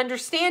don't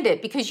understand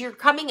it because you're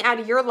coming out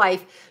of your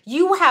life.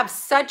 You have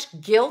such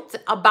guilt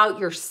about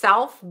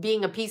yourself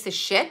being a piece of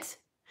shit.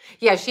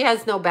 Yeah, she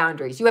has no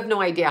boundaries. You have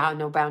no idea how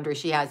no boundaries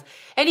she has.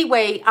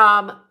 Anyway,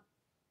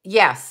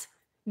 yes,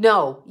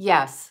 no,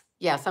 yes.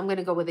 I'm going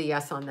to go with a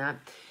yes on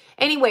that.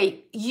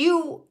 Anyway,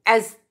 you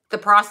as the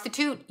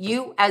prostitute,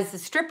 you as the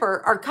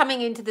stripper are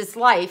coming into this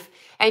life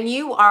and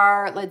you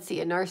are, let's see,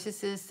 a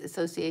narcissist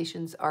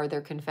associations are their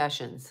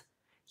confessions.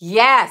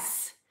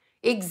 Yes.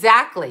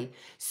 Exactly.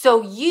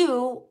 So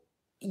you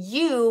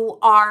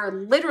are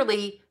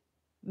literally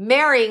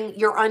marrying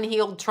your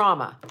unhealed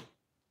trauma.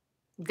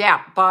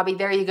 Yeah, Bobby,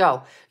 there you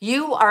go.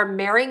 You are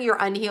marrying your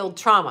unhealed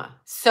trauma.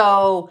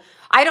 So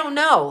I don't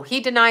know. He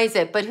denies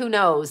it, but who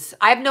knows?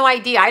 I have no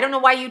idea. I don't know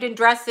why you didn't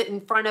dress it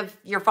in front of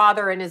your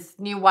father and his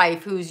new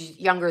wife who's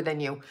younger than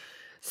you.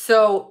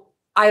 So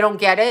I don't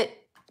get it.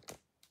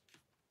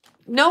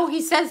 No, he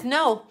says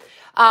no.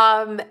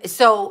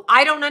 So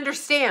I don't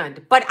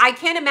understand, but I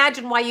can't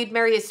imagine why you'd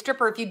marry a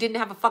stripper if you didn't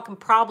have a fucking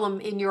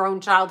problem in your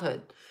own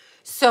childhood.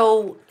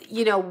 So,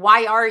 you know,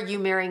 why are you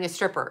marrying a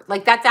stripper?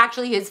 Like, that's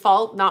actually his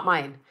fault, not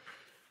mine.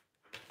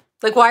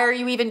 Like, why are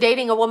you even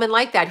dating a woman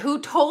like that? Who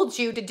told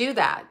you to do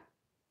that?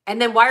 And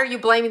then why are you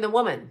blaming the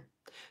woman?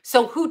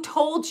 So who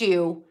told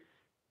you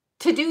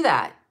to do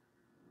that?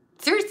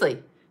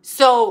 Seriously.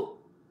 So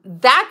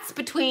that's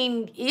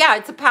between, yeah,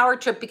 it's a power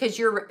trip because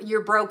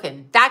you're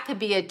broken. That could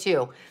be it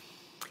too.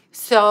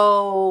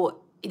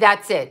 So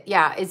that's it.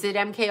 Yeah. Is it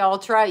MK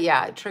Ultra?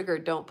 Yeah.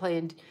 Triggered. Don't play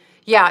in.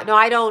 Yeah. No,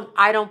 I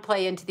don't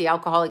play into the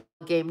alcoholic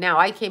game now.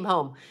 I came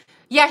home.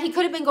 Yeah. He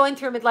could have been going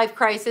through a midlife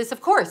crisis.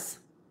 Of course.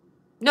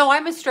 No,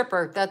 I'm a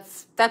stripper.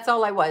 That's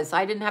all I was.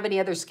 I didn't have any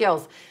other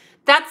skills.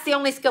 That's the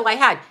only skill I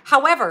had.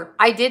 However,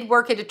 I did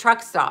work at a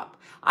truck stop.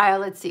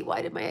 Let's see.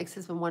 Why did my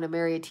ex-husband want to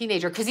marry a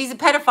teenager? Because he's a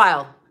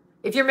pedophile.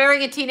 If you're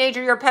marrying a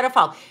teenager, you're a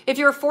pedophile. If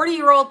you're a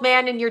 40-year-old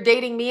man and you're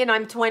dating me and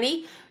I'm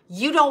 20,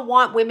 you don't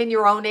want women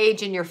your own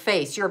age in your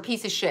face. You're a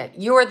piece of shit.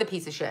 You're the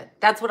piece of shit.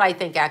 That's what I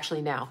think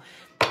actually now.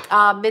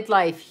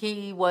 Midlife,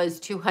 he was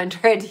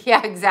 200.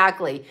 Yeah,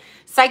 exactly.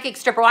 Psychic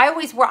stripper. I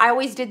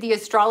always did the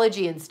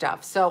astrology and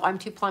stuff. So I'm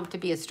too plump to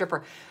be a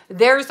stripper.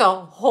 There's a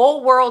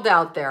whole world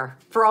out there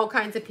for all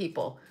kinds of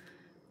people.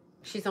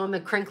 She's on the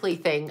crinkly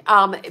thing.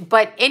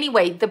 But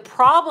anyway, the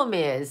problem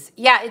is,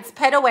 yeah, it's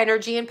pedo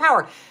energy and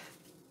power.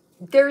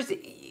 There's,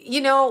 you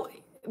know,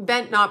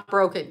 bent, not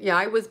broken. Yeah,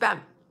 I was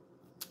bent.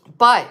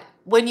 But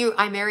when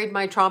I married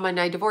my trauma and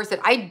I divorced it.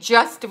 I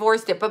just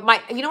divorced it. But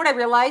you know what I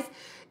realized?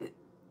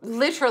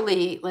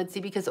 Literally, let's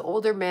see, because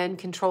older men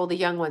control the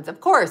young ones.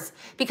 Of course,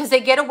 because they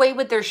get away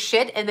with their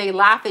shit and they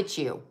laugh at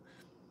you.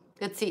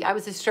 Let's see, I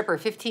was a stripper,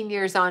 15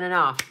 years on and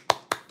off.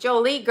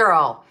 Jolie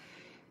girl.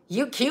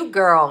 You cute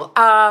girl.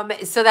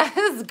 So that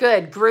is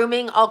good.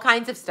 Grooming, all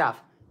kinds of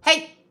stuff.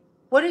 Hey,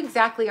 what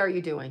exactly are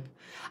you doing?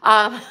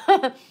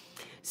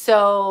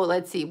 So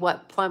let's see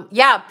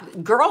yeah,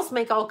 girls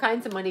make all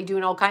kinds of money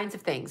doing all kinds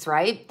of things,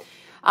 right?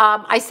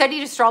 I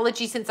studied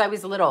astrology since I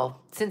was little,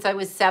 since I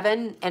was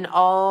 7 and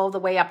all the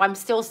way up. I'm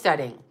still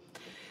studying.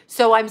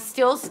 So I'm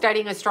still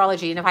studying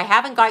astrology. And if I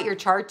haven't got your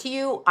chart to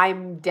you,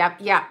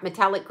 yeah,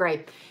 metallic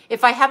gray.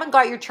 If I haven't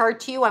got your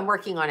chart to you, I'm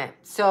working on it.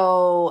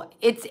 So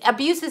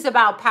abuse is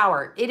about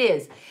power. It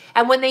is.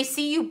 And when they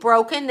see you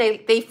broken,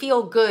 they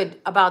feel good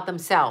about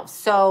themselves.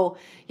 So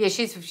yeah,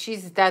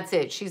 that's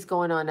it. She's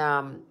going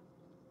on,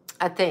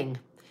 a thing.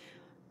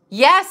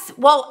 Yes.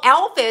 Well,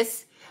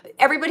 Elvis,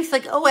 Everybody's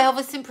like, oh,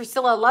 Elvis and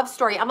Priscilla love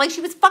story. I'm like,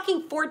 she was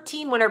fucking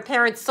 14 when her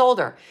parents sold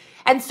her.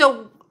 And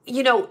so,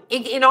 you know,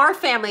 in our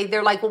family,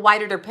 they're like, well, why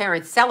did her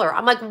parents sell her?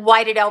 I'm like,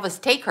 why did Elvis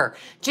take her?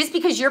 Just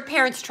because your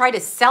parents try to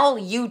sell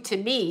you to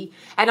me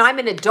and I'm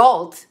an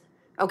adult,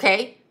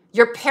 okay?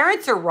 Your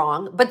parents are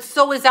wrong, but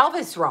so is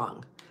Elvis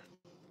wrong.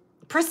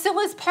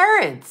 Priscilla's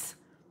parents,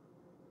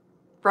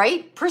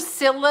 right?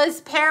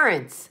 Priscilla's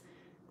parents.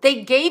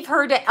 They gave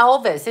her to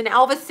Elvis, and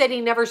Elvis said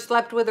he never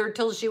slept with her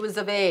till she was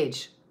of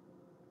age.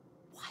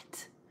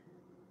 What?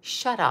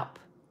 Shut up.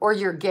 Or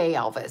you're gay,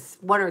 Elvis.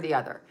 One or the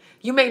other.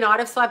 You may not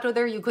have slept with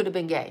her. You could have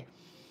been gay.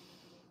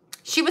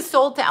 She was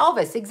sold to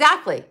Elvis.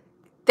 Exactly.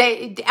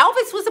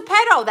 Elvis was a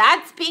pedo.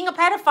 That's being a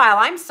pedophile.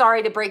 I'm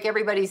sorry to break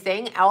everybody's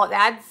thing.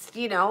 That's,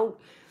 you know,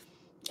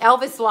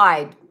 Elvis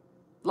lied.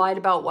 Lied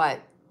about what?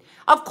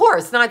 Of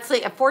course, not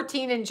at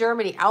 14 in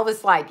Germany.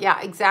 Elvis lied.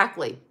 Yeah,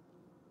 exactly.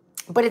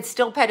 But it's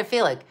still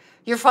pedophilic.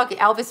 You're fucking,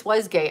 Elvis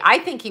was gay. I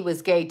think he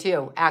was gay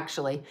too,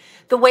 actually.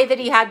 The way that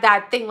he had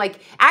that thing, like,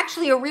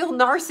 actually a real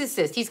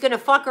narcissist. He's going to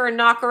fuck her and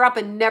knock her up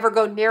and never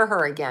go near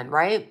her again,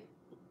 right?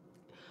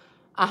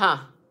 Uh-huh.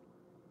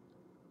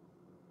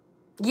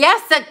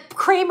 Yes, a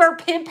Kramer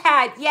pimp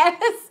hat.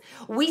 Yes,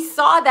 we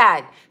saw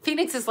that.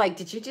 Phoenix is like,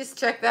 did you just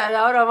check that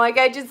out? I'm like,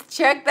 I just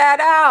checked that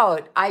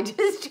out. I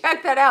just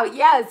checked that out.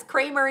 Yes,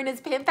 Kramer in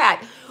his pimp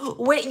hat.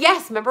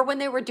 Yes, remember when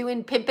they were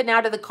doing pimping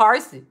out of the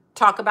cars?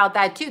 Talk about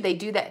that too. They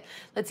do that.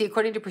 Let's see,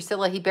 according to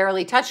Priscilla, he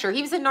barely touched her.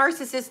 He was a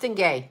narcissist and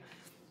gay.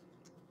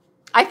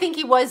 I think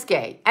he was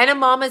gay and a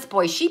mama's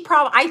boy.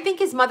 I think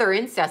his mother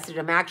incested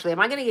him, actually. Am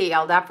I going to get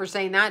yelled at for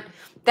saying that?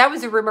 That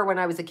was a rumor when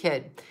I was a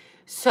kid.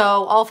 So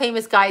all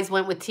famous guys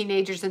went with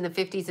teenagers in the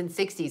 50s and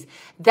 60s.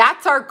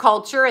 That's our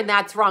culture, and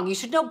that's wrong. You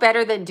should know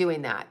better than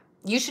doing that.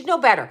 You should know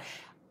better.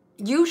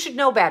 You should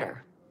know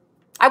better.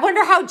 I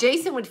wonder how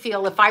Jason would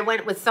feel if I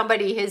went with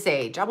somebody his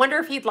age. I wonder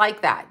if he'd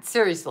like that.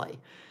 Seriously.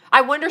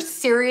 I wonder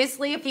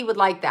seriously if he would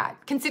like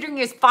that, considering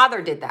his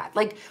father did that.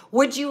 Like,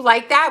 would you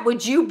like that?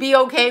 Would you be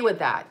okay with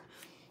that?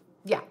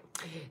 Yeah.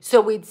 So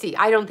we'd see.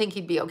 I don't think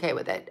he'd be okay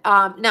with it.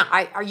 No,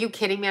 are you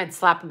kidding me? I'd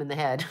slap him in the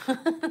head.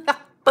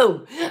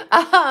 Boom.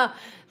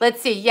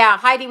 Let's see. Yeah,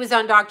 Heidi was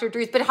on Dr.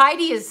 Drew's, but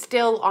Heidi is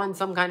still on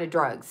some kind of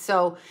drugs.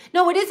 So,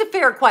 no, it is a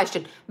fair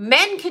question.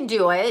 Men can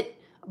do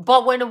it,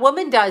 but when a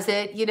woman does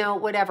it, you know,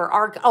 whatever.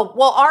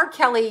 R.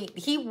 Kelly,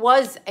 he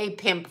was a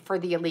pimp for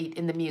the elite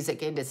in the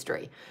music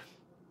industry.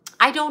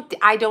 I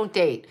don't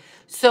date.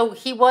 So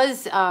he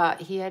was,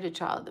 he had a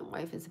child and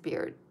wife has a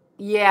beard.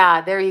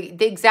 Yeah,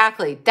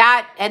 exactly.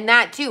 That and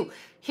that too.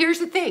 Here's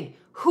the thing.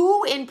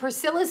 Who in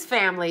Priscilla's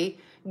family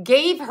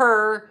gave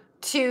her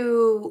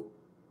to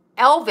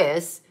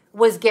Elvis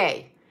was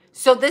gay.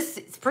 So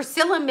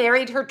Priscilla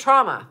married her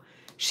trauma.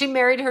 She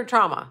married her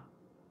trauma.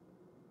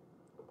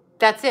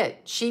 That's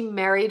it. She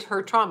married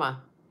her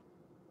trauma.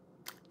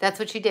 That's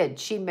what she did.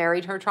 She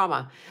married her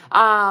trauma.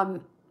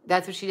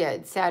 That's what she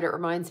did. Sad, it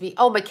reminds me.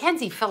 Oh,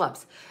 Mackenzie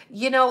Phillips.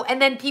 You know,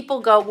 and then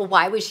people go, well,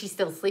 why was she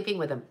still sleeping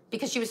with him?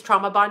 Because she was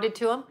trauma bonded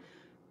to him?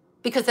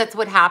 Because that's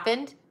what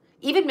happened?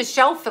 Even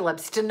Michelle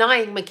Phillips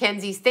denying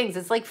Mackenzie's things.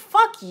 It's like,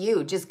 fuck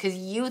you, just because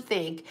you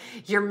think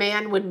your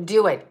man wouldn't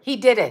do it. He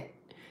did it.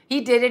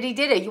 He did it. He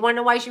did it. You want to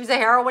know why she was a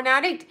heroin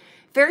addict?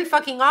 Very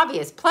fucking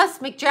obvious. Plus,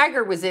 Mick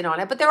Jagger was in on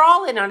it, but they're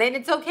all in on it.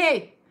 It's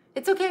okay.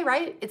 It's okay,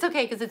 right? It's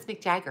okay because it's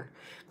Mick Jagger.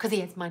 Because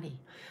he has money.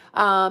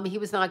 He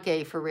was not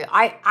gay for real.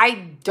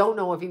 I don't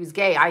know if he was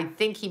gay. I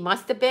think he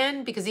must have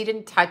been because he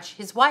didn't touch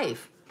his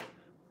wife.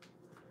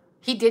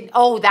 He did.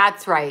 Oh,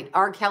 that's right.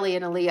 R. Kelly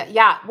and Aaliyah.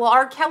 Yeah. Well,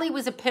 R. Kelly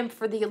was a pimp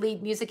for the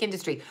elite music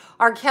industry.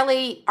 R.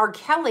 Kelly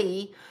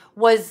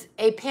was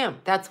a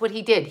pimp. That's what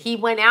he did. He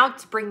went out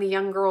to bring the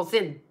young girls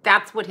in.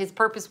 That's what his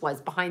purpose was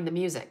behind the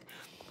music.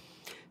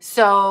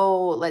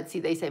 So let's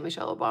see. They say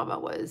Michelle Obama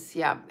was.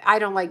 Yeah. I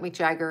don't like Mick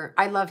Jagger.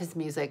 I love his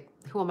music.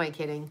 Who am I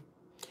kidding?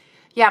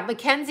 Yeah.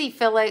 Mackenzie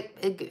Phillips,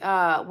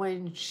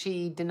 when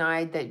she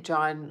denied that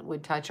John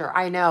would touch her.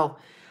 I know.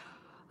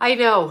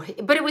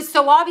 But it was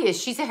so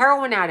obvious. She's a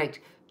heroin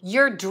addict.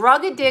 Your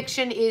drug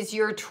addiction is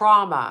your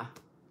trauma.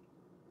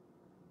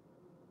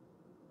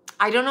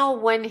 I don't know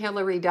when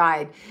Hillary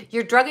died.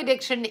 Your drug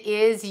addiction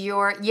is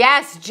your...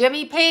 Yes,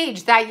 Jimmy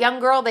Page, that young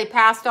girl they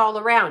passed all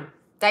around.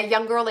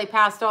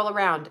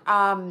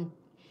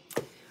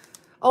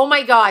 Oh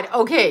my God.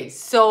 Okay,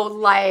 so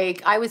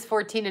like I was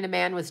 14 and a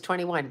man was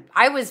 21.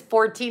 I was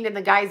 14 and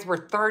the guys were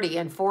 30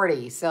 and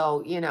 40.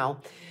 So, you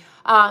know,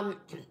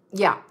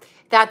 yeah.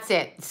 That's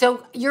it.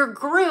 So you're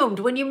groomed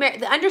when you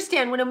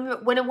understand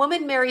when a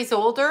woman marries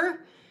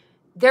older,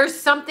 there's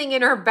something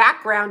in her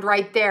background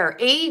right there.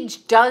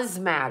 Age does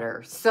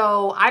matter.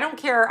 So I don't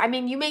care. I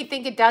mean, you may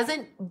think it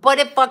doesn't, but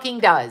it fucking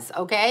does.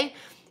 Okay.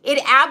 It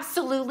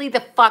absolutely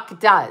the fuck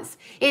does.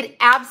 It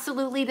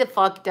absolutely the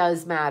fuck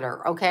does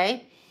matter.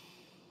 Okay.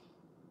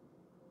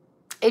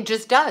 It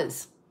just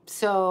does.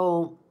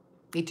 So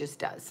it just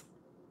does.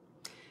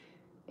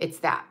 It's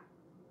that.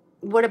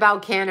 What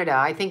about Canada?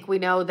 I think we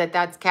know that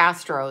that's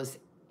Castro's.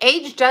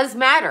 Age does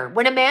matter.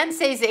 When a man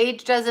says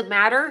age doesn't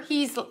matter,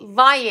 he's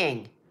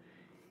lying.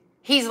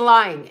 He's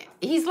lying.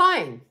 He's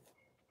lying.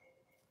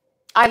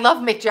 I love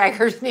Mick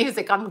Jagger's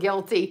music. I'm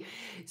guilty.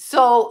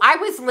 So I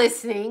was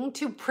listening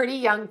to Pretty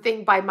Young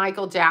Thing by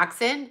Michael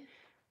Jackson,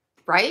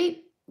 right?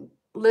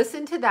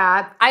 Listen to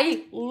that.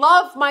 I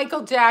love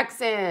Michael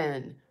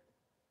Jackson.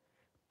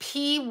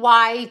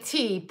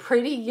 PYT,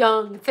 Pretty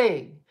Young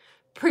Thing.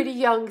 Pretty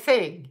Young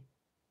Thing.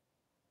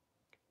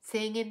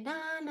 Singing na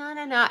na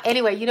na na.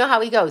 Anyway, you know how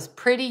he goes.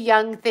 Pretty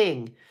Young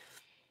Thing.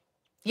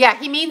 Yeah,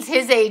 he means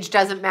his age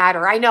doesn't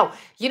matter. I know.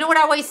 You know what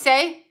I always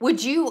say?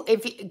 Would you,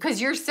 if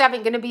because you're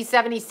going to be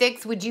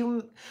 76, would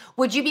you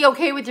be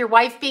okay with your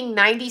wife being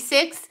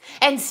 96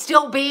 and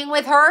still being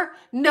with her?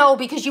 No,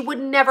 because you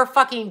would never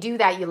fucking do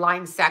that, you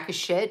lying sack of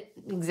shit.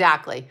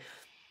 Exactly.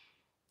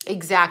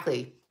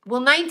 Exactly.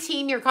 Well,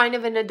 19, you're kind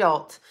of an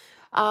adult.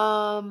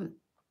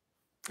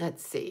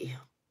 Let's see.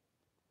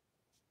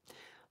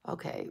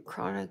 Okay,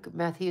 chronic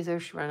meth user.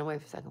 She ran away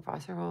from second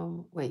foster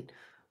home. Wait.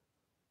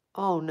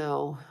 Oh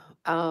no.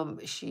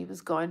 She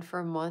was gone for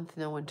a month.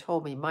 No one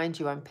told me. Mind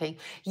you, I'm paying.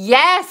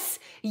 Yes.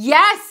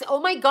 Yes.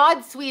 Oh my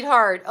God,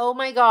 sweetheart. Oh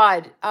my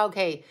God.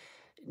 Okay.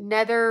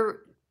 Another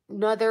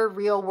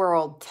real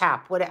world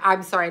tap. What?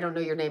 I'm sorry, I don't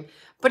know your name.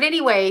 But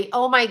anyway,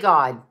 oh my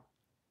God.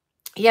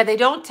 Yeah, they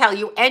don't tell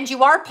you. And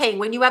you are paying.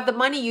 When you have the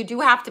money, you do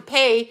have to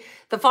pay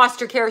the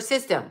foster care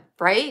system,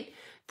 right?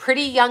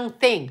 Pretty Young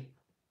Thing.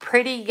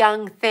 Pretty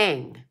Young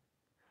Thing.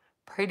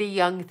 Pretty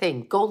Young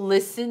Thing. Go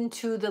listen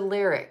to the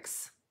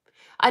lyrics.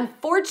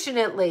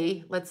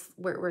 Unfortunately,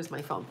 where's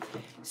my phone?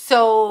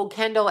 So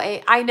Kendall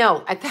A, I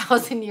know,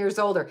 1,000 years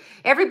older.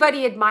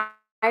 Everybody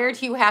admired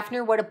Hugh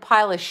Hefner. What a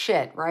pile of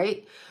shit,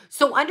 right?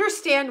 So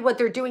understand what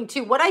they're doing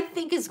too. What I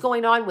think is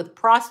going on with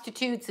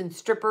prostitutes and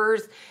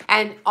strippers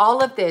and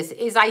all of this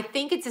is I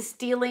think it's a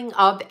stealing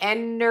of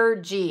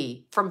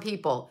energy from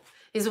people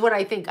is what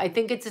I think. I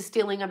think it's a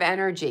stealing of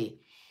energy.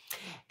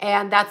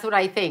 And that's what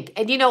I think.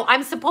 And, you know,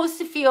 I'm supposed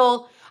to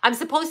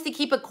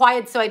keep it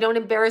quiet so I don't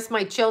embarrass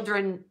my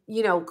children,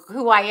 you know,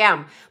 who I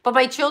am. But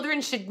my children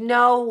should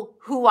know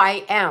who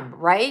I am,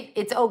 right?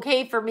 It's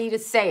okay for me to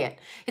say it.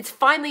 It's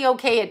finally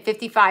okay at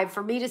 55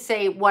 for me to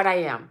say what I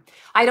am.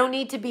 I don't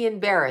need to be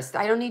embarrassed.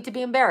 I don't need to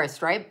be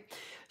embarrassed, right?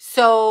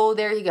 So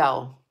there you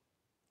go.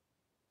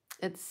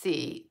 Let's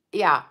see.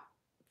 Yeah.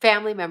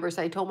 Family members,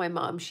 I told my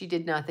mom she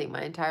did nothing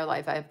my entire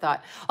life. I've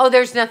thought, oh,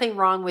 there's nothing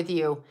wrong with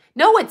you.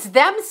 No, it's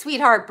them,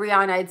 sweetheart,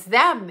 Brianna. It's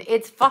them.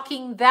 It's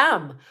fucking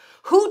them.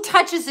 Who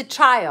touches a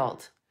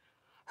child?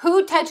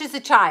 Who touches a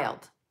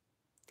child?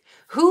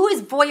 Who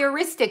is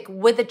voyeuristic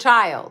with a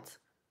child?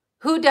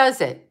 Who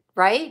does it,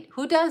 right?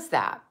 Who does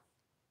that?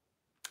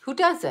 Who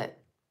does it?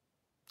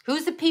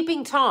 Who's a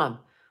peeping Tom?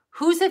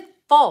 Who's at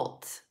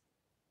fault?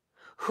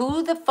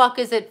 Who the fuck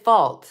is at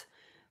fault?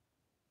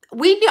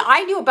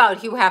 I knew about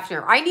Hugh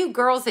Hefner. I knew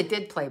girls that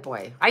did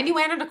Playboy. I knew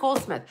Anna Nicole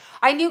Smith.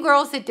 I knew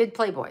girls that did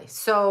Playboy.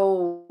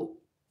 So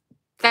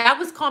that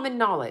was common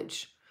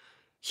knowledge.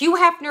 Hugh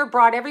Hefner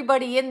brought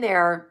everybody in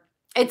there.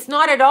 It's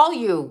not at all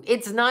you.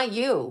 It's not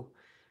you.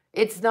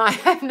 It's not, I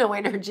have no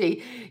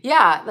energy.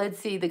 Yeah, let's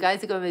see. The guys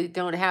that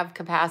don't have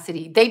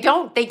capacity. They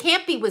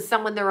can't be with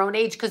someone their own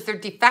age because they're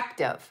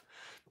defective.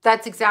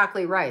 That's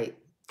exactly right.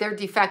 They're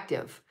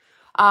defective.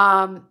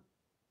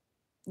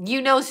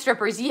 You know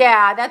strippers.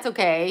 Yeah, that's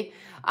okay.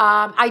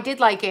 I did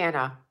like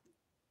Anna.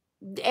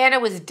 Anna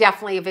was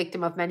definitely a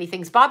victim of many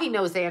things. Bobby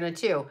knows Anna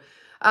too.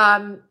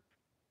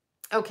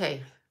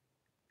 Okay.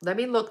 Let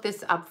me look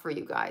this up for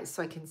you guys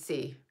so I can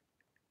see.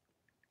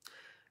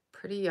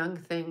 Pretty Young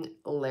Thing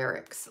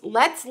lyrics.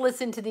 Let's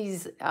listen to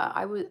these.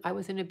 I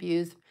wasn't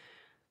abused.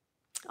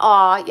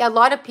 Yeah, a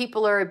lot of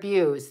people are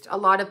abused. A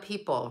lot of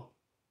people.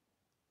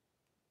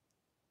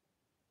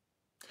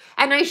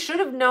 And I should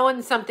have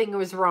known something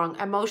was wrong,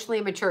 emotionally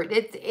immature.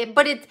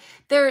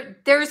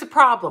 There's a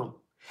problem.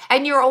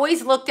 And you're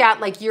always looked at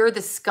like you're the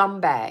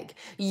scumbag.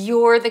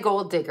 You're the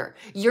gold digger.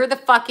 You're the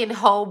fucking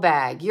hoe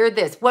bag. You're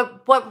this.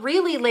 What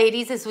really,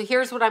 ladies, is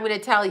here's what I'm going to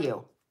tell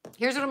you.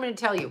 Here's what I'm going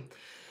to tell you.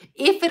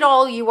 If at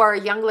all you are a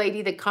young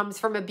lady that comes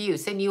from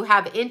abuse and you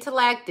have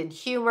intellect and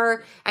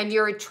humor and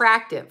you're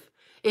attractive,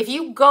 if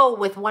you go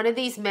with one of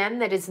these men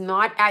that is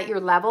not at your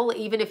level,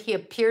 even if he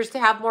appears to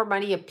have more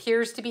money,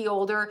 appears to be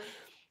older,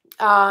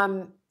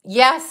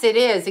 yes, it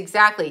is.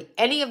 Exactly.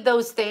 Any of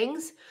those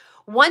things.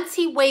 Once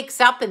he wakes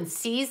up and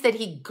sees that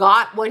he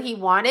got what he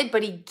wanted,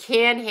 but he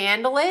can't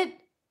handle it,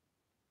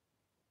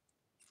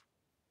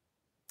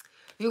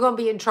 you're going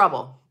to be in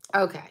trouble.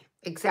 Okay.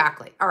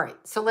 Exactly. All right.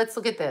 So let's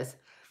look at this.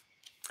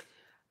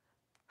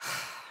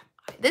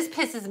 This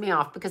pisses me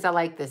off because I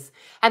like this.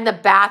 And the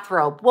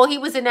bathrobe. Well, he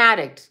was an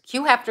addict.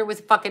 Hugh Hefner was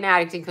a fucking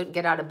addict and couldn't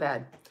get out of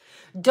bed.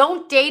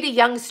 Don't date a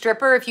young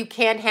stripper if you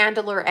can't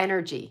handle her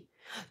energy.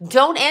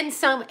 Don't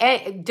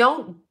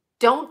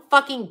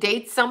fucking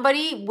date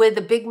somebody with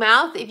a big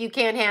mouth if you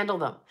can't handle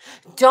them.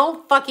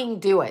 Don't fucking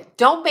do it.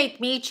 Don't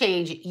make me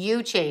change.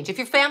 You change. If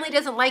your family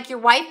doesn't like your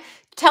wife,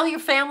 tell your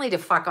family to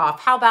fuck off.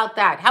 How about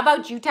that? How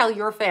about you tell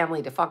your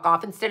family to fuck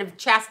off instead of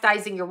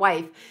chastising your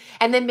wife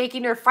and then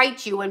making her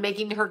fight you and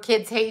making her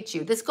kids hate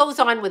you? This goes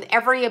on with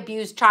every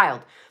abused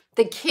child.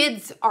 The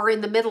kids are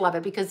in the middle of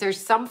it because there's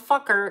some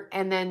fucker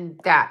and then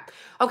that.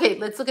 Okay,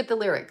 let's look at the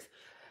lyrics.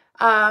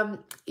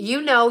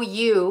 You know,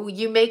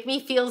 you make me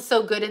feel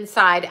so good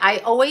inside. I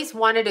always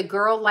wanted a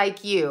girl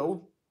like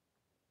you.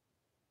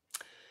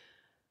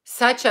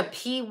 Such a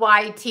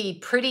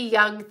PYT, pretty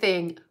young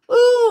thing.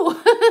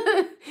 Ooh.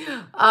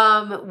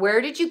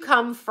 Where did you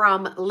come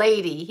from,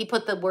 lady? He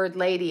put the word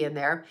lady in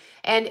there.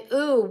 And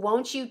ooh,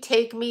 won't you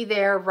take me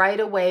there right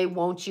away,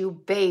 won't you,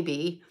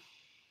 baby?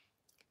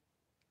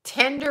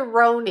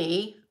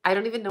 Tenderoni. I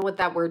don't even know what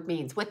that word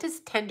means. What does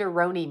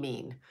tenderoni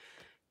mean?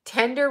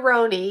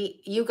 Tenderoni,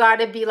 you got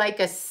to be like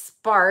a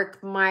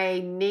spark, my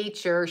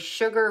nature,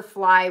 sugar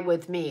fly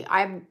with me.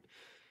 I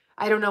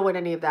don't know what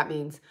any of that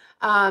means.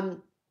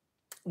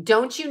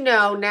 Don't you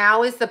know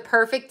now is the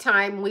perfect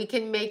time we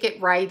can make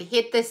it right,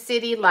 hit the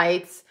city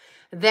lights,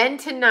 then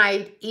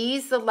tonight,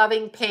 ease the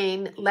loving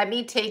pain, let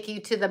me take you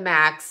to the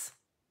max.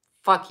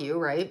 Fuck you,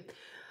 right?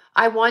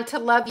 I want to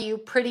love you,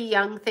 pretty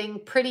young thing,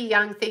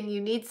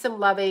 you need some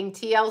loving,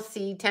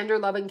 TLC, tender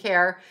love and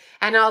care,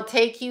 and I'll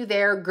take you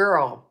there,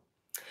 girl.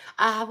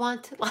 I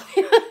want to love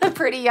you,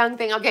 pretty young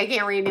thing. Okay, I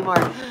can't read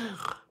anymore.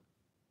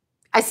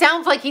 It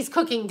sounds like he's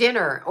cooking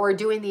dinner or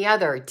doing the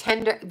other.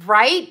 Tender,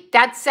 right?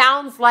 That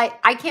sounds like,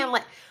 I can't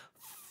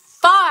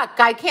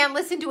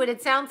listen to it.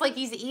 It sounds like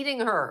he's eating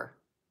her.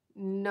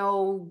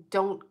 No,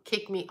 don't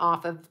kick me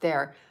off of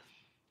there.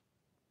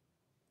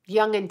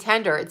 Young and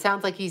tender. It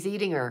sounds like he's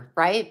eating her,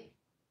 right?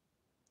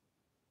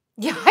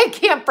 Yeah, I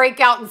can't break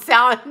out in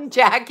sound,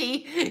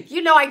 Jackie.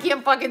 You know I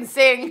can't fucking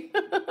sing.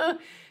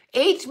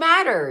 Age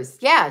matters.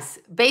 Yes.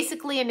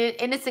 Basically an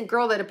innocent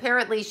girl that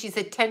apparently she's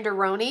a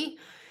tenderoni.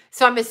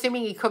 So I'm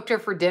assuming he cooked her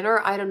for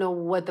dinner. I don't know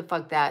what the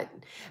fuck that.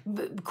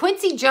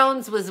 Quincy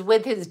Jones was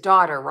with his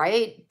daughter,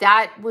 right?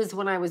 That was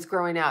when I was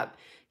growing up.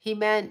 He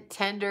meant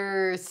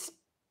tender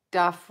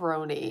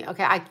stuffroni.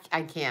 Okay,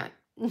 I can't.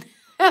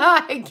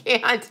 I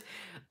can't.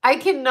 I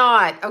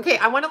cannot. Okay,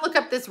 I want to look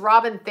up this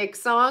Robin Thicke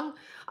song.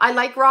 I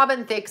like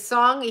Robin Thicke's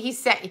song. He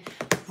said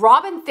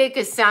Robin Thicke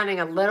is sounding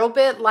a little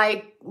bit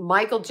like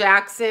Michael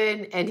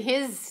Jackson, and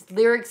his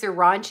lyrics are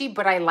raunchy,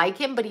 but I like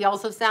him, but he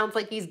also sounds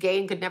like he's gay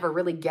and could never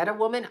really get a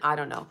woman. I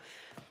don't know.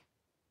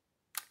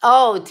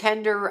 Oh,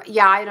 tender.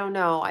 Yeah, I don't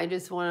know. I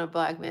just want a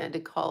black man to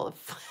call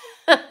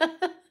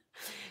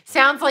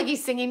sounds like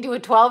he's singing to a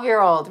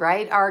 12-year-old,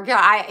 right? Or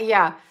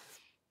yeah.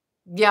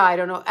 Yeah, I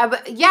don't know.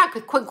 But yeah,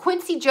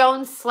 Quincy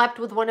Jones slept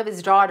with one of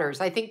his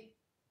daughters. I think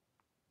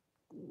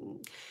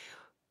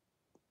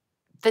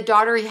the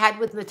daughter he had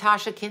with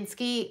Natasha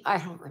Kinski. I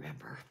don't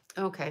remember.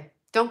 Okay.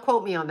 Don't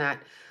quote me on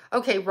that.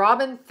 Okay,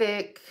 Robin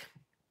Thicke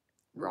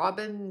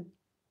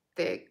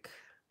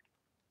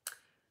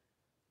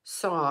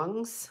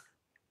songs.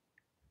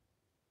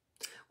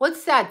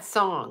 What's that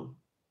song?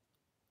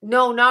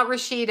 No, not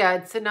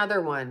Rashida. It's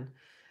another one.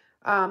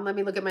 Let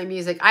me look at my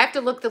music. I have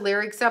to look the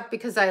lyrics up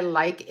because I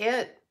like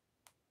it.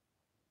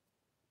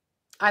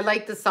 I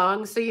like the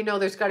song, so you know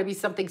there's got to be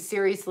something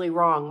seriously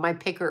wrong. My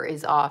picker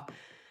is off.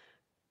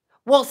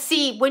 Well,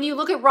 see, when you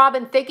look at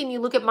Robin Thicke and you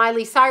look at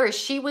Miley Cyrus,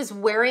 she was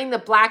wearing the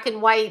black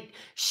and white.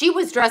 She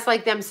was dressed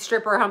like them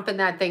stripper humping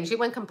that thing. She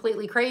went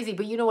completely crazy,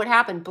 but you know what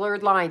happened?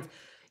 Blurred lines.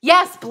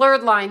 Yes,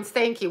 blurred lines.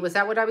 Thank you. Was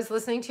that what I was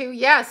listening to?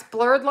 Yes,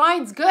 blurred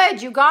lines.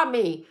 Good. You got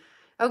me.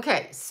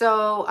 Okay,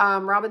 so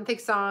Robin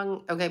Thicke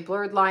song. Okay,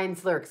 blurred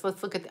lines, lyrics.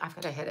 Let's look at, I've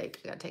got a headache.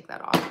 I got to take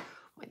that off. Oh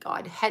my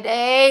God,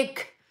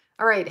 headache.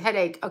 All right,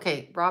 headache.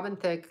 Okay, Robin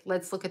Thicke.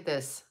 Let's look at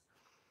this.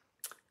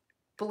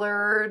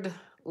 Blurred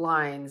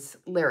lines,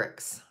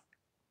 lyrics.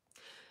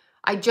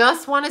 I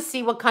just want to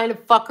see what kind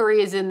of fuckery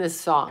is in this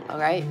song, all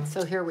right?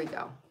 So here we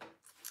go.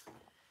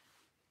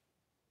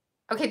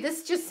 Okay,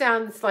 this just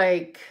sounds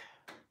like,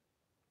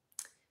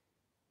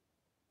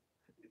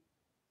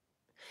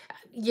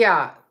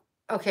 yeah.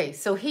 Okay,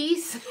 so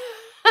he's,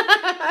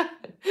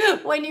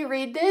 when you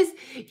read this,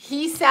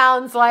 he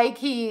sounds like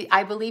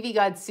I believe he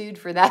got sued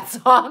for that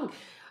song.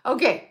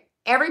 Okay,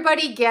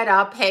 everybody get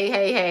up. Hey,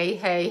 hey, hey,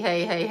 hey,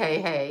 hey, hey,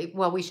 hey, hey.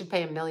 Well, we should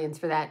pay him millions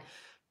for that.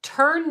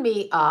 Turn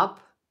me up.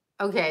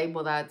 Okay,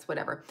 well, that's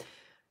whatever.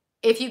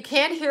 If you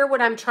can't hear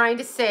what I'm trying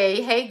to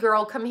say, hey,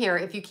 girl, come here.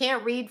 If you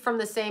can't read from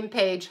the same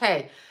page,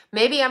 hey,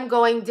 maybe I'm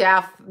going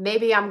deaf.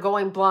 Maybe I'm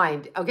going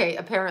blind. Okay,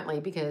 apparently,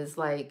 because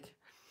like,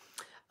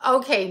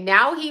 okay,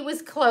 now he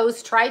was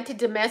close, tried to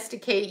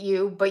domesticate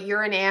you, but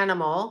you're an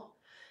animal.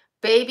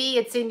 Baby,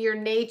 it's in your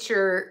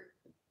nature.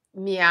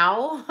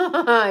 Meow.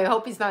 I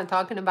hope he's not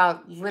talking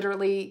about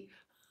literally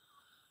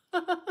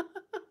a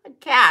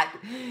cat.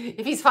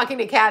 If he's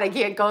fucking a cat, I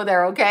can't go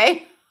there,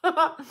 okay?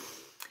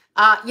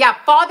 Yeah,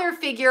 father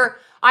figure.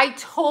 I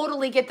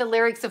totally get the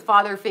lyrics of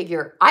father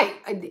figure.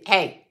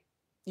 Hey,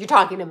 you're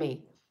talking to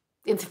me.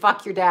 It's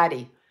fuck your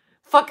daddy.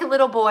 Fuck a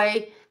little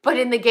boy, but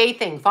in the gay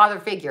thing, father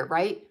figure,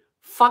 right?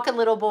 Fuck a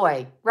little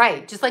boy,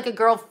 right? Just like a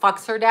girl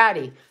fucks her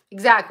daddy.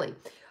 Exactly.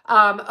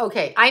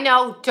 Okay, I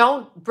know,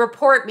 don't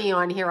report me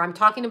on here. I'm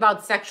talking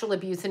about sexual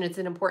abuse and it's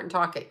an important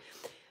topic.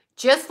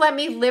 Just let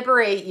me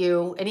liberate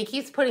you. And he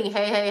keeps putting,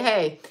 hey, hey,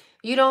 hey.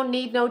 You don't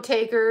need no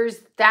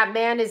takers. That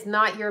man is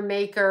not your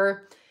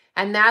maker.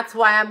 And that's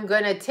why I'm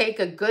going to take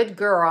a good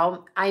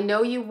girl. I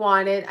know you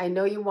want it. I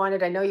know you want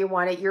it. I know you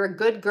want it. You're a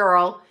good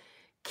girl.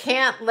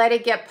 Can't let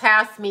it get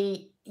past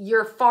me.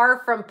 You're far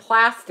from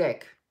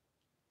plastic.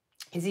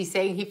 Is he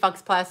saying he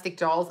fucks plastic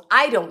dolls?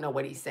 I don't know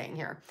what he's saying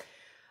here.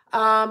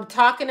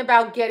 Talking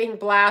about getting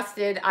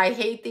blasted. I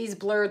hate these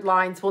blurred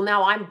lines. Well,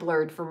 now I'm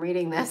blurred from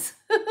reading this.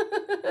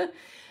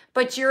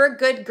 But you're a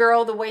good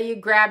girl. The way you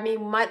grab me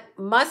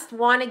must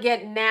want to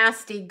get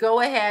nasty.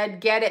 Go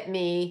ahead. Get at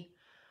me.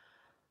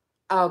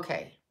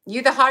 Okay.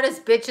 You the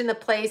hottest bitch in the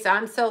place.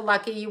 I'm so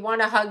lucky. You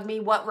want to hug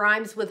me? What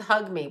rhymes with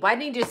hug me? Why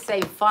didn't he just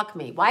say fuck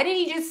me? Why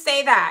didn't he just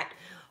say that?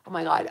 Oh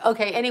my God.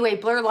 Okay. Anyway,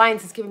 blur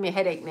lines is giving me a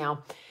headache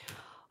now.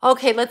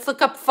 Okay. Let's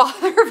look up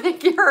father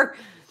figure.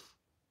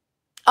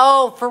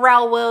 Oh,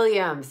 Pharrell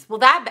Williams. Well,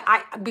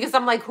 because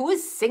I'm like, who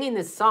is singing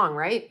this song,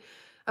 right?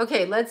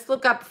 Okay. Let's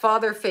look up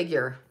father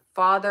figure.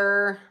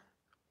 Father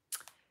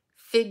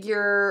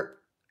figure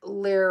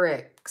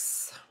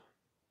lyrics.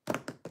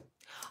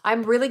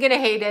 I'm really going to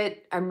hate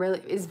it.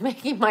 It's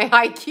making my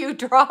IQ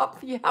drop.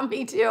 Yeah,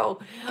 me too.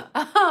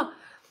 I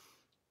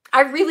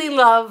really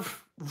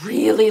love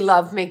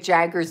Mick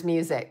Jagger's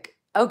music.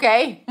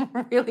 Okay?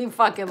 Really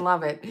fucking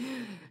love it.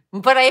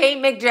 But I hate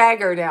Mick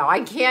Jagger now.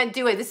 I can't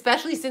do it,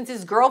 especially since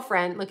his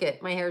girlfriend, look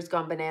at, my hair's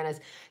gone bananas,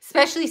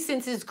 especially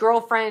since his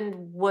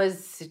girlfriend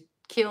was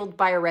killed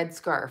by a red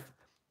scarf.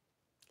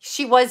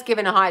 She was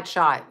given a hot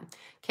shot.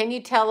 Can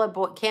you tell a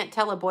boy? Can't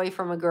tell a boy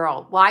from a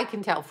girl. Well, I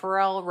can tell.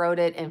 Pharrell wrote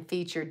it and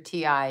featured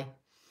T.I.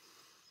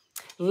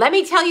 Let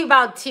me tell you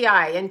about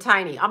T.I. and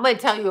Tiny. I'm going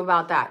to tell you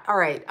about that. All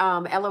right.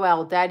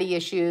 LOL. Daddy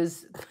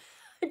issues.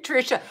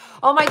 Trisha.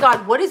 Oh my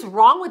God. What is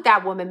wrong with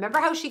that woman? Remember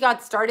how she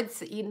got started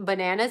eating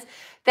bananas?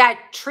 That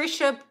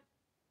Trisha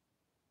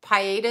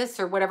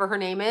Paytas or whatever her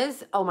name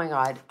is. Oh my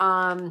God.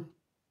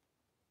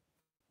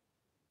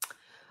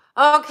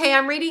 Okay.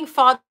 I'm reading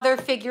father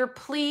figure.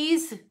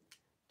 Please.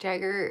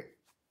 Jagger.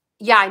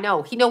 Yeah, I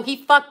know. He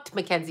fucked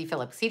Mackenzie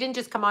Phillips. He didn't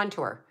just come on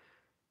to her.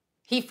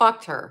 He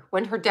fucked her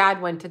when her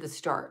dad went to the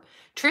store.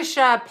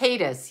 Trisha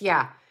Paytas,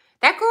 yeah.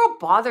 That girl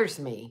bothers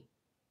me.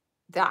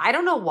 I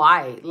don't know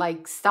why.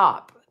 Like,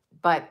 stop.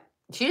 But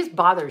she just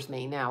bothers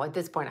me now at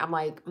this point. I'm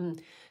like,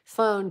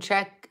 Sloan,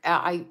 check.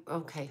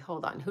 Okay,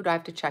 hold on. Who do I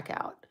have to check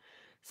out?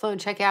 Sloan,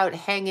 check out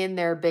Hang in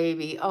There,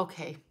 Baby.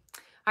 Okay.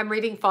 I'm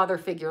reading father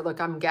figure. Look,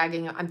 I'm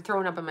gagging. I'm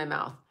throwing up in my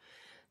mouth.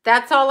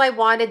 That's all I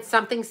wanted,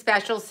 something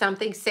special,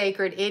 something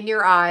sacred in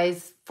your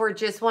eyes for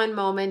just one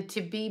moment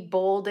to be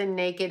bold and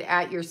naked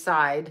at your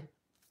side.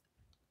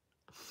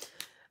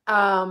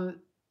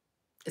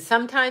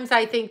 Sometimes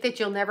I think that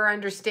you'll never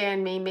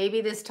understand me. Maybe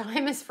this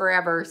time is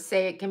forever.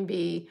 Say it can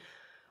be.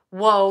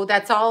 Whoa,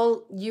 that's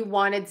all you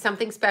wanted,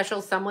 something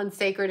special, someone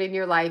sacred in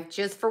your life,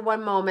 just for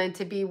one moment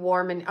to be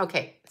warm and...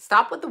 Okay,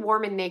 stop with the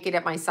warm and naked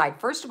at my side.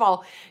 First of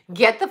all,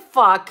 get the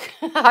fuck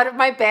out of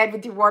my bed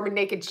with your warm and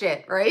naked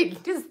shit,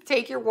 right? Just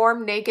take your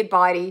warm, naked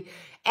body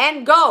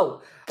and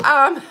go.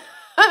 I'm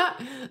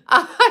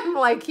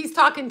like, he's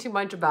talking too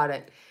much about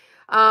it.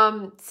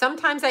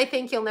 Sometimes I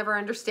think you'll never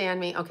understand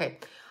me. Okay,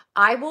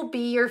 I will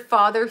be your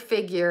father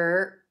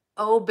figure.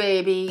 Oh,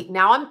 baby.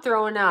 Now I'm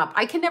throwing up.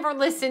 I can never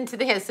listen to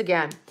this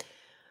again.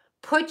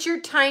 Put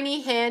your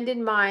tiny hand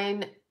in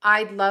mine.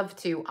 I'd love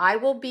to. I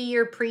will be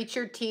your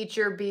preacher,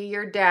 teacher, be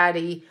your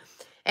daddy.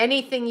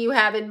 Anything you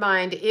have in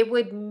mind. It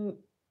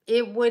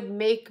would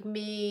make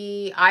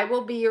me, I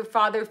will be your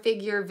father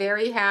figure,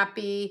 very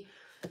happy.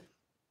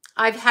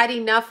 I've had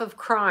enough of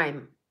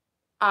crime.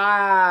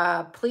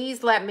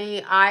 Please let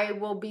me. I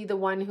will be the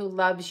one who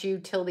loves you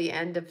till the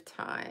end of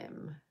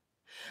time.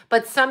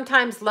 But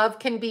sometimes love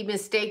can be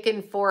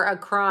mistaken for a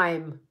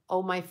crime.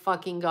 Oh my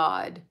fucking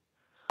God.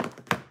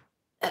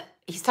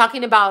 He's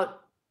talking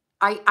about,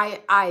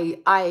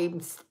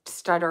 I'm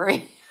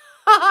stuttering.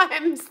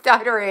 I'm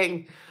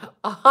stuttering.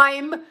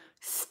 I'm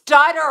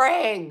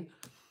stuttering.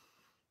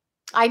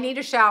 I need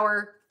a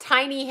shower.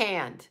 Tiny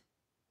hand.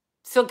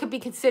 So it could be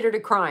considered a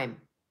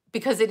crime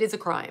because it is a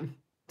crime.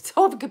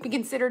 So if it could be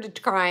considered a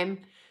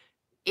crime,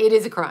 it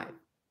is a crime.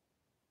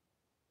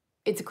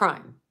 It's a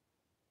crime.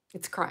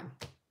 It's a crime.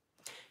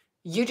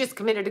 You just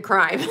committed a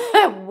crime.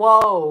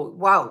 Whoa.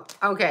 Whoa.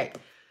 Okay.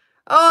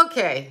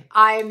 Okay.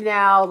 I'm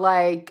now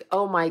like,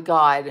 oh my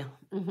God.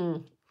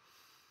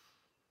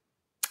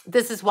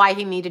 This is why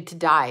he needed to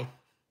die.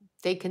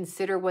 They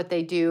consider what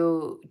they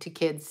do to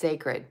kids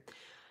sacred.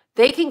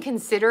 They can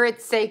consider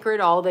it sacred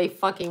all they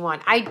fucking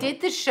want. I did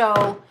the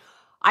show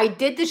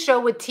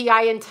with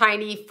T.I. and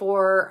Tiny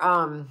for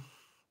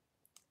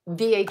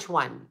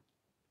VH1.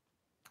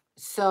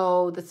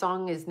 So the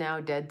song is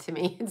now dead to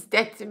me. It's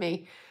dead to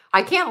me.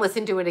 I can't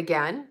listen to it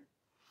again.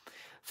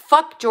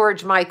 Fuck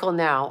George Michael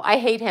now. I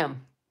hate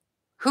him.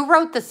 Who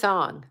wrote the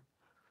song?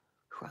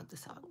 Who wrote the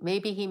song?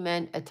 Maybe he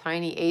meant a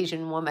tiny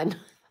Asian woman.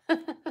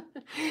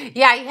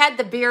 Yeah, he had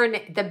the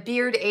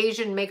beard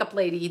Asian makeup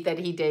lady that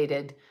he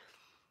dated.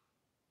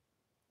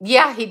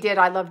 Yeah, he did.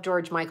 I love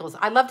George Michael's.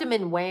 I loved him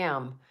in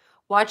Wham.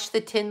 Watch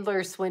the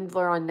Tindler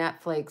Swindler on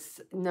Netflix.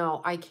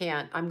 No, I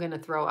can't. I'm going to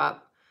throw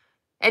up.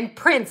 And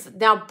Prince.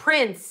 Now,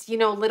 Prince, you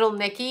know, Little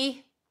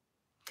Nicky.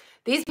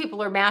 These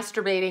people are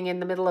masturbating in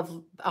the middle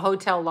of a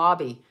hotel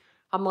lobby.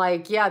 I'm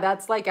like, yeah,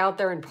 that's like out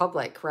there in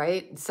public,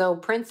 right? So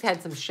Prince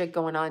had some shit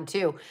going on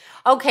too.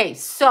 Okay,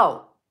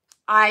 so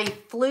I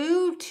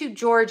flew to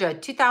Georgia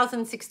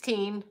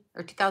 2016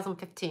 or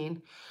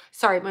 2015.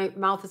 Sorry, my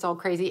mouth is all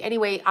crazy.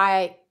 Anyway,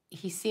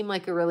 he seemed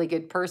like a really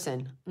good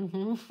person.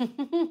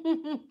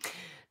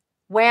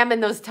 Wham in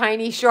those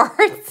tiny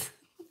shorts.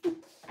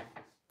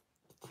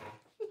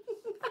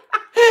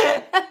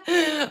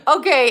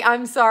 Okay,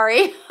 I'm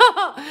sorry.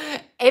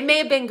 It may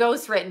have been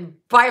ghostwritten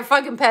by a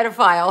fucking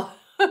pedophile.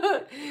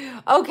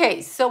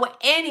 Okay, so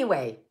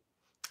anyway,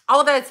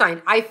 all of that's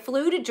fine. I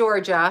flew to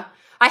Georgia.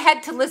 I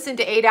had to listen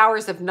to 8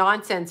 hours of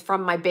nonsense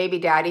from my baby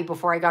daddy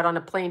before I got on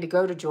a plane to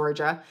go to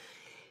Georgia.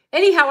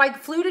 Anyhow, I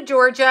flew to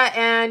Georgia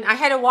and I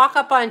had to walk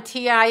up on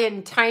T.I.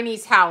 and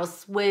Tiny's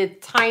house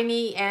with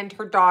Tiny and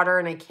her daughter,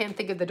 and I can't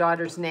think of the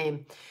daughter's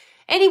name.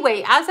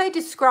 Anyway, as I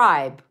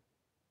describe,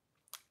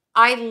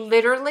 I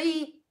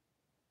literally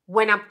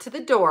went up to the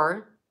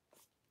door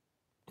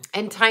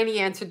and Tiny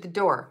answered the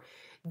door.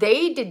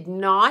 They did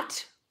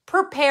not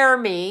prepare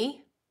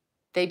me.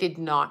 They did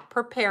not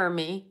prepare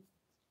me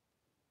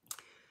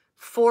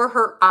for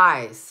her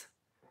eyes.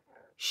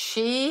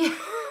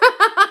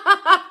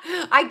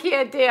 I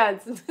can't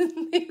dance.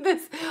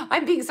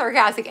 I'm being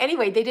sarcastic.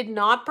 Anyway, they did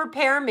not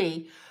prepare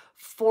me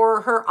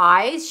for her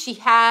eyes. She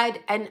had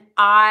an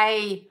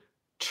eye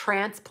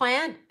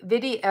transplant,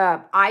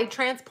 eye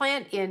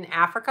transplant in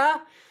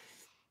Africa,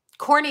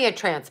 cornea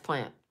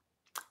transplant.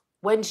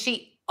 When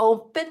she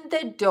opened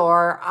the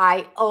door,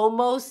 I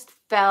almost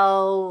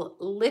fell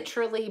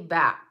literally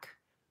back.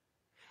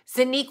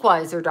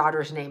 Zaniqua is her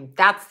daughter's name.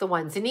 That's the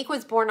one. Zaniqua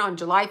was born on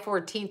July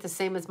 14th, the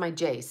same as my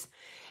Jace.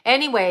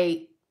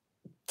 Anyway,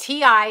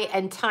 T.I.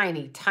 and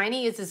Tiny.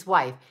 Tiny is his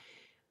wife.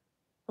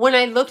 When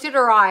I looked at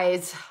her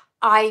eyes,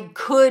 I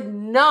could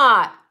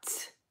not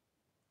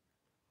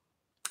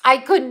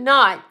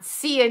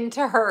see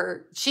into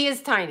her. She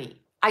is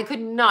tiny. I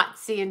could not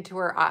see into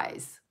her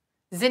eyes.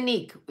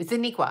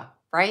 Zaniqua,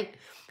 right?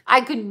 I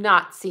could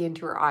not see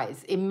into her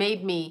eyes. It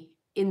made me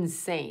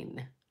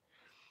insane.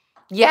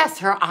 Yes,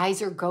 her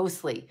eyes are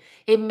ghostly.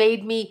 It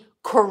made me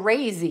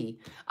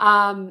crazy.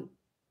 I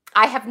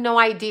have no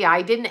idea.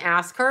 I didn't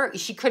ask her.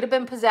 She could have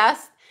been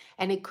possessed,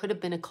 and it could have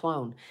been a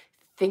clone.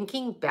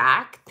 Thinking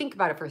back, think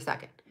about it for a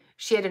second.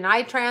 She had an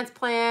eye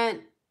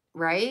transplant,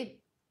 right?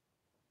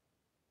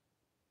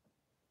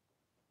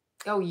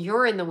 Oh,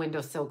 you're in the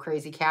windowsill,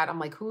 crazy cat. I'm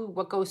like,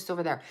 what ghost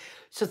over there?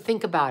 So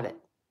think about it.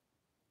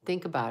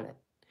 Think about it.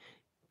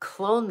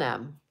 Clone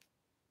them.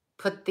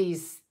 Put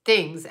these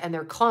things and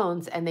they're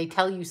clones and they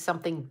tell you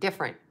something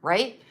different,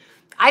 right?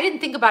 I didn't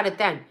think about it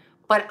then,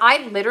 but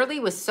I literally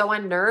was so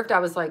unnerved. I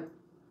was like,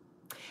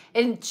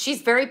 and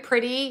she's very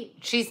pretty.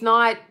 She's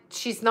not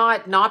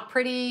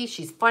pretty.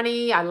 She's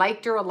funny. I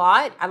liked her a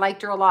lot.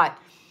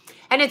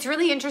 And it's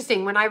really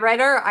interesting. When I read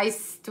her, I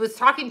was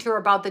talking to her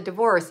about the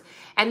divorce.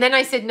 And then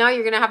I said, no,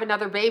 you're going to have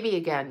another baby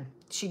again.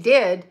 She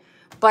did.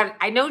 But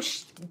I know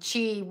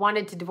she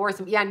wanted to divorce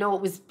him. Yeah,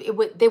 no,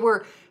 they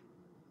were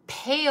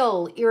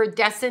pale,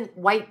 iridescent,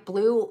 white,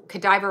 blue,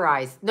 cadaver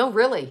eyes. No,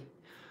 really.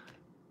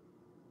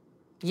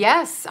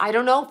 Yes, I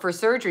don't know, for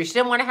surgery. She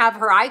didn't want to have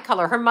her eye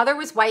color. Her mother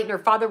was white and her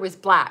father was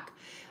black.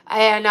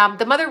 And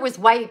the mother was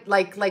white,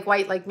 like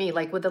white like me,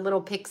 like with a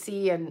little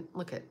pixie. And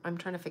look I'm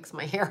trying to fix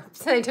my hair.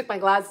 So I took my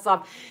glasses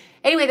off.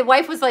 Anyway, the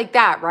wife was like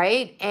that,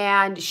 right?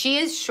 And she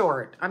is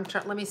short.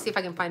 Let me see if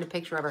I can find a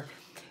picture of her.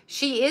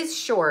 She is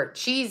short.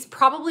 She's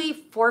probably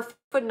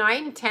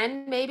 4'9",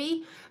 10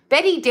 maybe.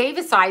 Betty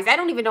Davis eyes, I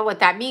don't even know what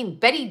that means.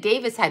 Betty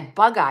Davis had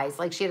bug eyes,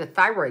 like she had a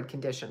thyroid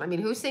condition. I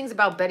mean, who sings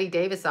about Betty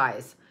Davis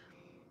eyes?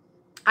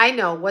 I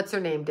know, what's her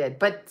name did.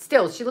 But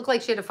still, she looked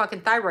like she had a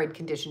fucking thyroid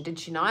condition, did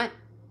she not?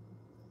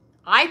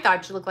 I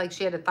thought she looked like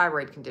she had a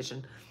thyroid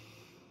condition.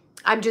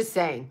 I'm just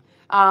saying.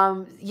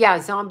 Yeah,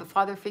 Zombie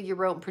Father Figure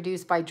wrote and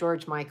produced by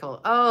George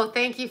Michael. Oh,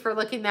 thank you for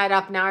looking that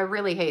up. Now I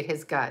really hate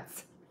his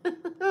guts.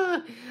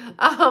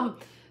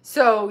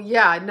 So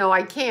yeah, no,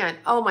 I can't.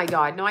 Oh my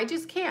God, no, I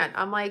just can't.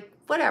 I'm like,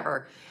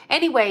 whatever.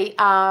 Anyway,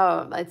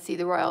 let's see,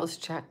 the Royals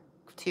check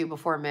too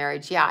before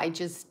marriage. Yeah,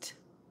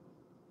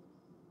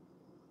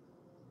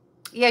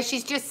 yeah,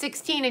 she's just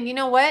 16. And you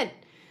know what?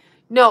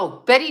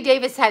 No, Betty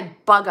Davis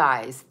had bug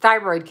eyes,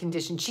 thyroid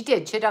condition. She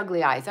did. She had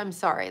ugly eyes. I'm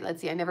sorry.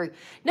 Let's see.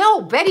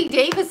 No, Betty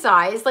Davis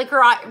eyes, like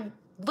her eye.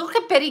 Look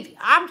at Betty.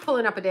 I'm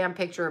pulling up a damn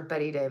picture of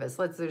Betty Davis.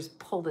 Let's just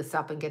pull this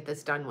up and get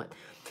this done with.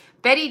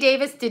 Betty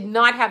Davis did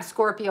not have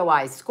Scorpio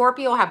eyes.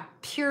 Scorpio have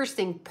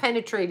piercing,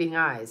 penetrating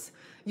eyes.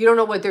 You don't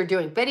know what they're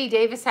doing. Betty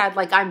Davis had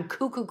like, I'm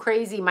cuckoo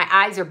crazy. My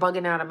eyes are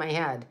bugging out of my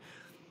head.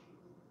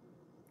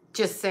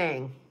 Just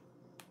saying.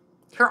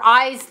 Her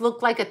eyes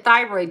look like a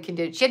thyroid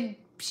condition.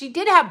 She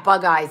did have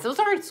bug eyes. Those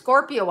aren't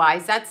Scorpio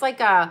eyes. That's like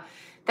a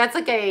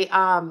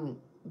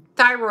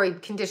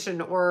thyroid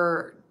condition,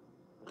 or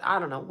I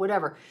don't know,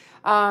 whatever.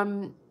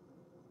 Bangle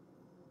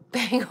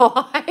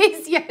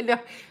eyes. Yeah, no.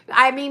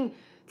 I mean,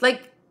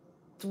 like,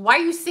 why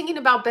are you singing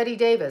about Betty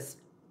Davis?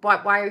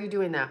 Why are you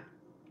doing that?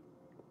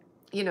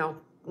 You know,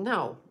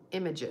 no.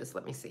 Images.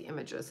 Let me see.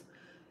 Images.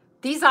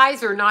 These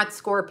eyes are not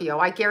Scorpio.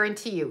 I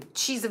guarantee you.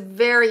 She's a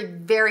very,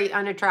 very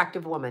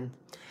unattractive woman.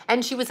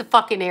 And she was a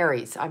fucking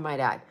Aries, I might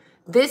add.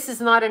 This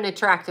is not an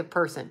attractive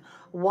person.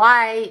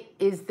 Why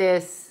is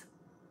this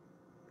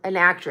an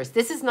actress?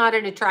 This is not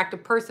an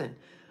attractive person.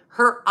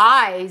 Her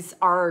eyes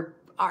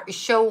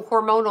show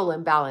hormonal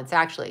imbalance,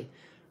 actually.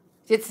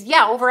 It's,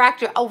 yeah,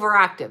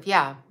 overactive.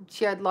 Yeah,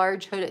 she had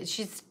large hood.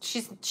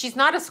 She's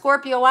not a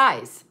Scorpio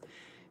eyes.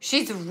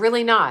 She's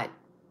really not.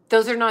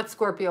 Those are not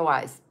Scorpio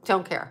eyes.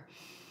 Don't care.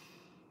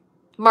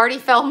 Marty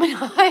Feldman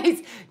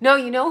eyes. No,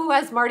 you know who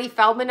has Marty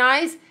Feldman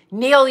eyes?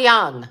 Neil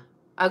Young.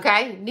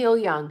 Okay, Neil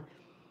Young.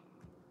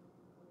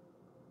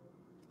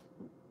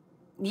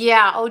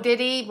 Yeah, oh, did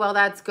he? Well,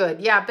 that's good.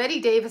 Yeah, Betty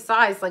Davis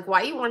eyes. Like,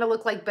 why you want to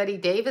look like Betty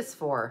Davis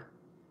for?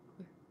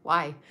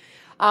 Why?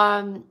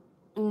 No,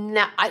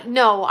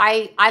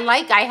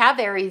 I have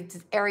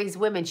Aries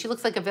women. She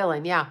looks like a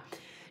villain. Yeah.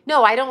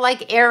 No, I don't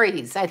like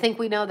Aries. I think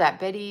we know that.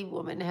 Betty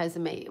woman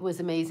was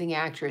amazing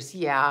actress.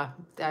 Yeah,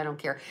 I don't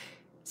care.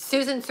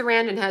 Susan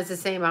Sarandon has the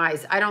same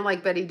eyes. I don't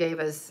like Betty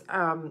Davis.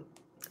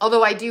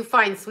 Although I do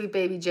find Sweet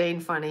Baby Jane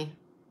funny.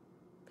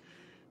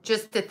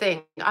 Just the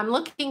thing. I'm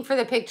looking for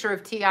the picture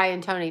of T.I.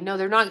 and Tony. No,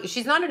 they're not.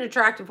 She's not an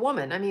attractive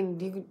woman. I mean,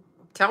 you can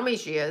tell me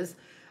she is.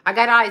 I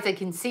got eyes I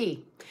can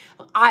see.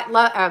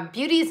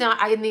 Beauty is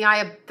not in the eye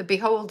of the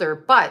beholder,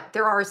 but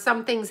there are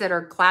some things that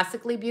are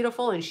classically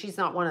beautiful, and she's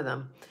not one of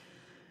them.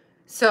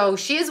 So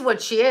she is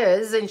what she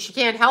is, and she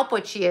can't help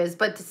what she is.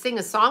 But to sing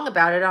a song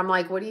about it, I'm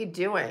like, what are you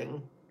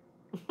doing?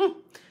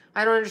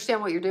 I don't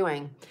understand what you're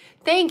doing.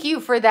 Thank you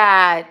for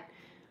that.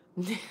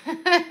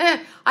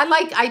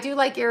 I do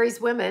like Aries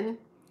women,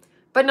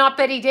 but not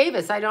Betty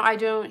Davis. I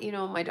don't, you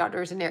know, my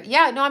daughter's an Aries.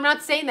 Yeah, no, I'm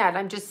not saying that.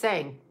 I'm just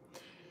saying.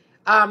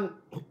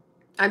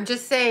 I'm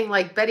just saying,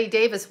 like, Betty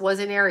Davis was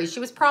an Aries. She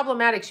was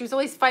problematic. She was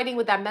always fighting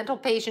with that mental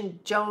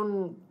patient,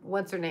 Joan,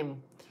 what's her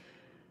name?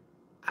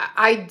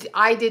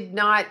 I did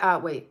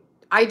not, wait.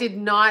 I did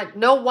not,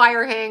 no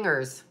wire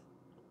hangers.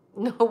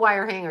 No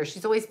wire hangers.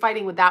 She's always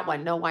fighting with that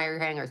one. No wire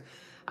hangers.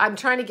 I'm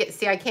trying to get,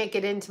 see, I can't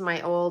get into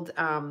my old,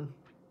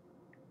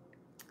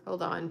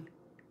 hold on.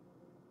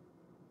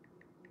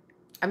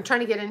 I'm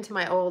trying to get into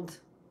my old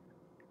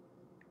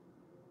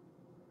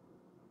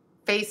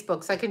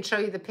Facebook so I can show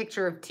you the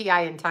picture of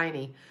T.I. and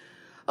Tiny.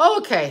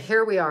 Okay,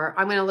 here we are.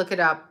 I'm going to look it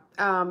up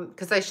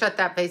because I shut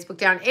that Facebook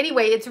down.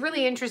 Anyway, it's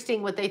really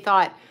interesting what they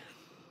thought.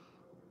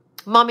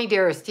 Mommy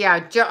Dearest, yeah,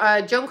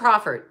 Joan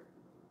Crawford.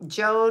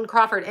 Joan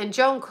Crawford. And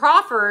Joan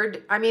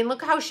Crawford, I mean,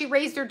 look how she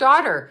raised her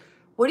daughter.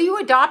 What are you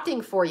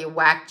adopting for, you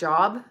whack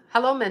job?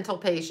 Hello, mental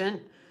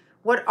patient.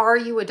 What are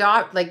you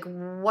like,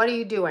 what are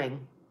you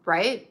doing,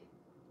 right?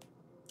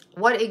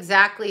 What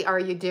exactly are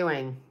you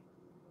doing?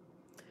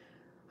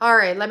 All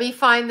right, let me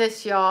find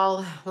this,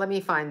 y'all. Let me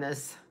find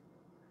this.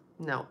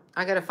 No,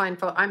 I got to find,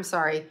 I'm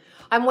sorry.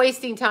 I'm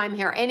wasting time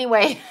here.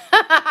 Anyway,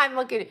 I'm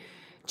looking.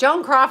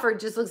 Joan Crawford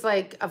just looks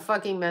like a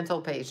fucking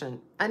mental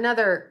patient.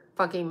 Another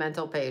fucking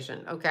mental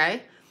patient,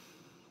 okay?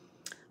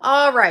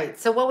 All right,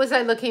 so what was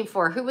I looking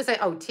for? Who was I?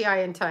 Oh, T.I.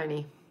 and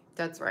Tiny.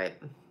 That's right.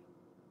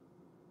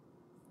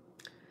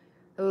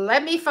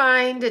 Let me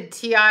find a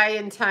T.I.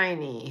 and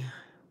Tiny.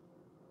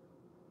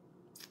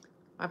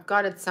 I've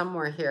got it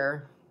somewhere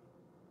here,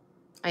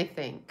 I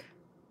think.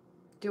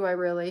 Do I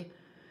really?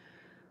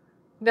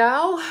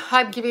 No,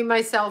 I'm giving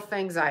myself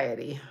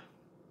anxiety.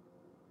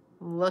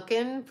 I'm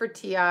looking for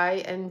T.I.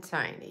 and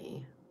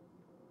Tiny.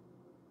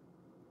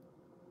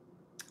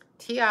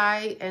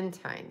 T.I. and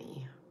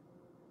Tiny.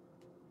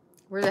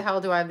 Where the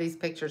hell do I have these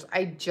pictures?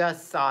 I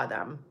just saw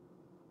them.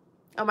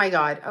 Oh my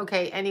God.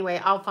 Okay,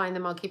 anyway, I'll find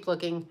them. I'll keep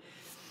looking.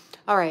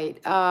 All right.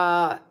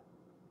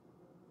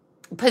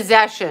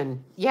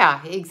 Possession.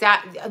 Yeah,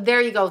 exactly.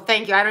 There you go.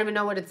 Thank you. I don't even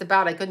know what it's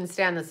about. I couldn't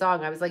stand the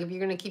song. I was like, if you're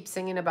going to keep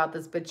singing about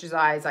this bitch's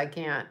eyes, I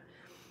can't.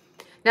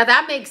 Now,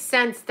 that makes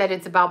sense that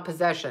it's about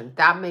possession.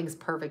 That makes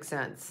perfect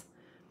sense.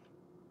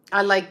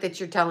 I like that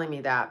you're telling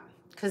me that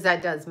because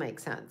that does make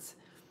sense.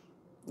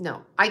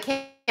 No, I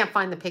can't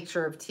find the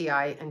picture of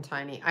T.I. and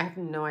Tiny. I have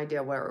no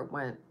idea where it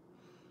went.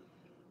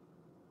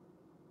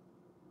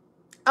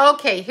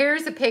 Okay,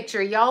 here's a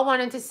picture. Y'all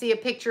wanted to see a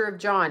picture of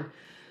John.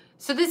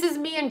 So this is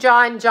me and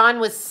John. John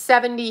was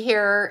 70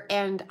 here,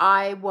 and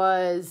I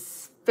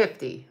was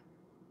 50.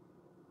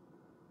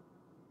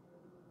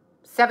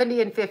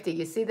 70 and 50.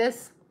 You see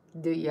this?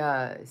 Do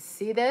you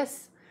see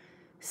this?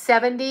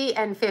 70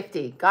 and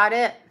 50. Got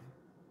it?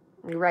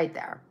 Right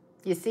there.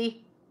 You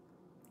see?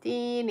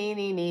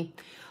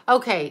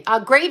 Okay,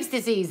 Graves'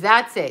 disease.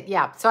 That's it.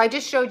 Yeah. So I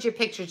just showed you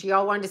pictures.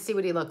 Y'all wanted to see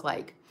what he looked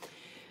like.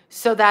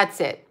 So that's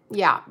it.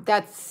 Yeah,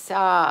 that's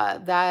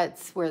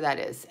where that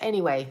is.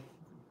 Anyway.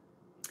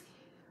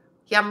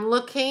 Yeah, I'm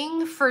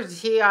looking for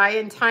T.I.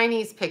 and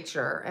Tiny's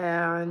picture.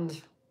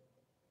 And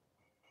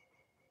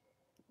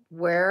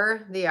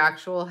where the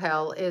actual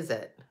hell is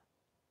it?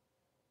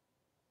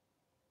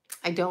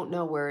 I don't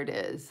know where it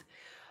is.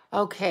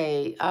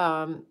 Okay.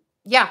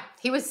 Yeah,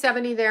 he was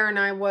 70 there and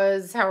I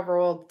was however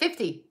old,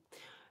 50.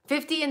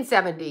 50 and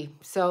 70.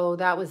 So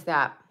that was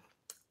that.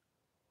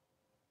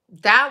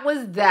 That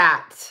was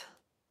that.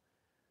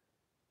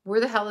 Where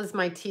the hell is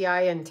my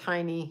T.I. and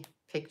Tiny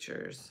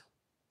pictures?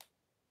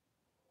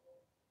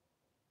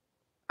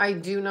 I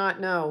do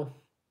not know.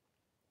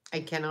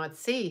 I cannot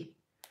see.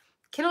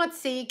 Cannot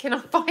see,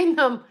 cannot find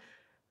them.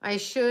 I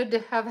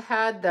should have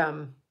had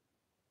them.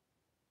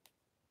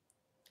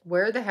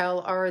 Where the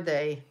hell are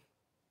they?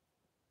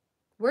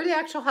 Where the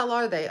actual hell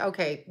are they?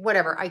 Okay,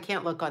 whatever. I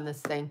can't look on this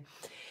thing.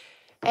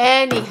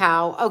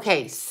 Anyhow,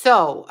 okay,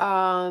 so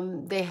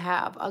they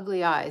have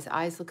ugly eyes.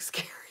 Eyes look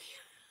scary.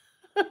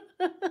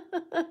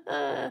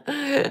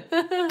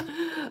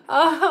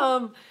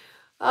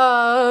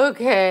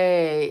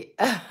 Okay.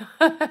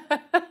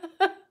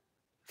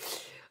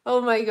 Oh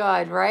my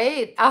God,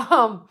 right?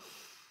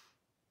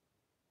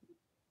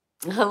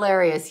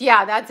 Hilarious.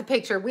 Yeah, that's a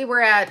picture. We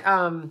were at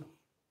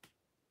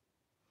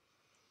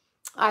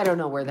I don't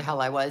know where the hell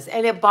I was.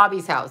 And at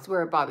Bobby's house.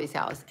 We're at Bobby's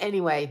house.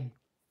 Anyway,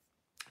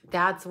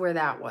 that's where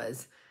that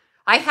was.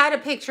 I had a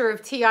picture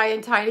of T.I.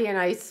 and Tiny, and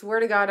I swear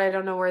to God, I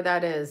don't know where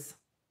that is.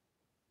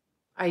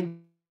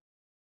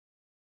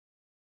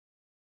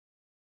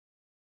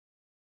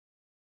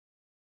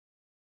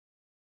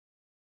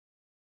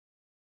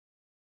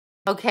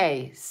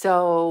 Okay,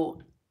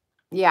 so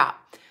yeah.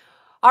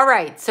 All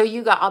right, so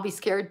you got, I'll be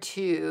scared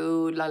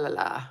to, la la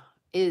la.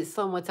 Is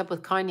Sloan, what's up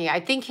with Kanye? I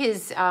think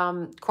his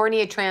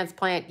cornea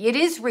transplant, it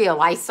is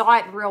real. I saw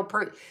it real.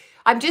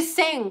 I'm just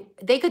saying,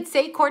 they could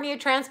say cornea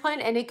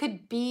transplant and it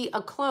could be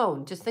a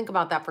clone. Just think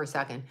about that for a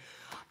second.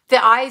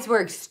 The eyes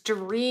were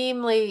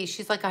extremely,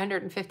 she's like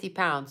 150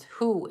 pounds.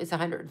 Who is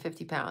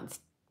 150 pounds?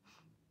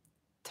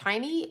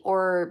 Tiny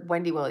or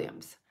Wendy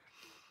Williams?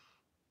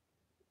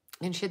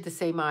 And she had the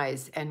same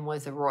eyes and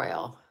was a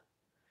royal.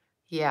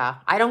 Yeah,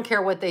 I don't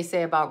care what they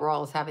say about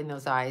royals having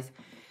those eyes.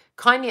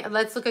 Kanye,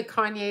 let's look at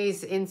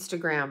Kanye's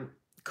Instagram.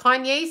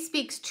 Kanye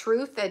speaks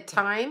truth at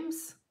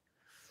times,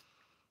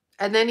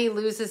 and then he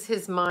loses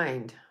his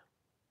mind.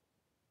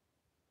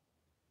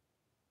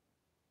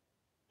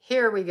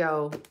 Here we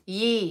go.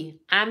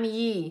 Yee. I'm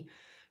Yee.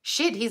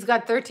 Shit, he's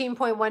got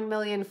 13.1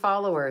 million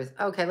followers.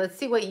 Okay, let's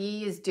see what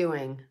Yee is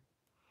doing.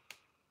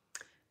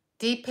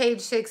 Deep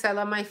page 6, I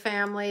love my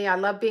family. I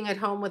love being at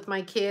home with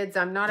my kids.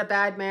 I'm not a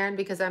bad man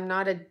because I'm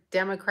not a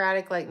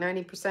Democratic like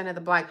 90% of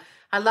the black.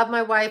 I love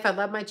my wife. I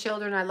love my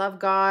children. I love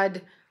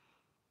God.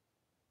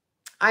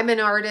 I'm an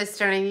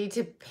artist and I need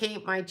to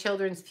paint my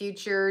children's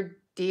future.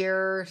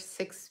 Dear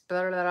 6,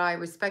 blah, blah, blah, I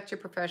respect your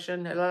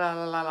profession. La,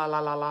 la, la, la, la,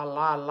 la, la,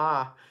 la,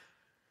 la.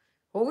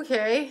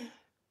 Okay.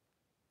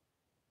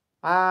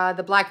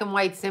 The black and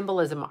white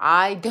symbolism.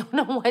 I don't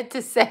know what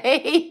to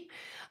say.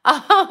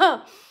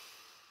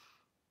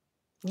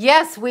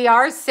 Yes, we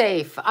are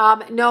safe.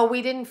 No,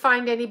 we didn't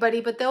find anybody,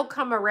 but they'll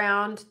come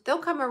around. They'll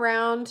come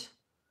around.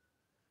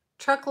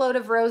 Truckload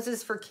of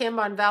roses for Kim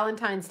on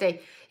Valentine's Day.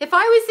 If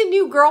I was a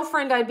new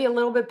girlfriend, I'd be a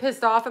little bit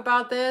pissed off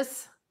about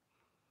this.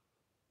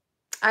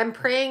 I'm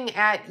praying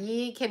at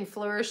Ye can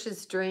flourish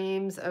his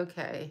dreams.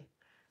 Okay.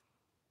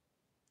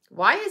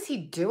 Why is he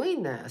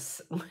doing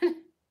this?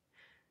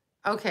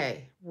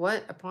 Okay.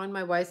 What? Upon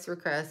my wife's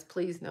request,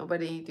 please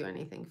nobody do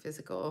anything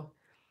physical.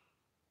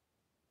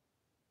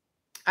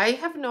 I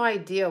have no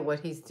idea what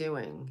he's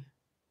doing.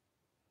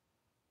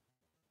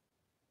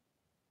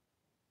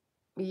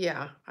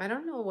 Yeah, I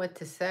don't know what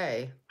to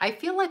say. I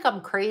feel like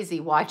I'm crazy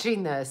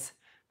watching this.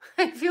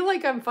 I feel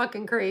like I'm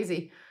fucking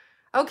crazy.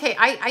 Okay,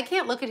 I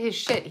can't look at his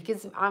shit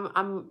because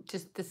I'm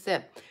just the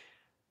sip.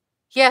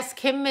 Yes,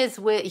 Kim is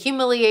with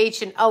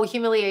Humiliation. Oh,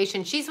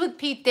 Humiliation. She's with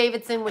Pete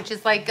Davidson, which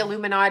is like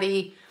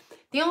Illuminati.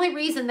 The only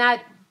reason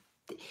that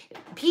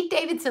Pete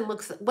Davidson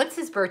looks, what's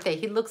his birthday?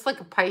 He looks like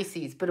a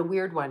Pisces, but a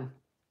weird one.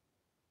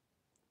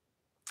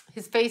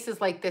 His face is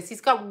like this.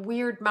 He's got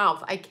weird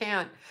mouth. I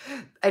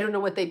don't know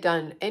what they've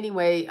done.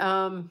 Anyway,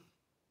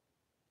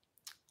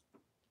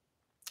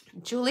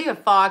 Julia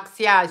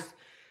Fox, yeah.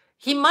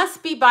 He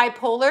must be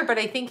bipolar, but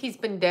I think he's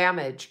been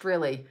damaged,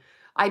 really.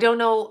 I don't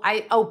know.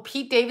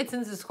 Pete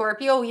Davidson's a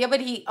Scorpio. Yeah,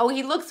 but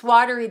he looks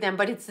watery then,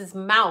 but it's his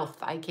mouth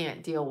I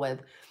can't deal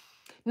with.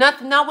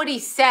 Not what he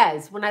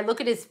says. When I look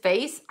at his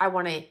face, I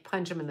want to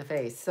punch him in the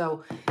face.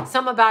 So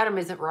some about him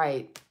isn't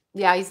right.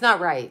 Yeah, he's not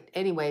right.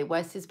 Anyway,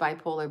 West is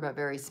bipolar, but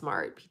very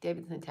smart. Pete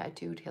Davidson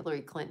tattooed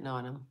Hillary Clinton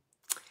on him.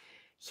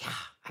 Yeah,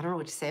 I don't know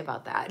what to say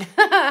about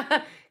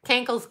that.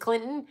 Cankles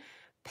Clinton.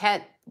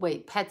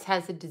 Pets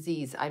has a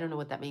disease. I don't know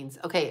what that means.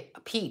 Okay,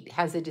 Pete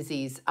has a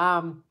disease.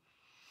 Yeah,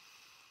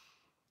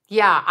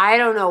 I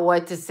don't know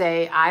what to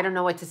say. I don't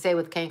know what to say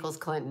with Cankles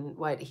Clinton.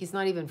 He's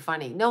not even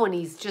funny. No, and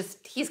he's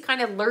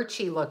kind of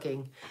lurchy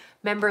looking.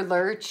 Remember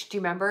Lurch? Do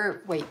you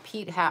remember? Wait,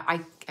 Pete,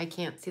 I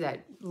can't see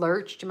that.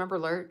 Lurch, do you remember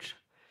Lurch?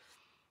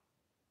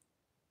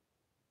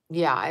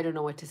 Yeah, I don't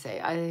know what to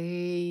say.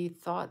 I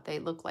thought they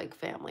looked like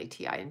family,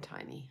 T.I. and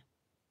Tiny.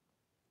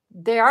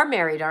 They are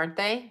married, aren't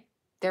they?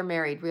 They're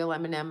married, real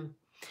Eminem.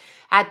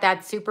 At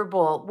that Super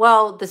Bowl.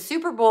 Well, the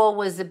Super Bowl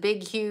was a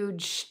big,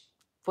 huge,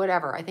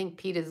 whatever. I think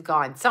Pete is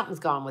gone. Something's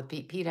gone with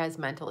Pete. Pete has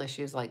mental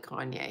issues like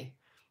Kanye.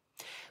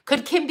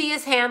 Could Kim be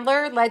his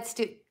handler?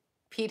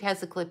 Pete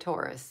has a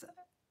clitoris.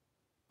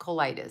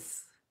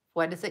 Colitis.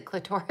 What is it?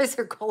 Clitoris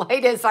or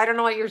colitis? I don't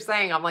know what you're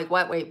saying. I'm like,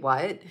 what? Wait,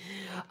 what?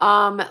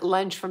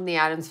 Lunch from the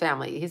Addams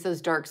family. He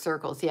says dark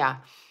circles. Yeah.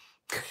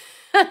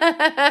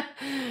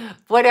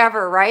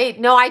 Whatever, right?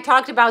 No, I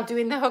talked about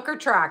doing the hooker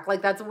track.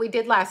 Like that's what we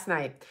did last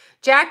night.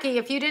 Jackie,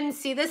 if you didn't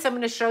see this, I'm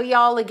going to show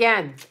y'all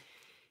again.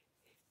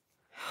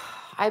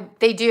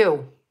 They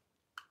do.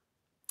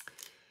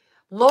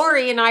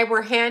 Lauri and I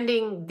were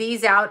handing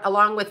these out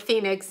along with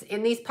Phoenix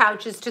in these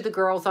pouches to the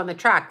girls on the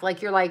track.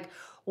 Like you're like,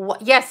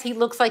 what? Yes, he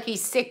looks like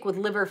he's sick with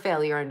liver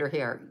failure under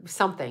here.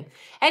 Something.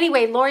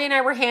 Anyway, Lauri and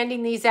I were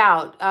handing these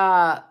out.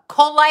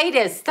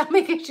 Colitis,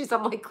 stomach issues.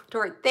 I'm like,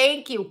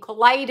 thank you.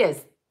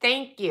 Colitis.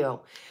 Thank you.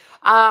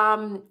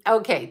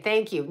 Okay,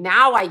 thank you.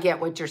 Now I get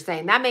what you're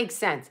saying. That makes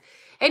sense.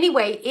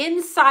 Anyway,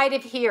 inside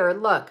of here,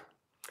 look,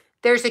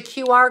 there's a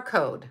QR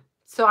code.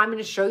 So I'm going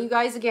to show you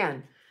guys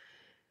again.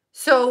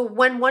 So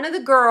when one of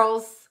the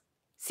girls,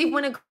 see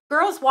when a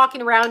girl's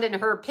walking around and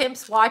her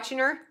pimp's watching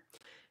her,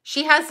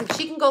 she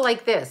can go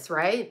like this,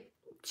 right?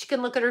 She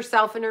can look at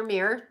herself in her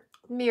mirror,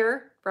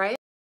 right?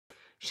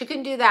 She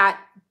can do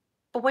that.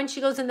 But when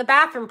she goes in the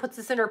bathroom, puts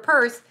this in her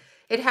purse,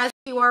 it has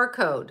a QR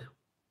code.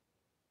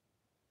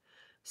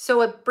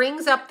 So it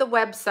brings up the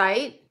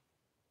website,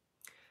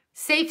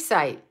 Safe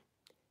Site.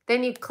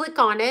 Then you click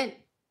on it.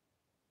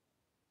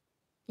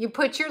 You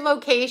put your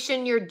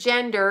location, your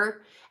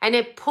gender, and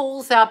it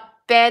pulls up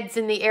beds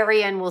in the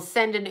area and will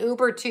send an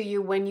Uber to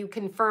you when you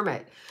confirm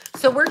it.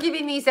 So we're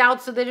giving these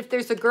out so that if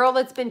there's a girl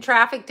that's been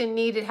trafficked and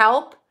needed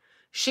help,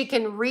 she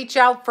can reach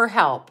out for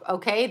help,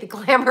 okay? The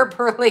glamour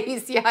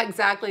police, yeah,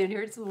 exactly. And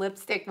here's some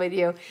lipstick with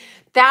you.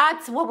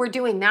 That's what we're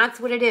doing. That's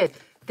what it is.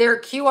 They're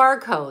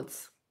QR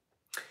codes.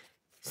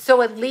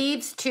 So it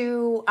leads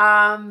to,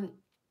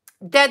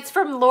 that's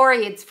from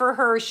Lauri. It's for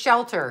her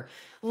shelter.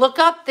 Look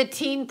up the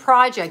Teen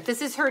Project.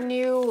 This is her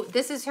new,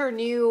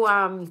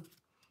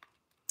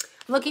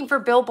 looking for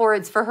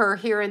billboards for her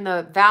here in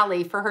the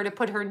valley for her to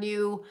put her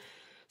new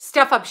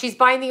stuff up. She's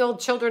buying the old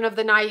Children of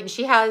the Night, and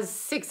she has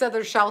 6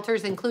 other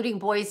shelters, including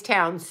Boys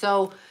Town.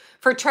 So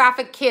for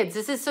trafficked kids,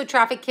 this is so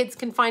trafficked kids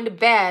can find a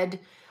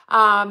bed.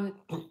 Well,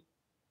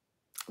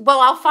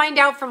 I'll find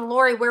out from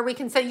Lauri where we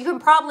can send. You can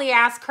probably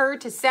ask her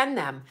to send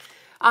them,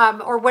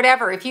 or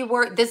whatever. If you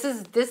were, this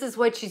is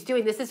what she's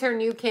doing. This is her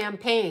new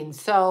campaign.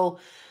 So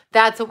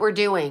that's what we're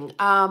doing.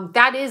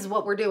 That is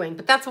what we're doing.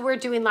 But that's what we were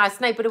doing last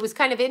night. But it was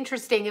kind of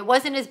interesting. It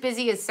wasn't as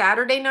busy as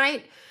Saturday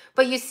night.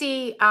 But you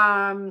see,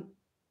 the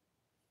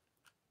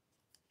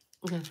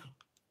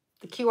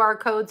QR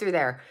codes are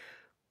there.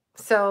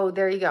 So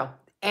there you go.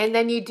 And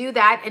then you do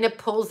that and it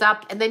pulls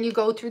up and then you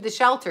go through the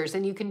shelters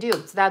and you can do.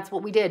 So that's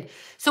what we did.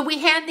 So we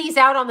hand these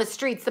out on the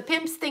streets. The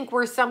pimps think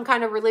we're some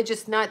kind of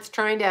religious nuts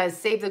trying to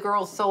save the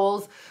girls'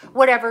 souls,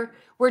 whatever.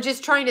 We're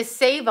just trying to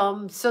save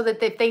them so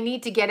that if they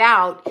need to get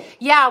out.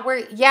 Yeah,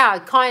 well,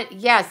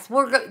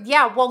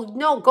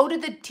 no, go to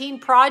the Teen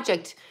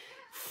Project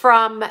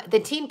from the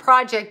Teen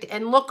Project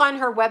and look on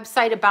her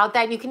website about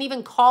that. And you can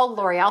even call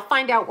Lauri. I'll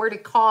find out where to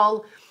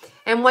call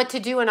and what to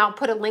do, and I'll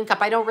put a link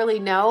up. I don't really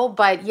know,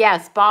 but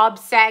yes, Bob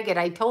Saget,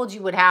 I told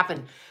you what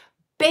happened.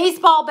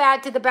 Baseball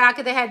bat to the back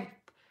of the head.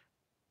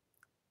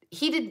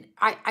 He did,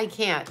 I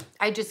can't.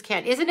 I just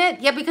can't. Isn't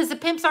it? Yeah, because the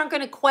pimps aren't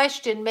going to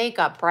question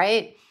makeup,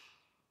 right?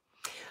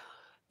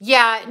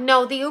 Yeah,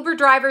 no, the Uber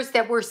drivers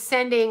that we're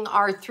sending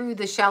are through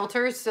the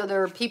shelters, so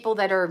there are people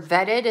that are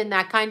vetted and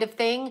that kind of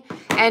thing.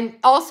 And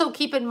also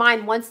keep in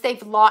mind, once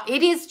they've lost,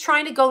 it is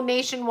trying to go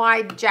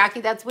nationwide,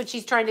 Jackie. That's what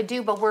she's trying to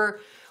do, but we're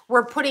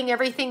putting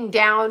everything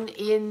down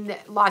in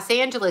Los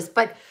Angeles.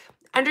 But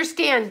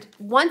understand,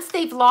 once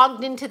they've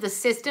logged into the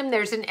system,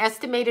 there's an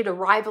estimated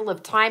arrival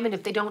of time. And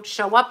if they don't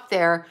show up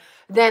there,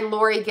 then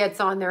Lauri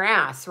gets on their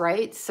ass,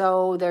 right?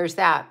 So there's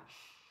that.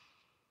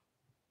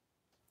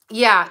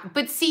 Yeah,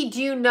 but see, do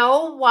you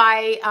know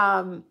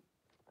why?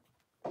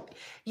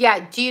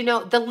 Yeah, do you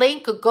know the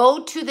link?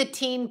 Go to the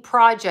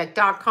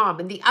teenproject.com.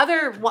 And the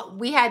other,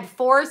 we had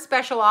 4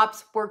 special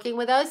ops working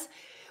with us.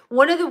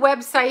 One of the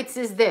websites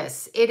is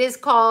this. It is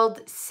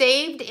called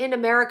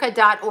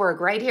savedinamerica.org.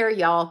 Right here,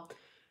 y'all.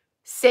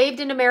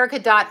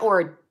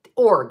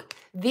 Savedinamerica.org.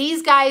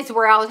 These guys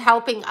were out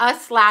helping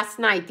us last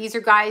night. These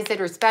are guys that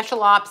are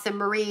special ops and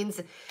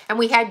Marines. And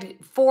we had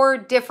 4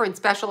 different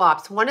special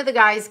ops. One of the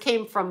guys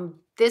came from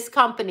this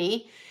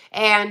company,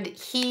 and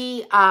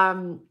he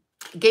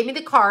gave me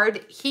the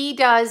card. He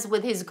does,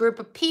 with his group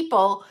of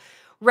people,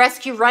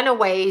 rescue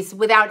runaways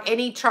without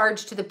any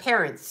charge to the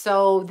parents.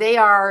 So they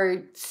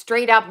are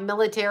straight up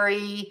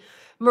military,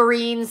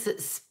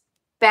 Marines,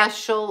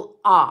 special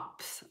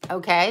ops,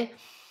 okay?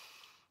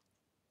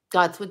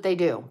 That's what they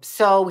do.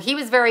 So he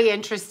was very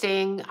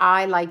interesting.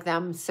 I like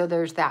them. So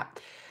there's that.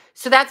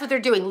 So that's what they're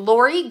doing.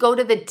 Lauri, go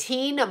to the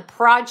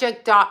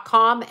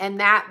teenproject.com and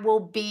that will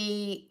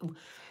be,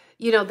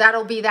 you know,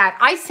 that'll be that.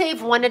 I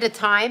save one at a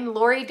time.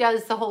 Lauri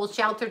does the whole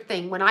shelter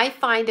thing. When I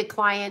find a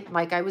client,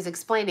 like I was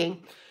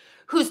explaining,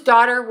 whose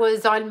daughter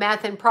was on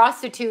meth and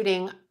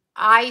prostituting,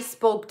 I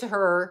spoke to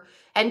her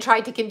and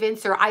tried to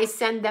convince her. I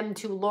send them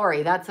to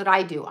Lauri. That's what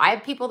I do. I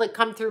have people that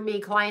come through me,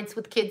 clients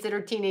with kids that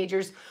are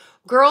teenagers,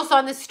 girls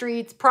on the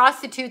streets,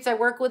 prostitutes I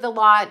work with a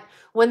lot.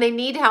 When they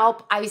need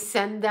help, I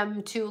send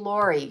them to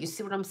Lauri. You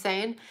see what I'm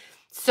saying?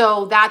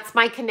 So that's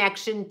my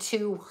connection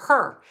to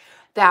her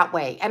that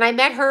way. And I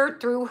met her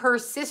through her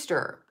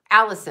sister,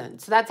 Allison.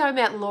 So that's how I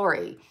met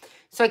Lauri.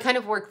 So I kind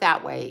of work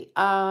that way.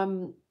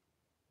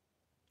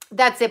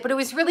 That's it. But it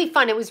was really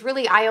fun. It was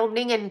really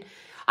eye-opening. And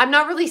I'm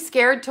not really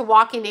scared to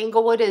walk in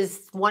Inglewood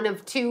as one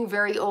of two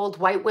very old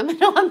white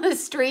women on the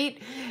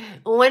street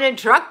when a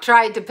truck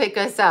tried to pick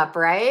us up,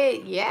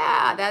 right?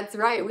 Yeah, that's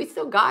right. We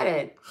still got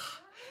it.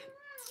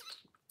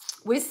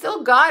 We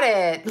still got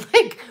it.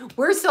 Like,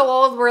 we're so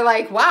old, we're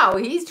like, wow,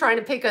 he's trying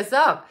to pick us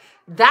up.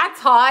 That's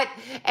hot.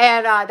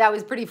 And that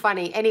was pretty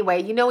funny.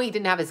 Anyway, you know he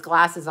didn't have his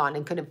glasses on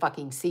and couldn't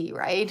fucking see,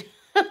 right?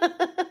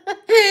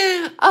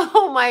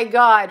 Oh my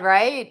God,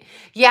 right?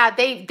 Yeah,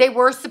 they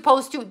were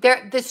supposed to.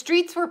 The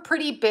streets were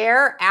pretty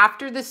bare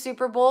after the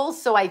Super Bowl,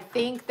 so I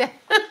think that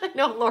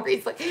no,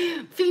 Lauri's like,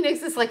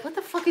 Phoenix is like, what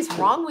the fuck is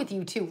wrong with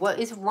you two? What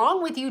is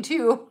wrong with you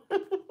two?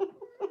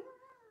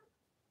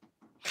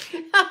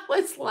 I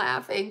was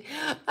laughing.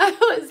 I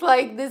was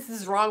like, this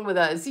is wrong with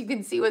us. You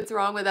can see what's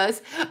wrong with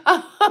us.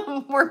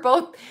 We're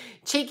both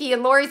cheeky.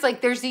 And Lauri's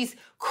like, there's these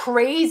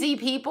crazy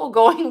people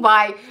going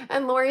by.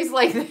 And Lauri's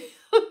like,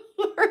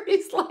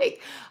 Lauri's like,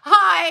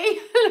 hi.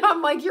 And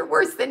I'm like, you're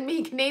worse than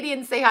me.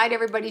 Canadians say hi to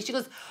everybody. She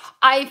goes,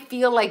 I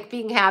feel like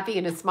being happy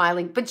and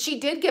smiling. But she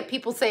did get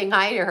people saying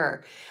hi to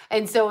her.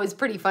 And so it was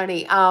pretty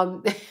funny.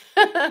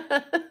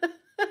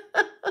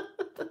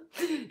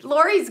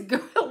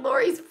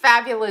 Lauri's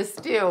fabulous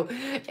too.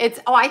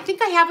 I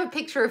think I have a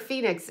picture of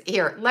Phoenix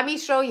here. Let me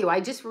show you. I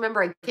just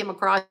remember I came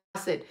across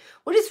it.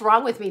 What is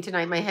wrong with me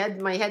tonight? My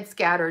head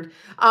scattered.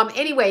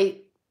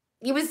 Anyway,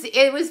 it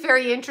was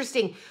very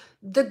interesting.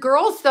 The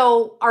girls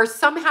though are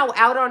somehow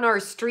out on our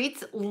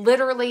streets,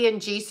 literally in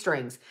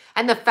G-strings.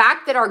 And the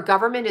fact that our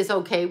government is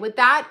okay with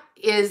that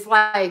is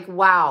like,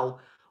 wow,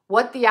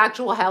 what the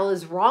actual hell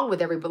is wrong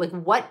with everybody?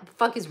 Like, what the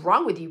fuck is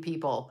wrong with you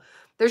people?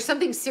 There's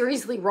something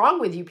seriously wrong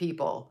with you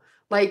people.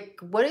 Like,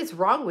 what is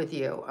wrong with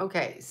you?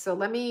 Okay, so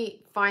let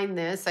me find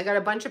this. I got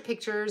a bunch of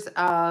pictures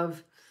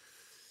of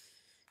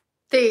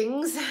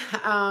things.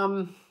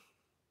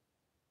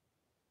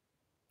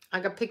 I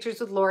got pictures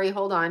with Lauri.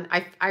 Hold on.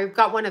 I've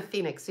got one of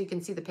Phoenix, so you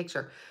can see the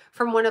picture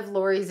from one of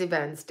Lauri's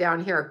events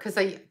down here, because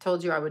I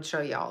told you I would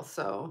show y'all.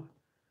 So,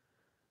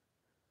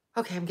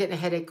 okay, I'm getting a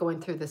headache going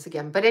through this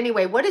again. But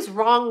anyway, what is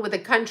wrong with a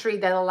country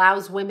that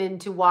allows women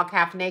to walk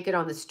half naked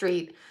on the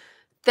street,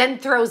 then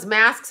throws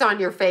masks on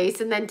your face,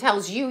 and then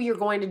tells you you're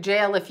going to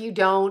jail if you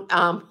don't,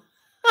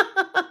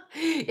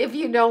 if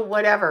you don't,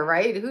 whatever,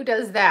 right? Who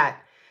does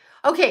that?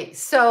 Okay,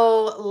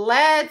 so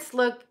let's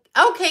look.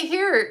 Okay,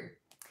 here.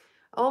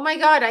 Oh my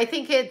God, I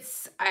think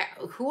it's,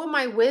 who am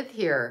I with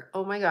here?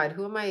 Oh my God,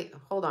 who am I?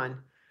 Hold on.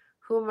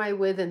 Who am I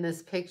with in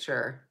this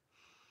picture?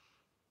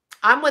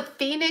 I'm with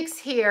Phoenix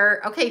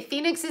here. Okay,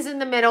 Phoenix is in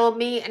the middle of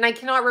me, and I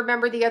cannot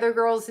remember the other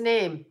girl's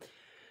name.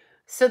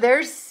 So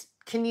there's,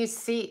 can you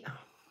see?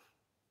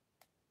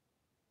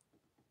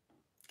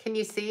 Can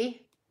you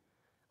see?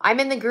 I'm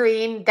in the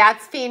green.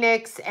 That's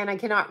Phoenix, and I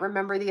cannot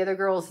remember the other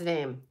girl's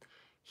name.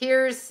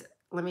 Here's,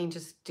 let me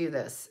just do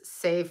this.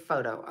 Save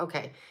photo.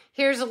 Okay.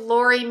 Here's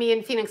Lauri, me,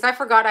 and Phoenix. I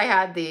forgot I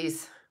had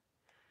these.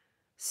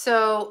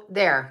 So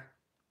there.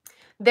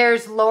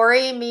 There's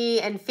Lauri,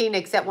 me, and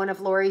Phoenix at one of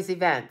Lauri's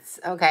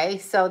events. Okay.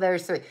 So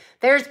there's three.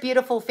 There's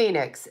beautiful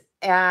Phoenix,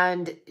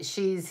 and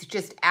she's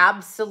just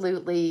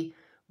absolutely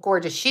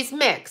gorgeous. She's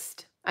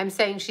mixed. I'm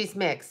saying she's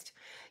mixed.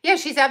 Yeah,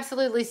 she's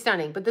absolutely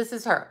stunning, but this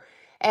is her.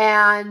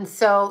 And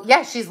so,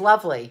 yeah, she's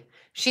lovely.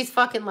 She's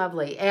fucking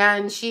lovely.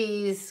 And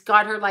she's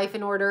got her life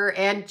in order,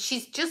 and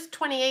she's just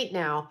 28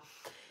 now.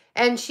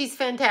 And she's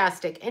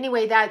fantastic.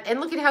 Anyway,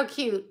 and look at how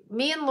cute.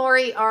 Me and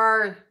Lauri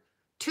are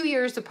 2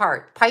 years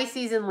apart.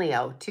 Pisces and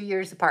Leo, 2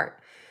 years apart.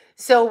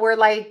 So we're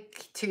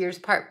like 2 years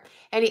apart.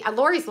 And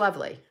Lauri's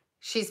lovely.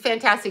 She's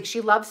fantastic.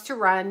 She loves to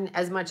run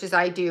as much as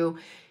I do.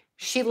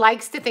 She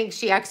likes to think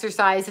she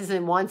exercises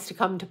and wants to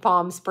come to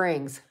Palm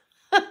Springs.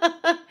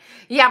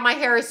 Yeah, my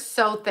hair is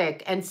so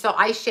thick, and so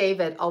I shave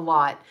it a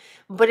lot.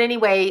 But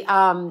anyway,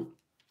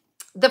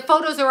 the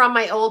photos are on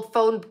my old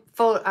Facebook,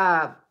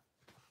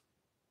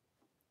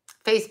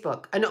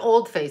 an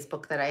old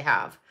Facebook that I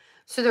have.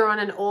 So they're on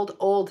an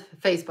old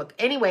Facebook.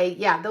 Anyway,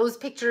 yeah, those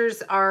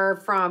pictures are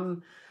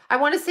from, I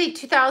want to say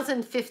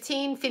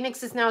 2015.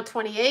 Phoenix is now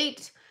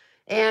 28,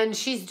 and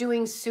she's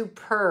doing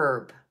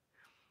superb.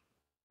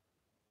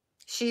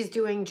 She's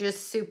doing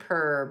just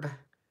superb.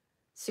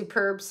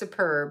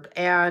 Superb,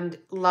 and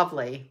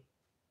lovely.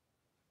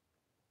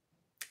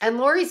 And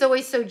Lauri's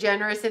always so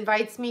generous,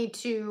 invites me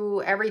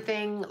to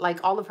everything,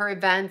 like all of her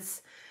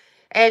events.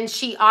 And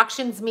she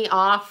auctions me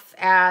off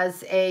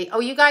as oh,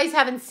 you guys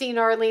haven't seen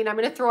Arlene. I'm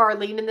going to throw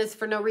Arlene in this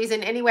for no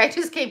reason. Anyway, I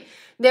just came.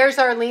 There's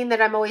Arlene that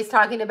I'm always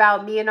talking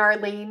about, me and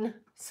Arlene.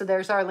 So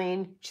there's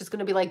Arlene. She's going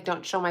to be like,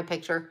 don't show my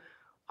picture.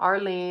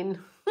 Arlene.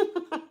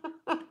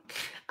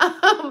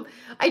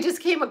 I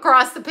just came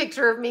across the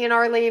picture of me and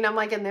Arlene. I'm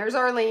like, and there's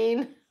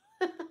Arlene.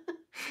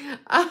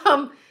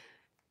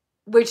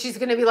 which she's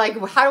going to be like,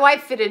 how do I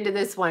fit into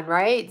this one,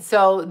 right?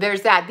 So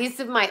there's that. This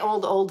is my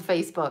old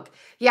Facebook.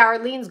 Yeah,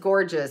 Arlene's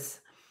gorgeous.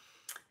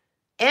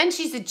 And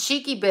she's a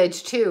cheeky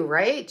bitch too,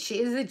 right? She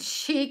is a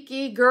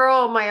cheeky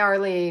girl, my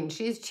Arlene.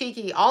 She's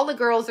cheeky. All the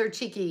girls are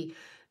cheeky.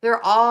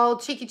 They're all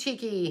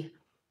cheeky.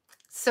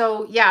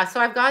 So yeah, so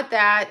I've got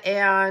that.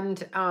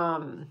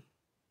 And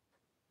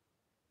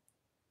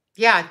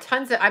yeah,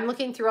 tons of, I'm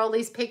looking through all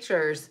these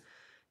pictures.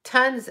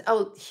 Tons.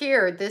 Oh,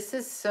 here, this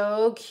is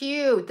so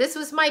cute. This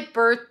was my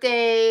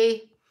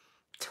birthday,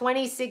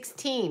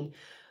 2016.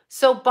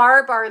 So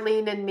Barb,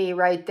 Arlene, and me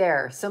right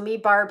there. So me,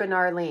 Barb, and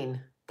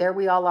Arlene. There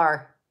we all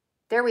are.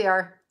 There we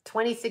are.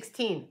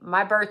 2016,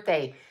 my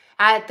birthday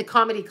at the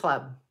comedy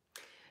club.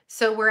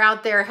 So we're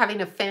out there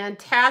having a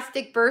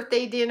fantastic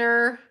birthday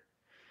dinner.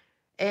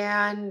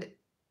 And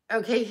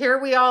okay,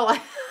 here we all,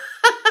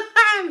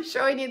 I'm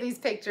showing you these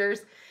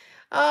pictures.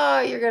 Oh,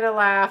 you're going to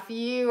laugh.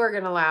 You are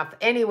going to laugh.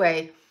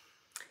 Anyway,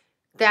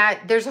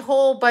 there's a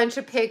whole bunch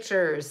of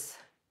pictures,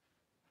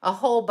 a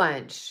whole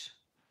bunch.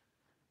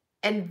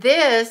 And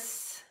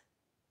this,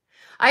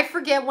 I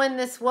forget when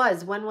this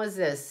was. When was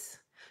this?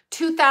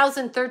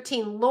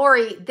 2013.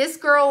 Lauri, this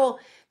girl,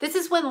 this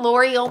is when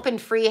Lauri opened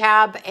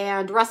Freehab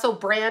and Russell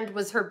Brand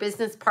was her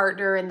business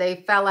partner and they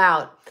fell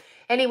out.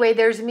 Anyway,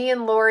 there's me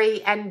and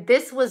Lauri, and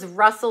this was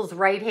Russell's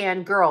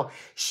right-hand girl.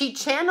 She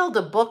channeled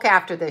a book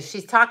after this.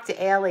 She's talked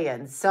to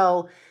aliens.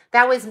 So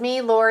that was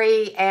me,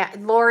 Lauri,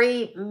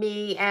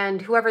 me,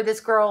 and whoever this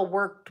girl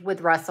worked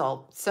with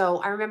Russell. So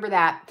I remember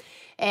that.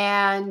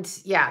 And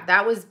yeah,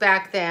 that was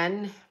back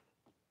then.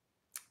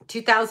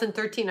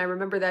 2013, I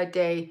remember that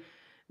day.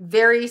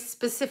 Very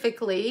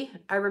specifically,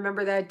 I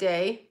remember that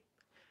day.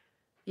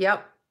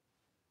 Yep.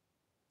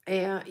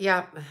 And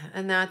yeah,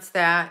 and that's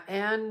that.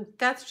 And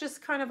that's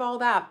just kind of all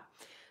that.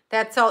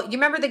 That's all. You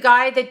remember the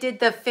guy that did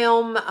the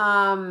film,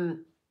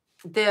 won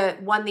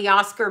the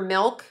Oscar,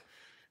 Milk?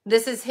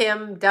 This is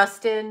him,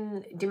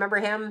 Dustin. Do you remember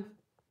him?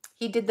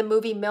 He did the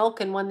movie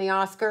Milk and won the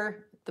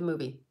Oscar, the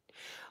movie.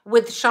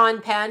 With Sean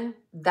Penn,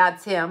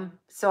 that's him.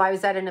 So I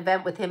was at an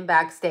event with him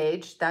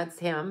backstage. That's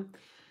him.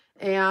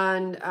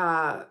 And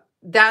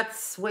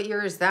that's, what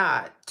year is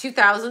that?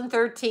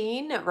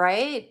 2013,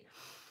 right?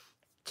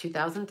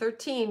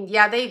 2013.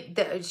 Yeah,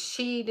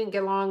 she didn't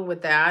get along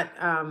with that.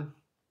 I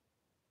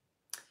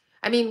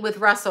mean, with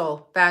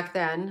Russell back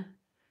then.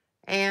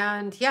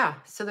 And yeah,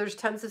 so there's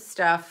tons of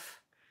stuff.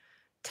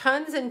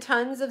 Tons and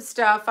tons of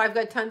stuff. I've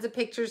got tons of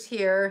pictures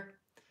here.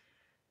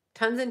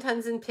 Tons and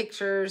tons of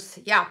pictures.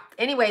 Yeah.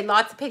 Anyway,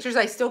 lots of pictures.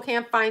 I still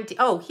can't find.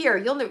 Oh, here,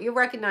 you'll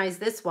recognize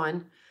this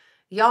one.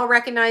 Y'all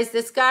recognize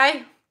this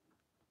guy?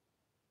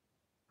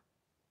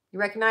 You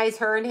recognize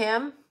her and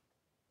him?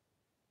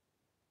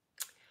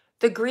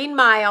 The Green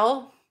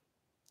Mile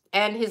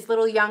and his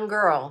little young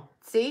girl.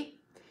 See?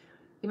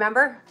 You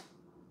remember?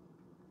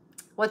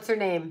 What's her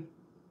name?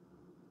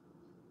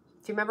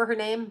 Do you remember her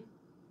name?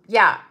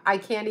 Yeah, I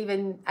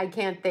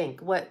can't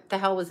think. What the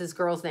hell was this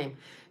girl's name?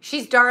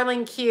 She's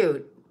darling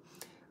cute.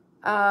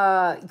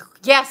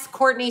 Yes,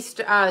 Courtney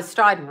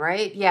Stodden,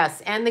 right?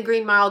 Yes, and the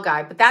Green Mile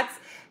guy. But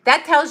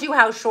that tells you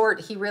how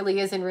short he really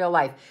is in real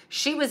life.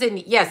 She was in,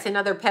 yes,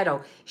 another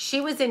pedo. She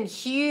was in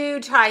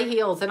huge high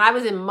heels, and I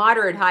was in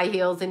moderate high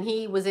heels, and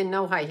he was in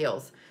no high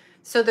heels.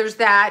 So there's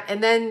that.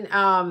 And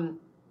then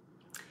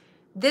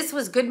this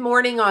was Good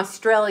Morning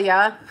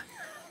Australia.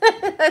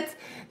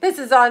 This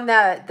is on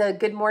the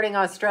Good Morning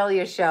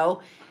Australia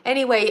show.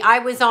 Anyway, I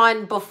was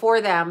on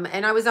before them,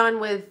 and I was on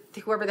with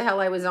whoever the hell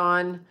I was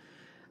on.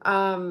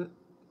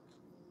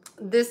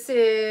 This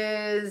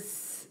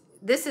is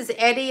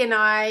Eddie and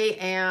I,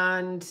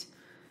 and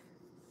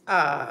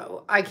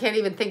I can't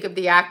even think of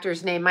the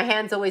actor's name. My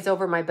hand's always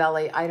over my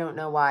belly. I don't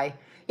know why.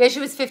 Yeah, she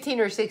was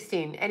 15 or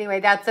 16. Anyway,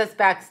 that's us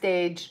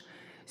backstage.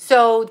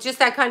 So just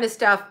that kind of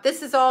stuff.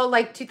 This is all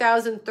like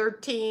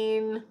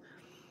 2013.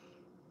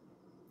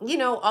 You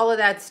know, all of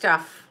that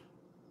stuff.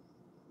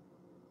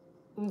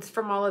 It's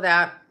from all of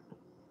that.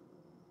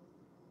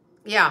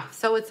 Yeah,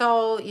 so it's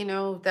all, you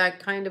know, that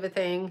kind of a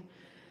thing.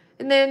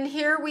 And then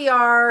here we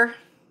are.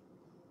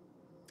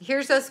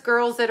 Here's us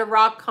girls at a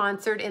rock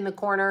concert in the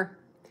corner.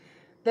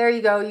 There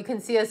you go. You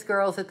can see us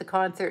girls at the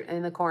concert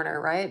in the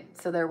corner, right?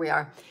 So there we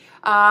are.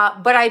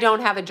 But I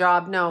don't have a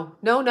job. No,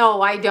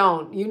 I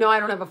don't. You know I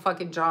don't have a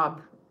fucking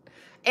job.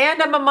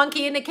 And I'm a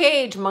monkey in a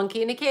cage.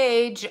 Monkey in a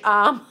cage.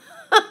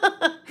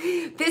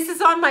 This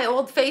is on my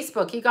old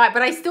Facebook.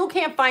 But I still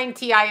can't find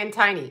T.I. and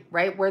Tiny,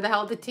 right? Where the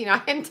hell did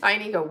T.I. and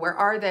Tiny go? Where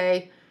are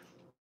they?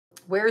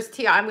 Where's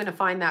T.I.? I'm going to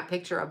find that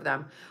picture of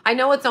them. I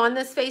know it's on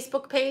this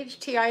Facebook page,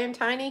 T.I. and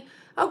Tiny.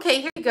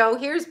 Okay, here you go.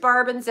 Here's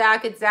Barb and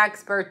Zach at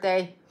Zach's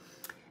birthday.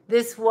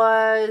 This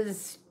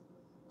was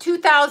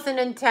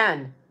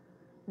 2010.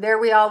 There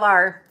we all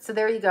are. So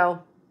there you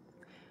go.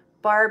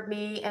 Barb,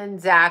 me, and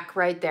Zach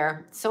right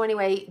there. So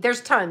anyway,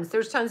 there's tons.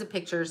 There's tons of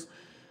pictures.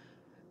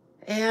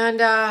 And,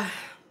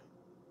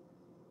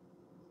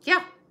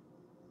 yeah.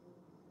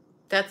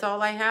 That's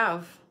all I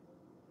have.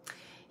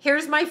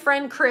 Here's my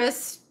friend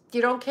Chris.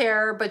 You don't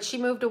care, but she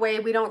moved away.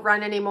 We don't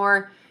run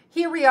anymore.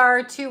 Here we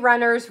are, two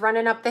runners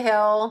running up the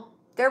hill.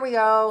 There we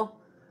go.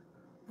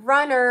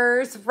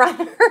 Runners,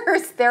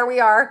 runners. There we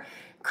are.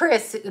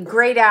 Chris,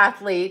 great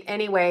athlete.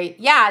 Anyway,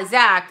 yeah,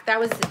 Zach, that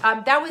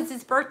was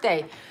his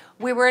birthday.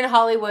 We were in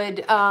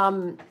Hollywood.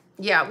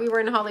 Yeah, we were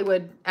in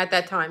Hollywood at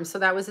that time, so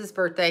that was his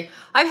birthday.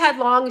 I've had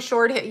long,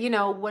 short hair, you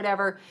know,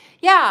 whatever.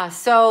 Yeah,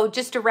 so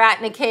just a rat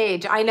in a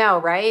cage. I know,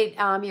 right?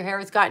 Your hair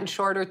has gotten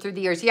shorter through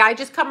the years. Yeah, I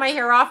just cut my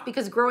hair off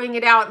because growing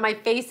it out, my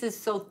face is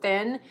so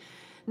thin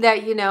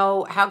that, you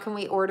know, how can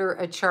we order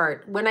a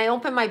chart? When I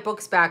open my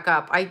books back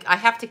up, I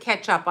have to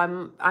catch up.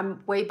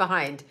 I'm way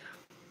behind.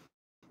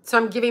 So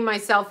I'm giving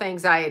myself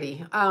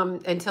anxiety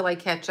until I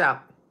catch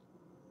up.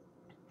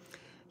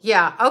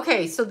 Yeah,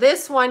 okay, so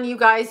this one you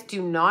guys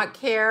do not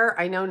care.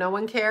 I know no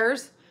one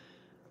cares.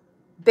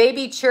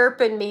 Baby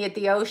chirping me at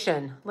the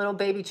ocean. Little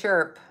baby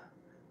chirp.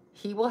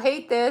 He will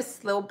hate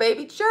this. Little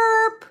baby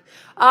chirp.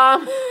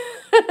 I've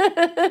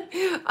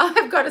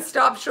got to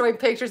stop showing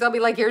pictures. I'll be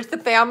like, here's the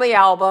family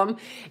album.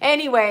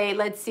 Anyway,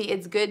 let's see.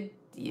 It's good.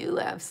 You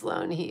laugh,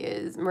 Sloan. He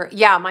is.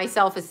 Yeah, my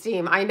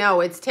self-esteem. I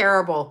know, it's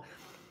terrible.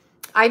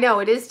 I know,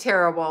 it is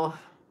terrible.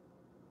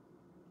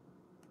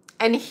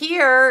 And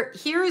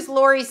here's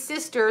Lauri's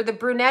sister, the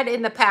brunette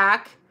in the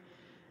pack.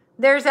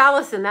 There's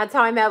Allison. That's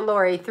how I met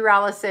Lauri, through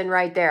Allison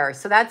right there.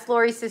 So that's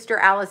Lauri's sister,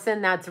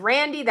 Allison. That's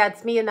Randy.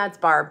 That's me, and that's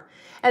Barb.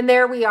 And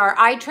there we are.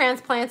 Eye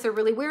transplants are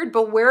really weird,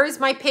 but where is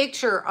my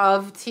picture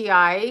of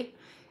T.I.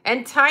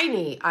 and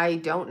Tiny? I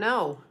don't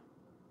know.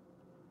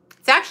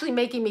 It's actually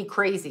making me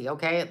crazy,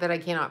 okay, that I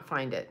cannot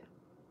find it.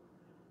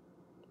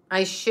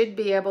 I should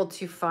be able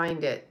to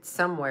find it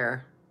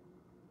somewhere.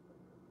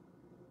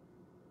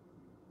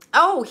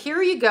 Oh,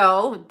 here you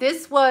go.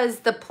 This was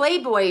the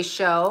Playboy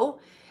show,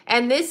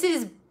 and this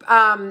is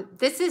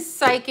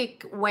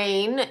Psychic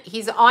Wayne.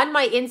 He's on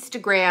my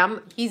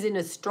Instagram. He's an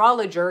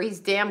astrologer. He's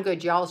damn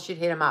good. Y'all should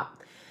hit him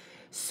up.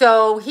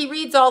 So he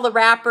reads all the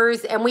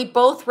rappers, and we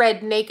both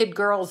read Naked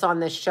Girls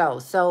on this show.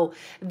 So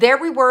there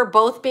we were,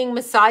 both being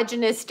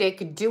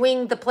misogynistic,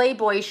 doing the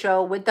Playboy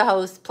show with the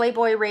host,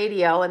 Playboy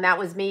Radio, and that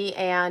was me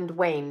and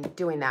Wayne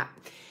doing that.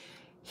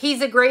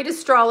 He's a great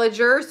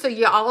astrologer, so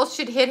you all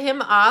should hit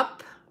him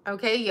up.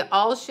 Okay, you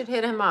all should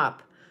hit him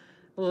up.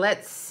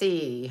 Let's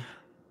see.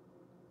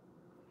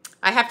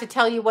 I have to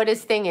tell you what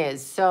his thing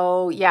is.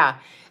 So, yeah.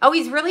 Oh,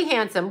 he's really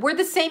handsome. We're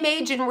the same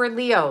age and we're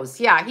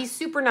Leos. Yeah, he's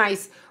super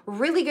nice.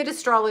 Really good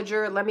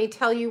astrologer. Let me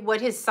tell you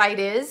what his site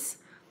is.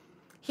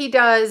 He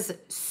does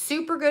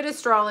super good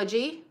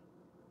astrology.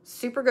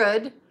 Super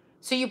good.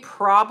 So you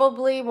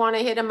probably want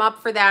to hit him up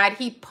for that.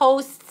 He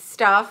posts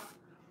stuff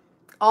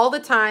all the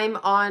time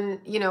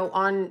on, you know,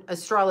 on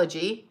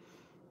astrology.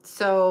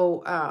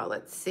 So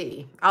let's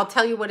see. I'll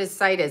tell you what his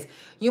site is.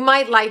 You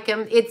might like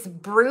him. It's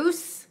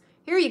Bruce.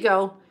 Here you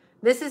go.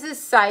 This is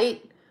his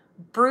site.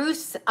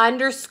 Bruce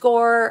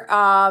underscore.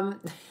 Yeah,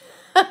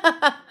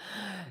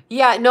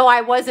 no,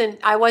 I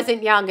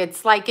wasn't young.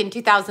 It's like in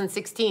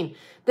 2016.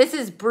 This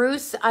is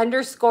Bruce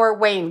underscore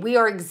Wayne. We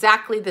are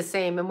exactly the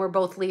same, and we're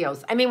both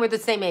Leos. I mean, we're the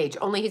same age.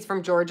 Only he's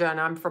from Georgia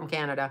and I'm from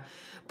Canada.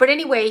 But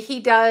anyway,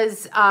 he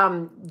does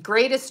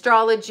great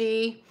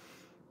astrology.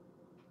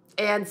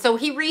 And so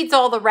he reads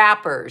all the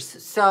rappers.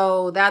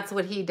 So that's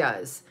what he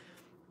does.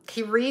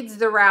 He reads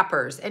the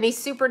rappers. And he's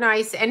super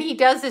nice. And he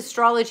does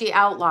astrology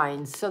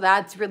outlines. So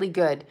that's really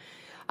good.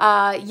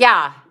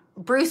 Yeah,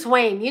 Bruce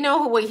Wayne. You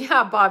know who?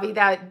 Yeah, Bobby,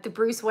 the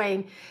Bruce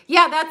Wayne.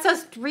 Yeah, that's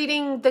us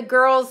reading the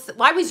girls.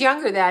 Well, I was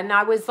younger then.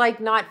 I was like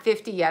not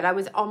 50 yet. I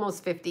was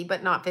almost 50,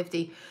 but not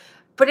 50.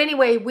 But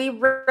anyway, we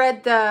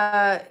read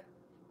the...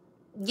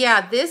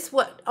 Yeah, this...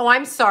 Oh,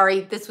 I'm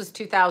sorry. This was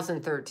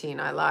 2013.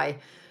 I lie.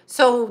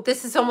 So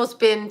this has almost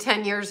been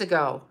 10 years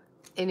ago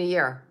in a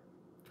year,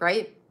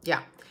 right?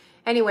 Yeah.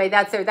 Anyway,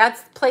 that's there.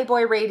 That's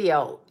Playboy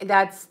Radio.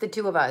 That's the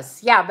two of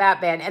us. Yeah,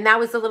 Batman. And that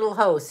was the little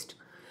host.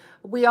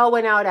 We all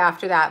went out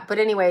after that. But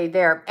anyway,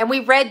 there. And we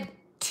read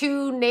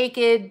 2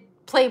 naked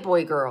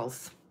Playboy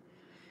girls.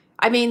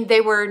 I mean, they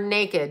were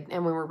naked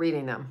and we were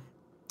reading them.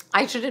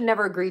 I should have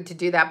never agreed to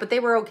do that, but they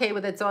were okay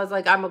with it. So I was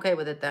like, I'm okay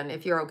with it then.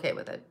 If you're okay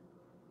with it,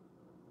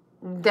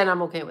 then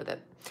I'm okay with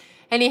it.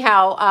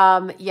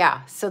 Anyhow,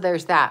 yeah, so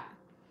there's that.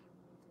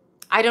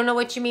 I don't know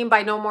what you mean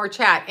by no more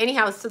chat.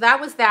 Anyhow, so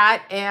that was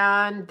that,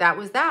 and that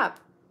was that.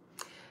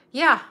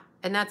 Yeah,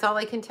 and that's all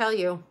I can tell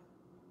you.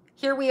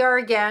 Here we are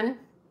again.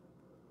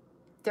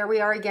 There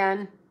we are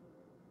again.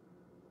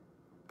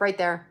 Right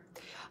there.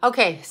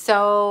 Okay,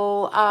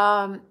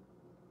 so,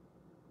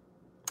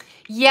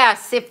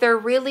 yes, if they're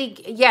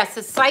really, yes,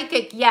 a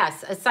psychic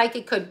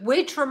could,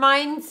 which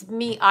reminds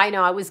me, I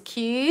know, I was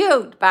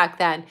cute back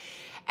then.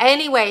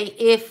 Anyway,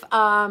 if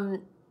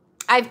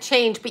I've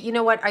changed, but you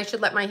know what? I should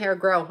let my hair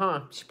grow,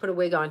 huh? Should put a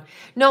wig on.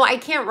 No, I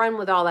can't run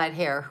with all that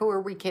hair. Who are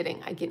we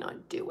kidding? I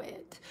cannot do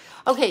it.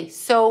 Okay,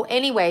 so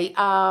anyway,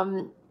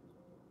 right?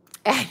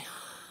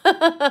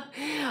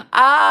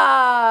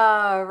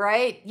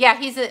 Yeah,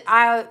 he's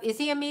a, is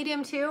he a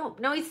medium too?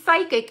 No, he's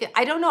psychic.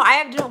 I don't know.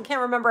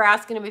 Can't remember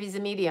asking him if he's a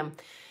medium.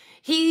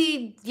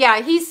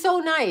 Yeah, he's so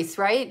nice,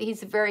 right?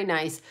 He's very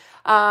nice.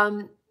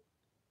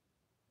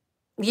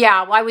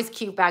 Yeah, well, I was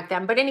cute back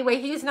then. But anyway,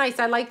 he was nice.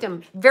 I liked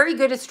him. Very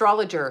good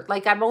astrologer.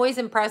 Like, I'm always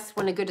impressed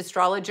when a good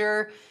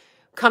astrologer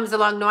comes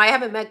along. No, I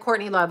haven't met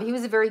Courtney Love. He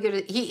is a very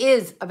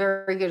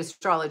good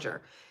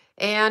astrologer.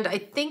 And I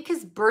think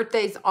his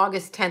birthday's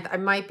August 10th. I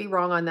might be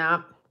wrong on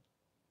that.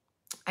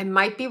 I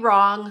might be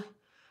wrong.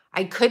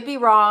 I could be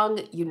wrong.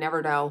 You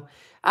never know.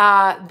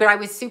 But I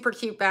was super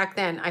cute back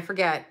then. I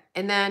forget.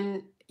 And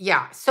then,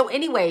 yeah. So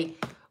anyway,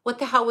 what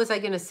the hell was I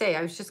going to say?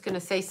 I was just going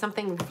to say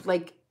something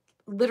like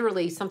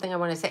literally something I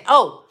want to say.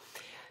 Oh,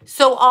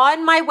 so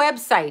on my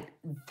website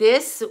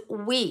this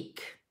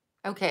week,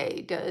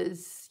 okay,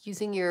 does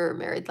using your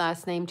married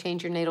last name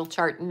change your natal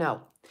chart?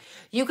 No.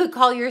 You could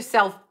call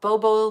yourself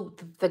Bobo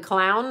the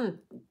Clown,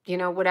 you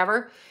know,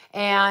 whatever.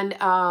 And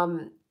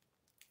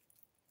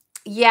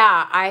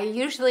yeah, I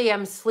usually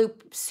am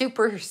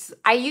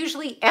I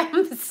usually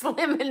am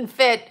slim and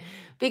fit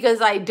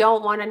because I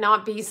don't want to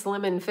not be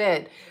slim and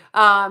fit.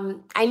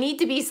 I need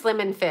to be slim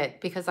and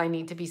fit because I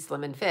need to be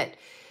slim and fit.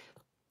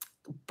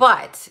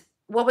 But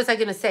what was I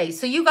going to say?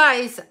 So you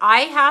guys,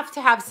 I have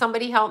to have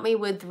somebody help me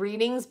with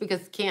readings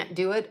because can't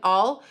do it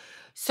all.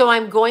 So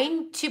I'm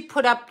going to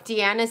put up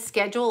Deanna's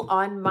schedule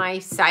on my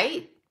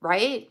site,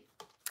 right?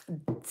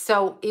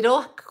 So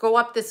it'll go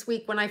up this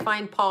week when I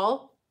find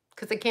Paul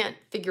because I can't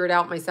figure it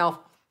out myself.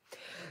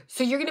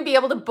 So you're going to be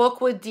able to book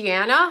with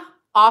Deanna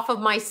off of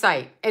my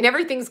site and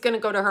everything's going to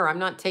go to her. I'm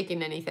not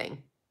taking anything.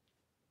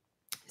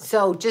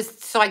 So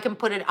just so I can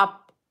put it up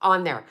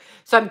on there.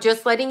 So I'm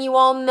just letting you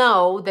all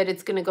know that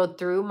it's going to go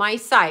through my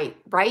site,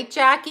 right,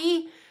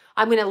 Jackie?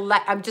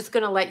 I'm just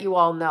going to let you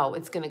all know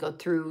it's going to go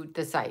through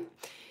the site.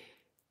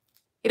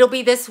 It'll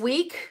be this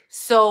week.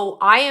 So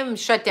I am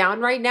shut down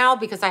right now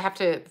because I have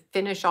to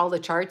finish all the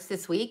charts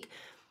this week.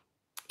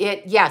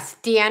 Yes,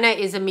 Deanna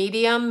is a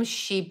medium.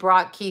 She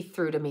brought Keith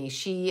through to me.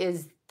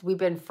 We've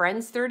been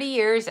friends 30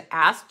 years.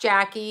 Ask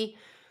Jackie.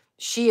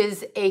 She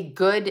is a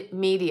good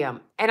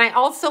medium. And I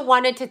also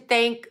wanted to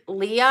thank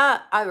Lee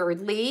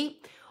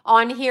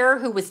on here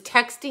who was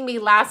texting me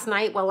last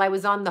night while I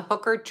was on the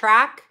hooker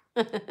track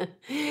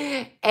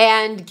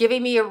and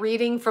giving me a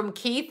reading from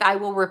Keith. I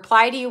will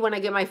reply to you when I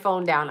get my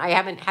phone down. I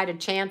haven't had a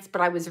chance, but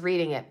I was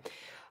reading it.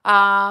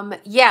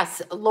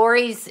 Yes,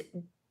 Lauri's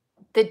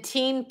the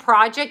teen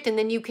project, and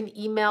then you can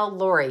email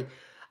Lauri.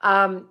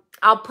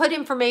 I'll put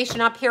information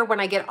up here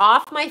when I get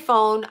off my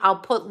phone. I'll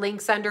put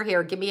links under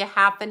here. Give me a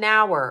half an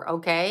hour,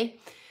 okay?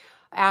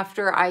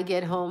 After I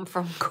get home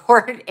from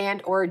court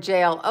and or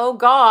jail. Oh,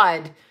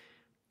 God.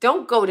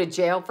 Don't go to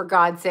jail, for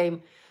God's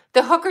sake.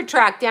 The hooker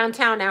track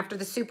downtown after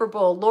the Super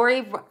Bowl.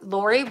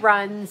 Lauri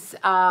runs...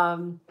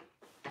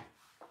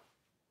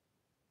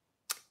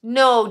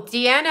 No,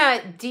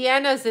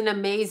 Deanna's an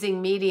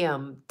amazing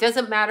medium.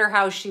 Doesn't matter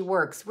how she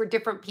works. We're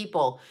different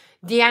people.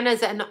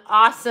 Deanna's an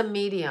awesome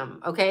medium,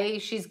 okay?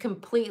 She's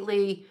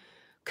completely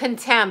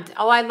contempt.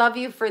 Oh, I love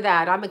you for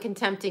that. I'm a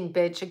contempting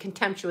bitch, a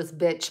contemptuous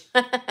bitch.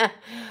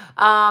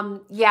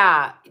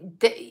 Yeah,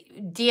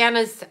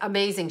 Deanna's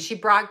amazing. She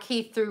brought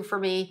Keith through for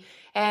me,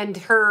 and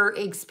her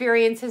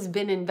experience has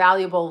been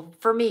invaluable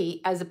for me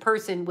as a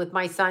person with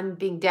my son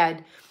being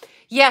dead.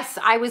 Yes,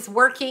 I was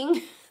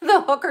working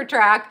the hooker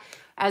track.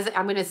 As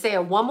I'm going to say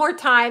it one more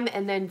time,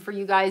 and then for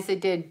you guys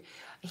that did,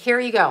 here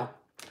you go.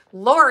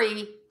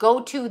 Lauri, go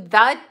to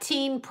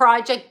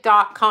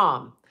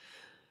theteenproject.com.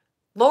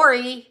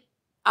 Lauri,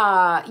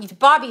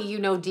 Bobby, you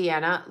know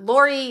Deanna.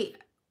 Lauri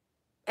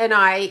and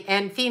I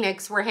and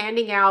Phoenix were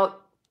handing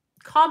out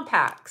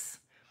compacts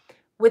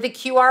with a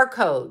QR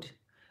code.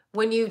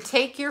 When you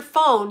take your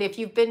phone, if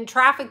you've been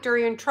trafficked or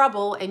you're in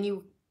trouble, and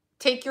you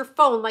take your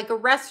phone like a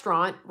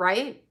restaurant,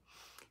 right?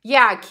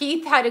 Yeah,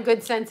 Keith had a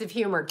good sense of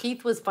humor.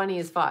 Keith was funny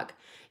as fuck.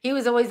 He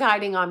was always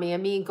hiding on me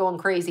and me going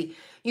crazy.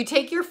 You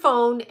take your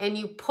phone and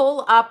you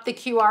pull up the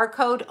QR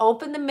code,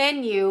 open the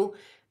menu.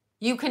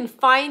 You can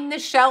find the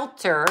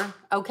shelter,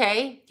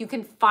 okay? You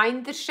can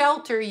find the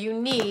shelter you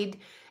need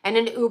and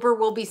an Uber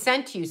will be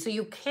sent to you. So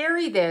you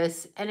carry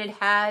this and it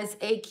has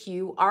a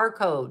QR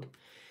code.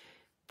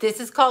 This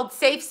is called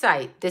Safe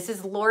Site. This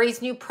is Lauri's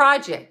new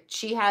project.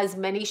 She has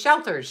many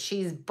shelters.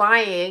 She's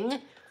buying...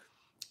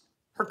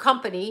 Her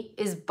company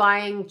is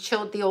buying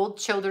the old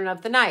Children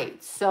of the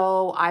Night.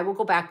 So I will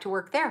go back to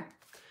work there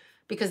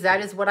because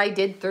that is what I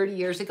did 30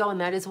 years ago and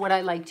that is what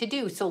I like to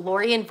do. So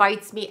Lauri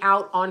invites me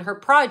out on her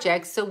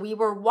project. So we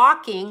were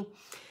walking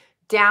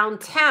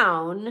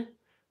downtown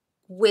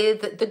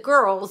with the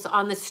girls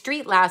on the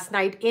street last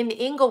night in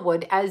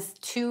Inglewood as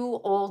two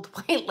old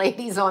white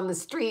ladies on the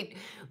street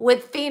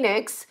with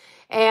Phoenix.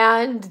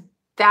 And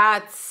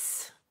that's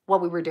what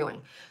we were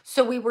doing.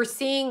 So we were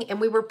seeing and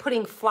we were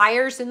putting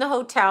flyers in the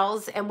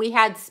hotels and we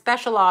had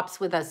special ops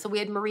with us. So we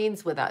had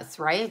Marines with us,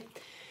 right?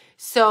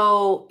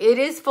 So it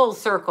is full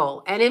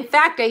circle. And in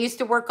fact, I used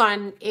to work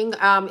on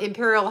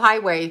Imperial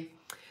Highway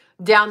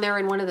down there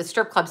in one of the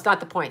strip clubs. Not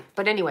the point.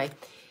 But anyway,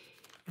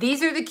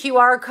 These are the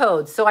QR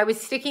codes. So I was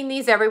sticking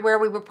these everywhere.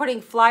 We were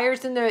putting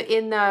flyers in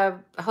the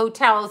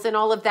hotels and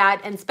all of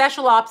that. And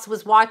Special Ops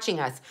was watching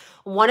us.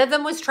 One of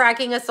them was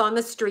tracking us on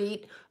the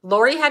street.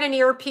 Lauri had an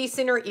earpiece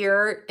in her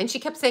ear and she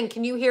kept saying,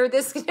 "Can you hear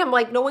this?" I'm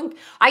like, "No one,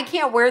 I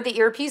can't wear the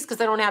earpiece because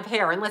I don't have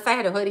hair unless I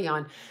had a hoodie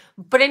on."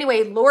 But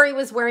anyway, Lauri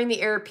was wearing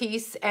the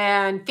earpiece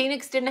and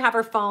Phoenix didn't have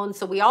her phone.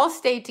 So we all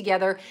stayed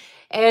together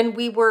and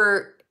we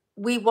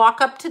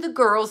walk up to the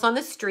girls on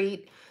the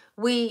street.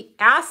 We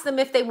ask them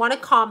if they want a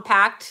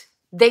compact.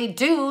 They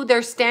do.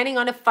 They're standing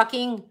on a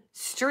fucking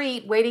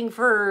street waiting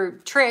for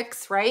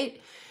tricks,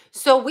 right?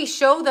 So we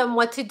show them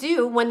what to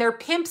do when their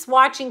pimps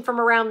watching from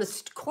around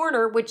the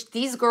corner, which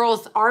these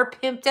girls are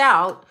pimped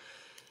out.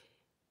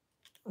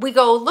 We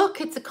go, "Look,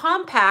 it's a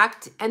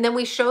compact." And then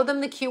we show them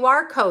the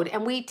QR code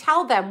and we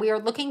tell them we are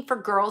looking for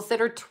girls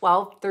that are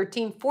 12,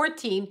 13,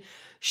 14.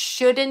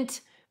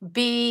 Shouldn't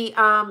be,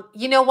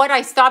 you know what?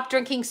 I stopped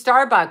drinking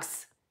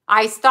Starbucks.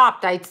 I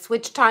stopped. I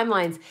switched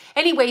timelines.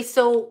 Anyway,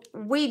 so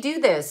we do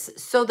this.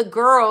 So the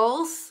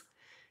girls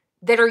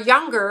that are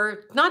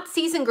younger, not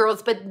seasoned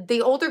girls, but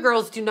the older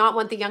girls do not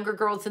want the younger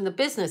girls in the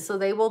business. So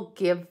they will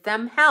give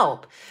them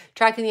help.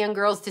 Tracking the young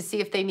girls to see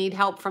if they need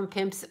help from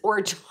pimps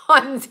or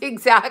Johns.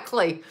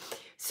 Exactly.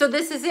 So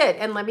this is it.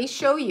 And let me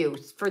show you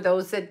for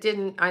those that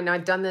didn't, and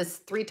I've done this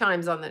 3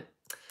 times on the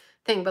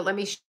thing, but let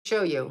me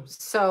show you.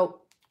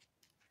 So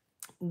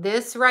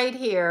this right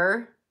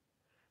here,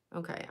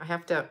 okay, I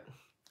have to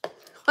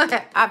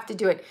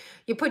do it.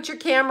 You put your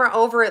camera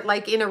over it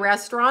like in a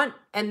restaurant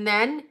and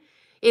then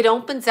it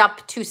opens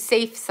up to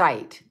Safe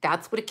Site.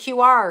 That's what a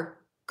QR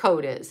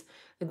code is.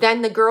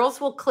 Then the girls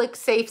will click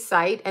Safe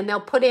Site and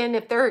they'll put in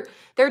if their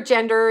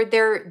gender,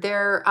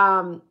 their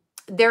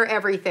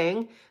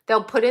everything.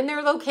 They'll put in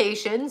their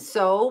location.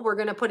 So we're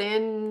going to put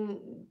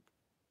in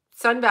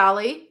Sun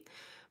Valley,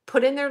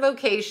 put in their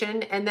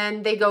location, and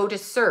then they go to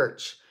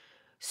search.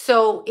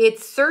 So it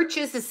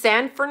searches the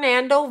San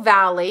Fernando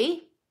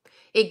Valley.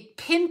 It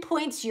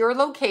pinpoints your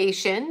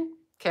location,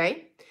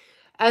 okay?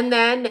 And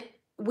then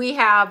we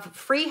have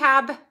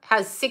Freehab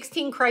has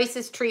 16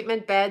 crisis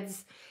treatment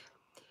beds.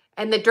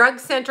 And the drug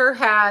center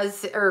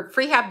has, or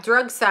Freehab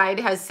drug side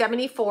has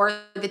 74.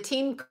 The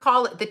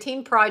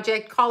teen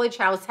project College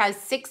House has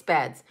 6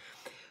 beds.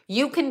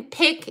 You can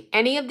pick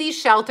any of these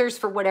shelters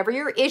for whatever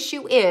your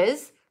issue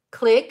is.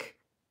 Click.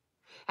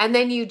 And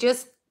then you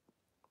just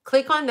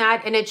click on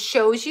that and it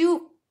shows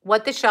you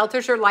what the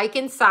shelters are like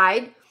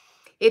inside.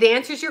 It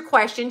answers your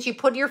questions. You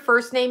put your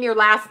first name, your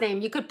last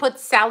name. You could put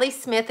Sally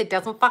Smith. It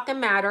doesn't fucking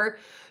matter.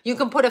 You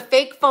can put a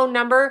fake phone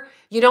number.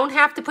 You don't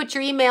have to put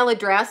your email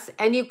address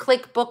and you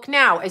click book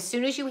now. As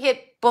soon as you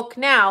hit book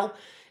now,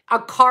 a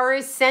car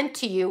is sent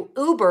to you,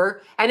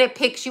 Uber, and it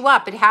picks you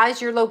up. It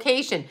has your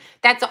location.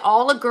 That's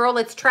all a girl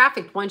that's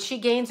trafficked. Once she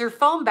gains her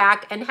phone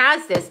back and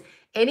has this,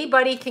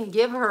 anybody can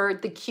give her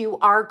the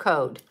QR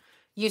code.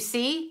 You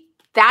see?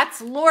 That's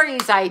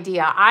Lauri's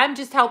idea. I'm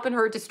just helping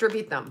her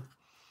distribute them.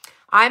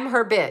 I'm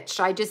her bitch.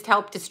 I just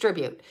help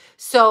distribute.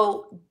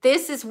 So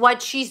this is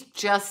what she's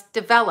just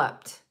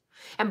developed.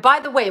 And by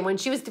the way, when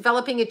she was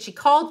developing it, she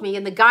called me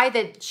and the guy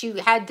that she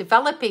had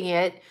developing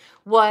it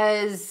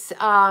was,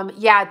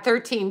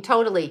 13,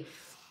 totally.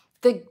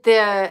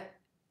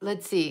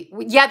 Let's see.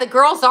 Yeah, the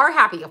girls are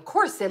happy. Of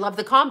course, they love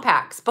the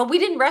compacts, but we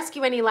didn't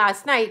rescue any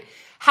last night.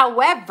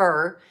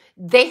 However,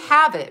 they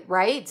have it,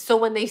 right? So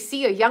when they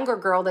see a younger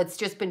girl that's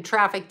just been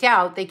trafficked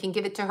out, they can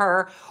give it to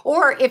her.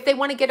 Or if they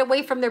want to get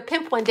away from their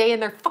pimp one day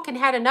and they're fucking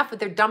had enough with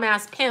their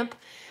dumbass pimp,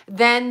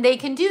 then they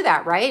can do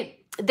that, right?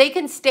 They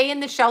can stay in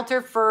the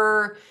shelter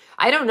for,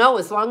 I don't know,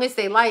 as long as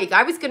they like.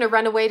 I was going to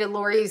run away to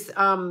Lauri's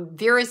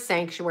Vera's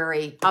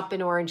Sanctuary up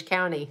in Orange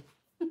County.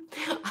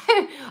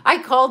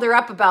 I called her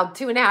up about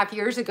 2.5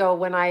 years ago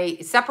when I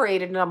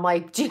separated and I'm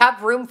like, "Do you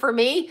have room for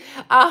me?"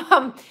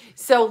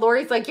 So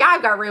Lauri's like, "Yeah,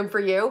 I've got room for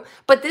you."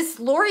 But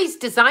Lauri's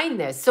designed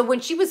this. So when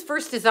she was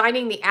first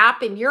designing the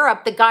app in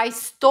Europe, the guy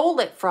stole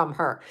it from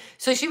her.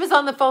 So she was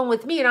on the phone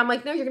with me and I'm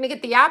like, "No, you're going to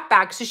get the app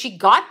back." So she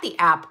got the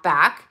app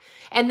back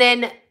and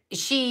then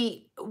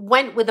she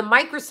went with a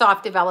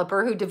Microsoft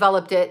developer who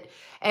developed it.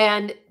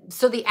 And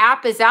so the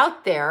app is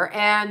out there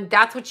and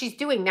that's what she's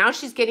doing. Now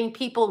she's getting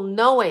people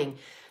knowing.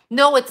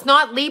 No, it's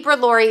not Libra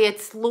Lauri.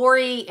 It's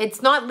Lauri.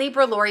 It's not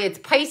Libra Lauri. It's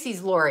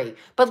Pisces Lauri.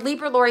 But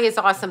Libra Lauri is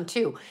awesome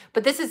too.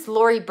 But this is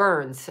Lauri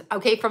Burns,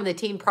 okay, from the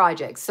Team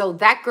Project. So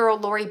that girl,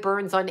 Lauri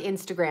Burns on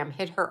Instagram,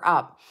 hit her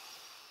up.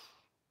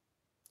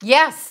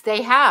 Yes,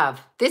 they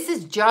have. This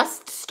is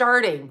just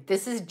starting.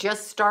 This is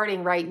just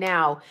starting right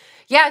now.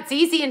 Yeah, it's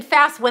easy and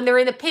fast when they're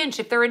in a pinch.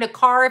 If they're in a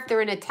car, if they're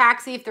in a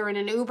taxi, if they're in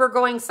an Uber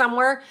going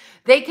somewhere,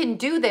 they can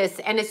do this.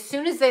 And as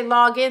soon as they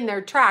log in,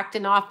 they're tracked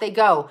and off they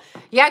go.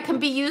 Yeah, it can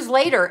be used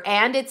later.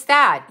 And it's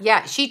that.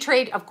 Yeah,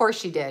 of course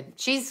she did.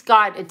 She's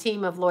got a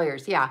team of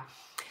lawyers. Yeah.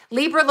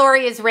 Libra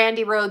Lauri is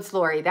Randy Rhodes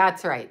Lauri.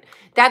 That's right.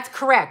 That's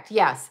correct.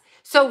 Yes.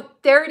 So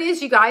there it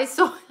is, you guys.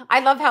 So I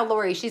love how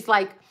Lauri, she's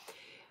like,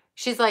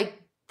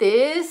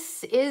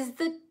 this is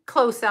the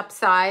close-up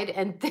side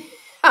and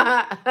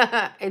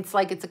it's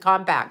like it's a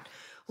compact.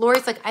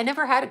 Lauri's like, I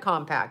never had a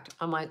compact.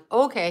 I'm like,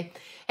 okay.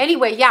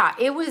 Anyway, yeah,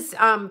 it was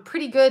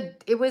pretty good.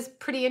 It was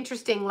pretty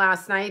interesting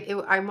last night.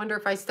 I wonder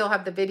if I still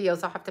have the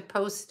videos. I'll have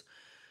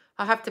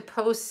to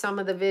post some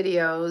of the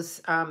videos.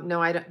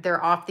 No, I don't,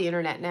 they're off the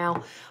internet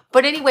now.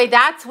 But anyway,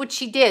 that's what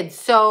she did.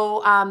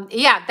 So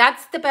yeah,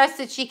 that's the best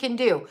that she can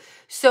do.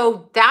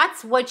 So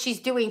that's what she's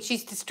doing.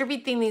 She's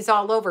distributing these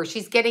all over.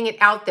 She's getting it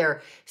out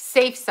there.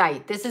 Safe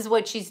site. This is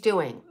what she's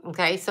doing.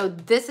 Okay. So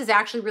this is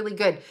actually really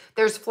good.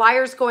 There's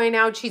flyers going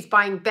out. She's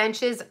buying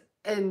benches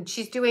and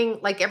she's doing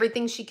like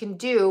everything she can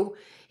do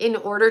in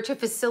order to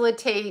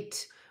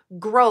facilitate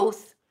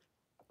growth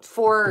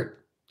for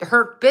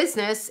her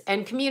business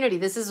and community.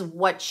 This is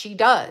what she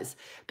does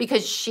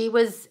because she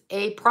was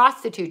a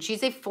prostitute.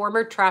 She's a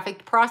former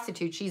trafficked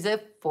prostitute. She's a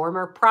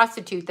former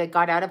prostitute that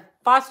got out of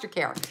foster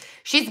care.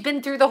 She's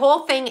been through the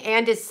whole thing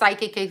and is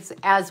psychic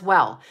as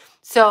well.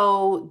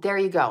 So there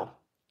you go.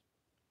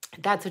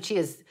 That's what she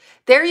is.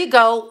 There you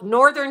go.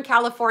 Northern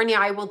California.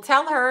 I will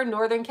tell her,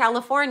 Northern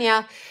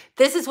California,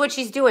 this is what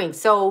she's doing.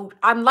 So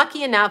I'm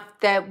lucky enough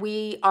that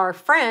we are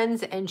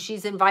friends and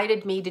she's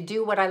invited me to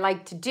do what I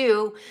like to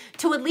do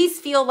to at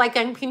least feel like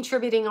I'm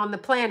contributing on the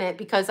planet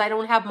because I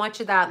don't have much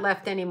of that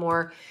left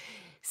anymore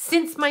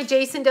since my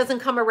Jason doesn't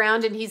come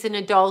around and he's an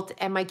adult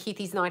and my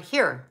Keithy's not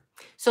here.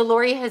 So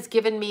Lauri has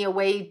given me a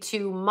way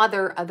to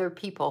mother other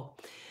people.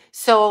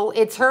 So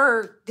it's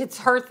her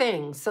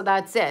thing. So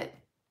that's it.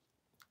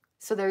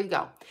 So there you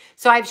go.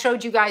 So I've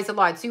showed you guys a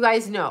lot. So you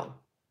guys know.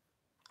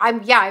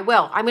 Yeah, I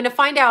will. I'm going to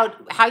find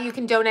out how you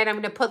can donate. I'm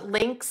going to put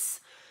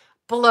links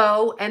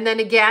below. And then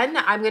again,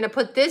 I'm going to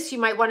put this. You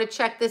might want to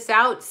check this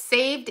out.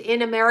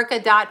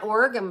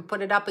 SavedInAmerica.org. I'm going to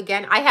put it up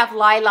again. I have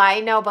Lila.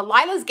 I know, but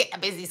Lila's getting a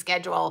busy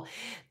schedule.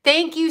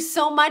 Thank you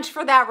so much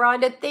for that,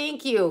 Rhonda.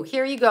 Thank you.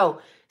 Here you go.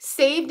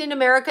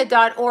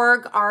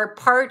 SavedInAmerica.org are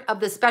part of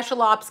the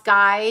special ops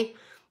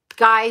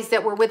guys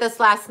that were with us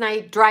last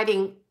night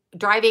driving,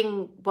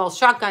 well,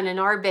 shotgun in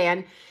our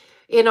van,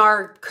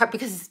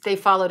 because they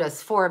followed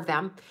us, 4 of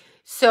them.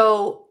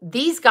 So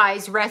these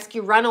guys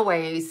rescue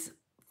runaways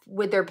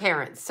with their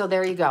parents. So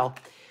there you go.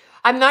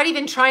 I'm not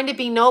even trying to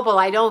be noble.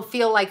 I don't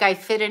feel like I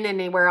fit in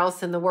anywhere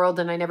else in the world,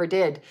 and I never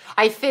did.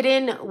 I fit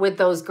in with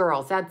those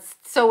girls.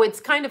 So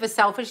it's kind of a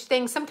selfish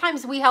thing.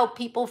 Sometimes we help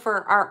people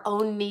for our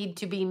own need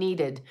to be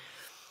needed.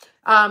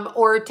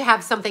 Or to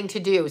have something to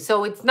do.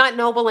 So it's not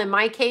noble in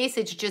my case.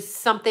 It's just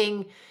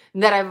something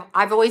that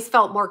I've always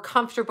felt more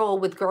comfortable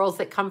with girls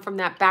that come from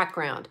that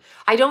background.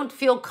 I don't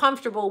feel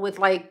comfortable with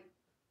like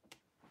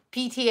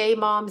PTA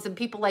moms and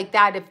people like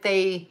that if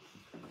they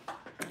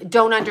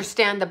don't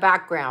understand the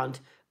background,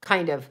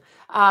 kind of.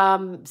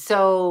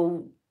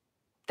 So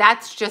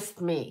that's just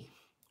me.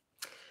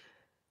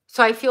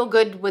 So I feel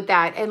good with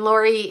that. And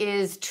Lauri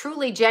is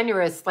truly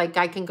generous. Like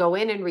I can go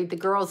in and read the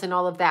girls and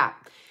all of that.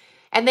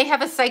 And they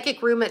have a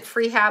psychic room at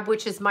Freehab,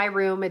 which is my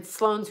room. It's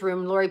Sloan's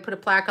room. Lauri put a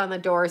plaque on the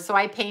door. So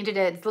I painted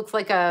it. It looks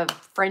like a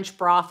French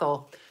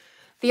brothel.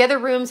 The other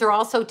rooms are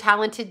also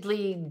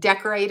talentedly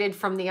decorated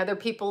from the other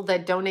people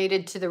that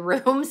donated to the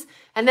rooms.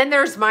 And then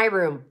there's my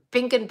room,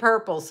 pink and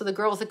purple. So the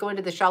girls that go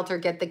into the shelter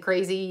get the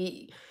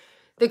crazy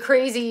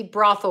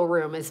brothel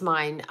room is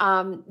mine.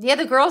 Yeah,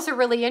 the girls are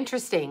really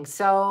interesting.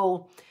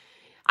 So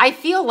I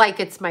feel like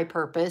it's my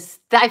purpose.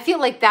 I feel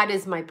like that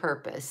is my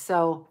purpose.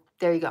 So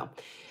there you go.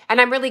 And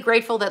I'm really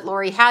grateful that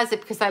Lauri has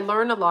it because I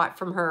learn a lot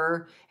from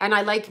her and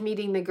I like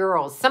meeting the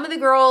girls. Some of the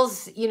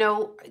girls, you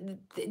know,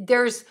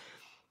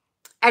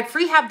 at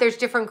Freehab, there's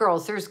different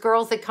girls. There's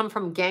girls that come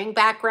from gang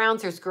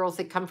backgrounds. There's girls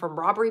that come from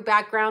robbery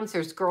backgrounds.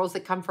 There's girls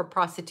that come from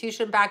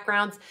prostitution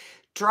backgrounds,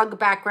 drug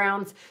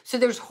backgrounds. So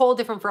there's a whole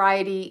different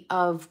variety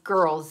of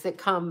girls that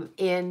come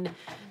in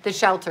the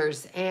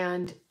shelters,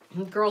 and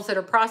girls that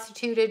are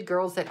prostituted,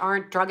 girls that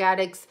aren't, drug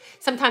addicts.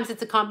 Sometimes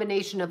it's a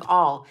combination of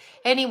all.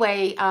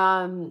 Anyway,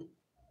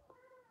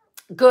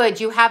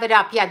 good, you have it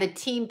up. Yeah, the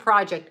Teen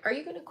Project. Are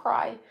you going to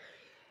cry?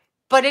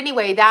 But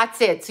anyway, that's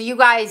it. So you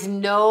guys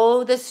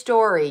know the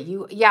story.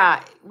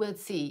 Yeah,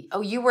 let's see. Oh,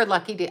 you were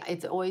lucky to,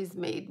 it's always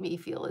made me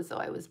feel as though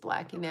I was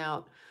blacking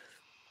out.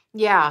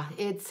 Yeah,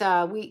 it's,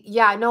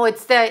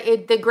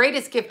 it's the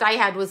greatest gift I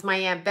had was my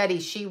Aunt Betty.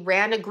 She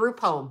ran a group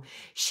home.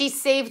 She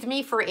saved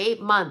me for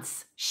 8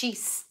 months. She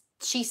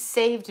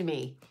saved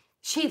me.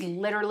 She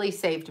literally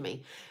saved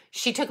me.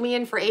 She took me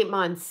in for 8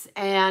 months.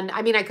 And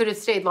I mean, I could have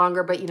stayed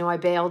longer, but you know, I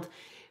bailed.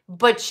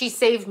 But she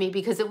saved me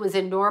because it was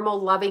a normal,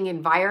 loving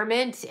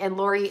environment. And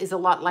Lauri is a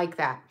lot like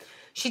that.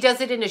 She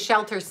does it in a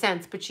shelter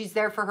sense, but she's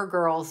there for her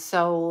girls.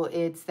 So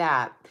it's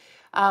that.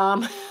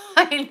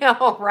 I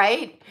know,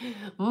 right?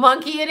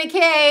 Monkey in a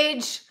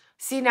cage.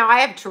 See, now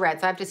I have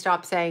Tourette's. I have to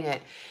stop saying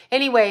it.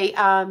 Anyway,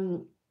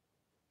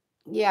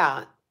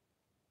 yeah.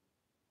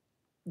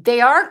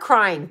 They are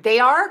crying. They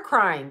are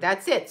crying.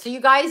 That's it. So you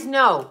guys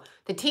know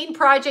the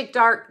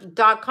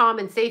teenproject.com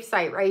and safe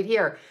site right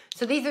here.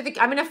 So these are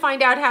I'm going to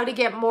find out how to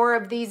get more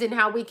of these and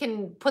how we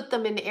can put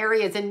them in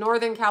areas in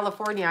Northern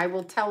California. I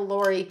will tell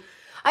Lauri.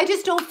 I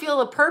just don't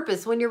feel a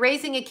purpose. When you're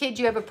raising a kid,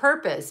 you have a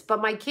purpose.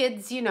 But my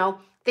kids, you know,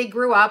 they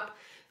grew up.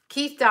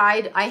 Keith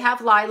died. I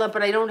have Lila,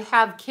 but I don't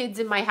have kids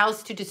in my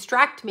house to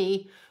distract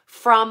me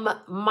from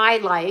my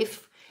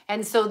life.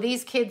 And so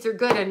these kids are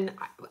good. And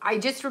I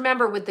just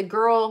remember with the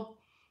girl,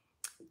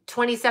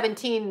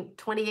 2017,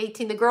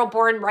 2018, the girl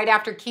born right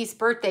after Keith's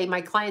birthday,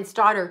 my client's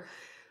daughter,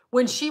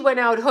 when she went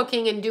out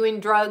hooking and doing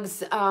drugs,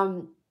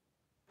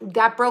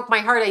 that broke my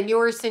heart. I knew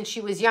her since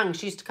she was young.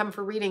 She used to come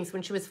for readings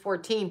when she was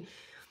 14.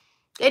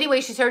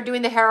 Anyway, she started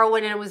doing the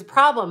heroin and it was a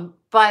problem.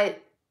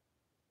 But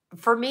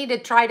for me to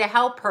try to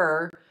help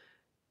her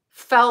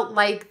felt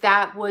like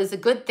that was a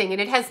good thing. And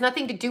it has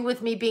nothing to do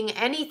with me being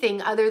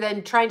anything other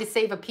than trying to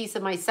save a piece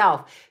of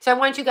myself. So I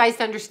want you guys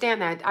to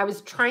understand that. I was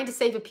trying to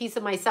save a piece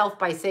of myself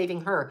by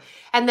saving her.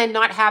 And then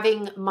not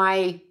having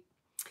my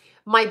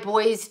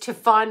boys to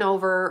fawn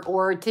over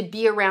or to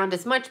be around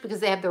as much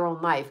because they have their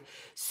own life.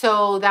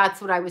 So that's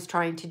what I was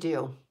trying to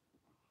do.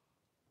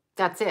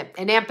 That's it.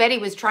 And Aunt Betty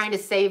was trying to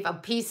save a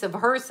piece of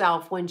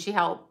herself when she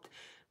helped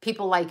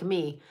people like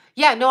me.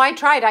 Yeah, no, I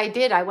tried. I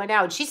did. I went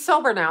out. She's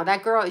sober now.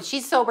 That girl,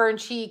 she's sober,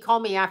 and she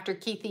called me after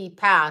Keithy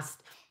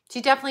passed.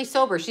 She's definitely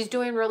sober. She's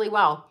doing really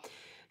well.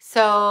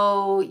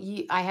 So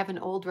I have an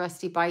old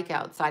rusty bike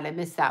outside. I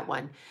missed that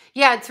one.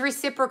 Yeah, it's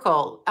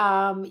reciprocal.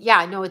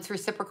 Yeah, no, it's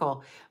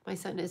reciprocal. My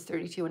son is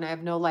 32 and I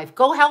have no life.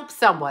 Go help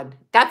someone.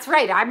 That's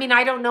right. I mean,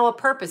 I don't know a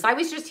purpose. I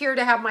was just here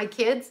to have my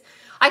kids.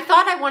 I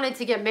thought I wanted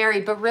to get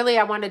married, but really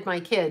I wanted my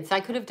kids.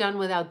 I could have done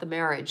without the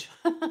marriage.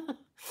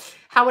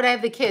 How would I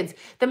have the kids?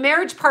 The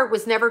marriage part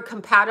was never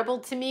compatible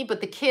to me, but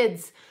the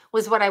kids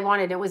was what I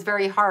wanted. It was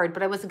very hard,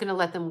 but I wasn't going to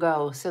let them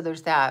go. So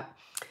there's that.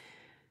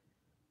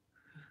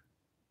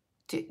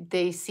 Do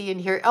they see and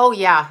hear? Oh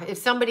yeah. If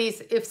somebody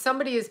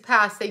is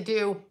passed, they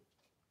do.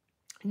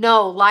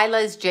 No,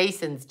 Lila's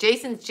Jason's.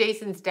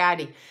 Jason's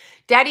daddy.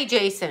 Daddy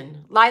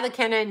Jason. Lila,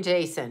 Kenna, and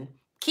Jason.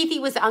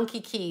 Keithy was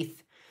Unky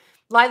Keith.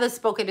 Lila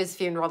spoke at his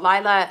funeral.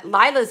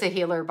 Lila's a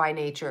healer by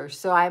nature.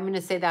 So I'm going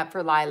to say that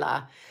for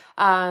Lila.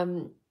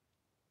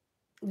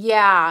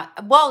 Yeah.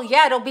 Well,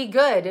 yeah, it'll be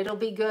good. It'll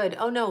be good.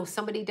 Oh, no.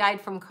 Somebody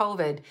died from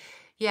COVID.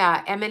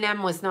 Yeah.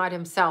 Eminem was not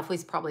himself.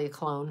 He's probably a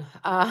clone.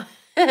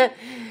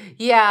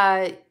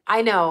 Yeah,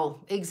 I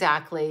know.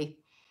 Exactly.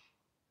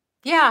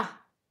 Yeah.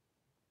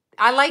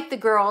 I like the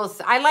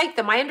girls. I like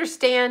them. I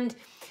understand.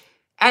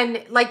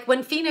 And like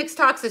when Phoenix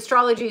talks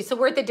astrology, so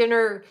we're at the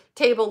dinner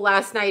table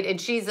last night and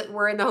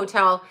we're in the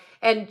hotel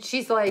and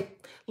she's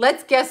like,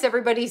 let's guess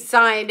everybody's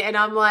sign. And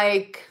I'm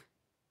like,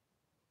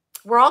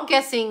 we're all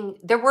guessing.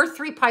 There were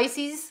 3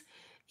 Pisces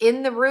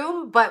in the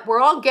room, but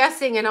we're all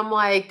guessing. And I'm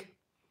like,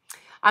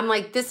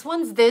 this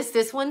one's this,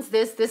 this one's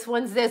this, this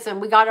one's this. And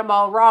we got them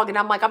all wrong. And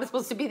I'm like, I'm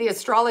supposed to be the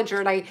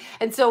astrologer.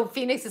 And so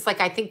Phoenix is like,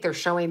 I think they're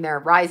showing their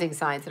rising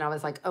signs. And I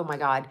was like, oh my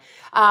God.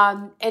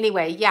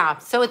 Anyway, yeah.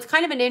 So it's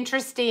kind of an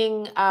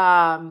interesting,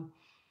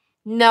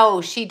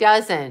 no, she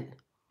doesn't.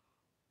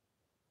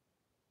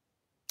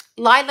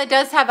 Lila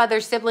does have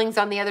other siblings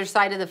on the other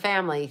side of the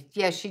family.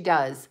 Yes, she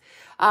does.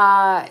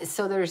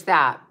 So there's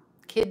that.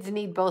 Kids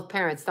need both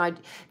parents.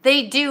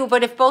 They do,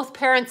 but if both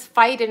parents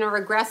fight and are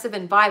aggressive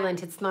and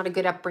violent, it's not a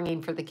good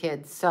upbringing for the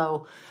kids.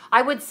 So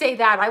I would say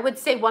that. I would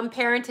say one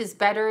parent is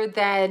better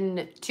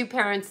than 2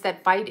 parents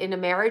that fight in a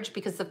marriage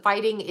because the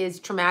fighting is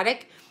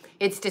traumatic,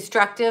 it's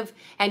destructive,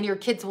 and your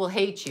kids will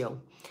hate you.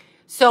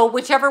 So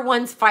whichever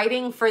one's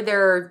fighting for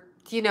their,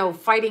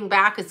 fighting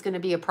back is going to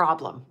be a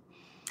problem.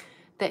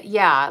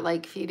 Yeah,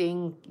 like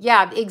feeding.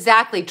 Yeah,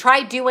 exactly.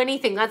 Try do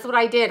anything. That's what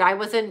I did. I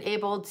wasn't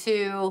able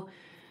to.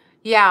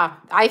 Yeah,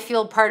 I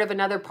feel part of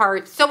another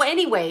part. So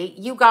anyway,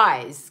 you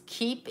guys,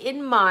 keep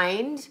in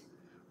mind,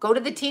 go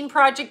to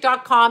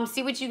theteenproject.com,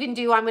 see what you can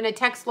do. I'm going to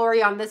text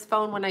Lauri on this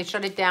phone when I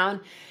shut it down.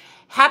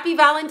 Happy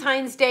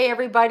Valentine's Day,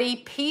 everybody.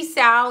 Peace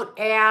out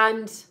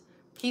and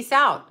peace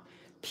out.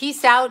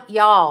 Peace out,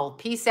 y'all.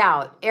 Peace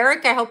out.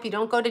 Eric, I hope you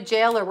don't go to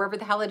jail or wherever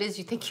the hell it is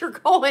you think you're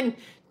going.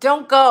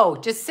 Don't go.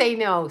 Just say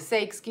no.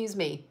 Say, excuse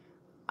me.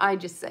 I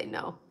just say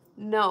no.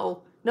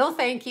 No. No,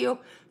 thank you.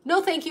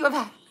 No, thank you. I've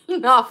had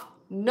enough.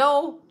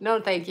 No,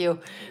 thank you.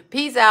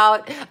 Peace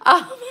out.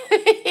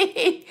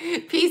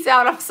 Peace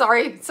out. I'm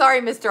sorry.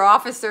 Sorry, Mr.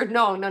 Officer.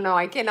 No,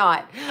 I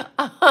cannot.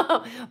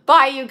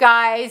 Bye, you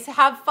guys.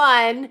 Have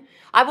fun.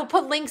 I will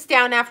put links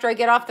down after I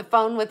get off the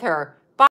phone with her.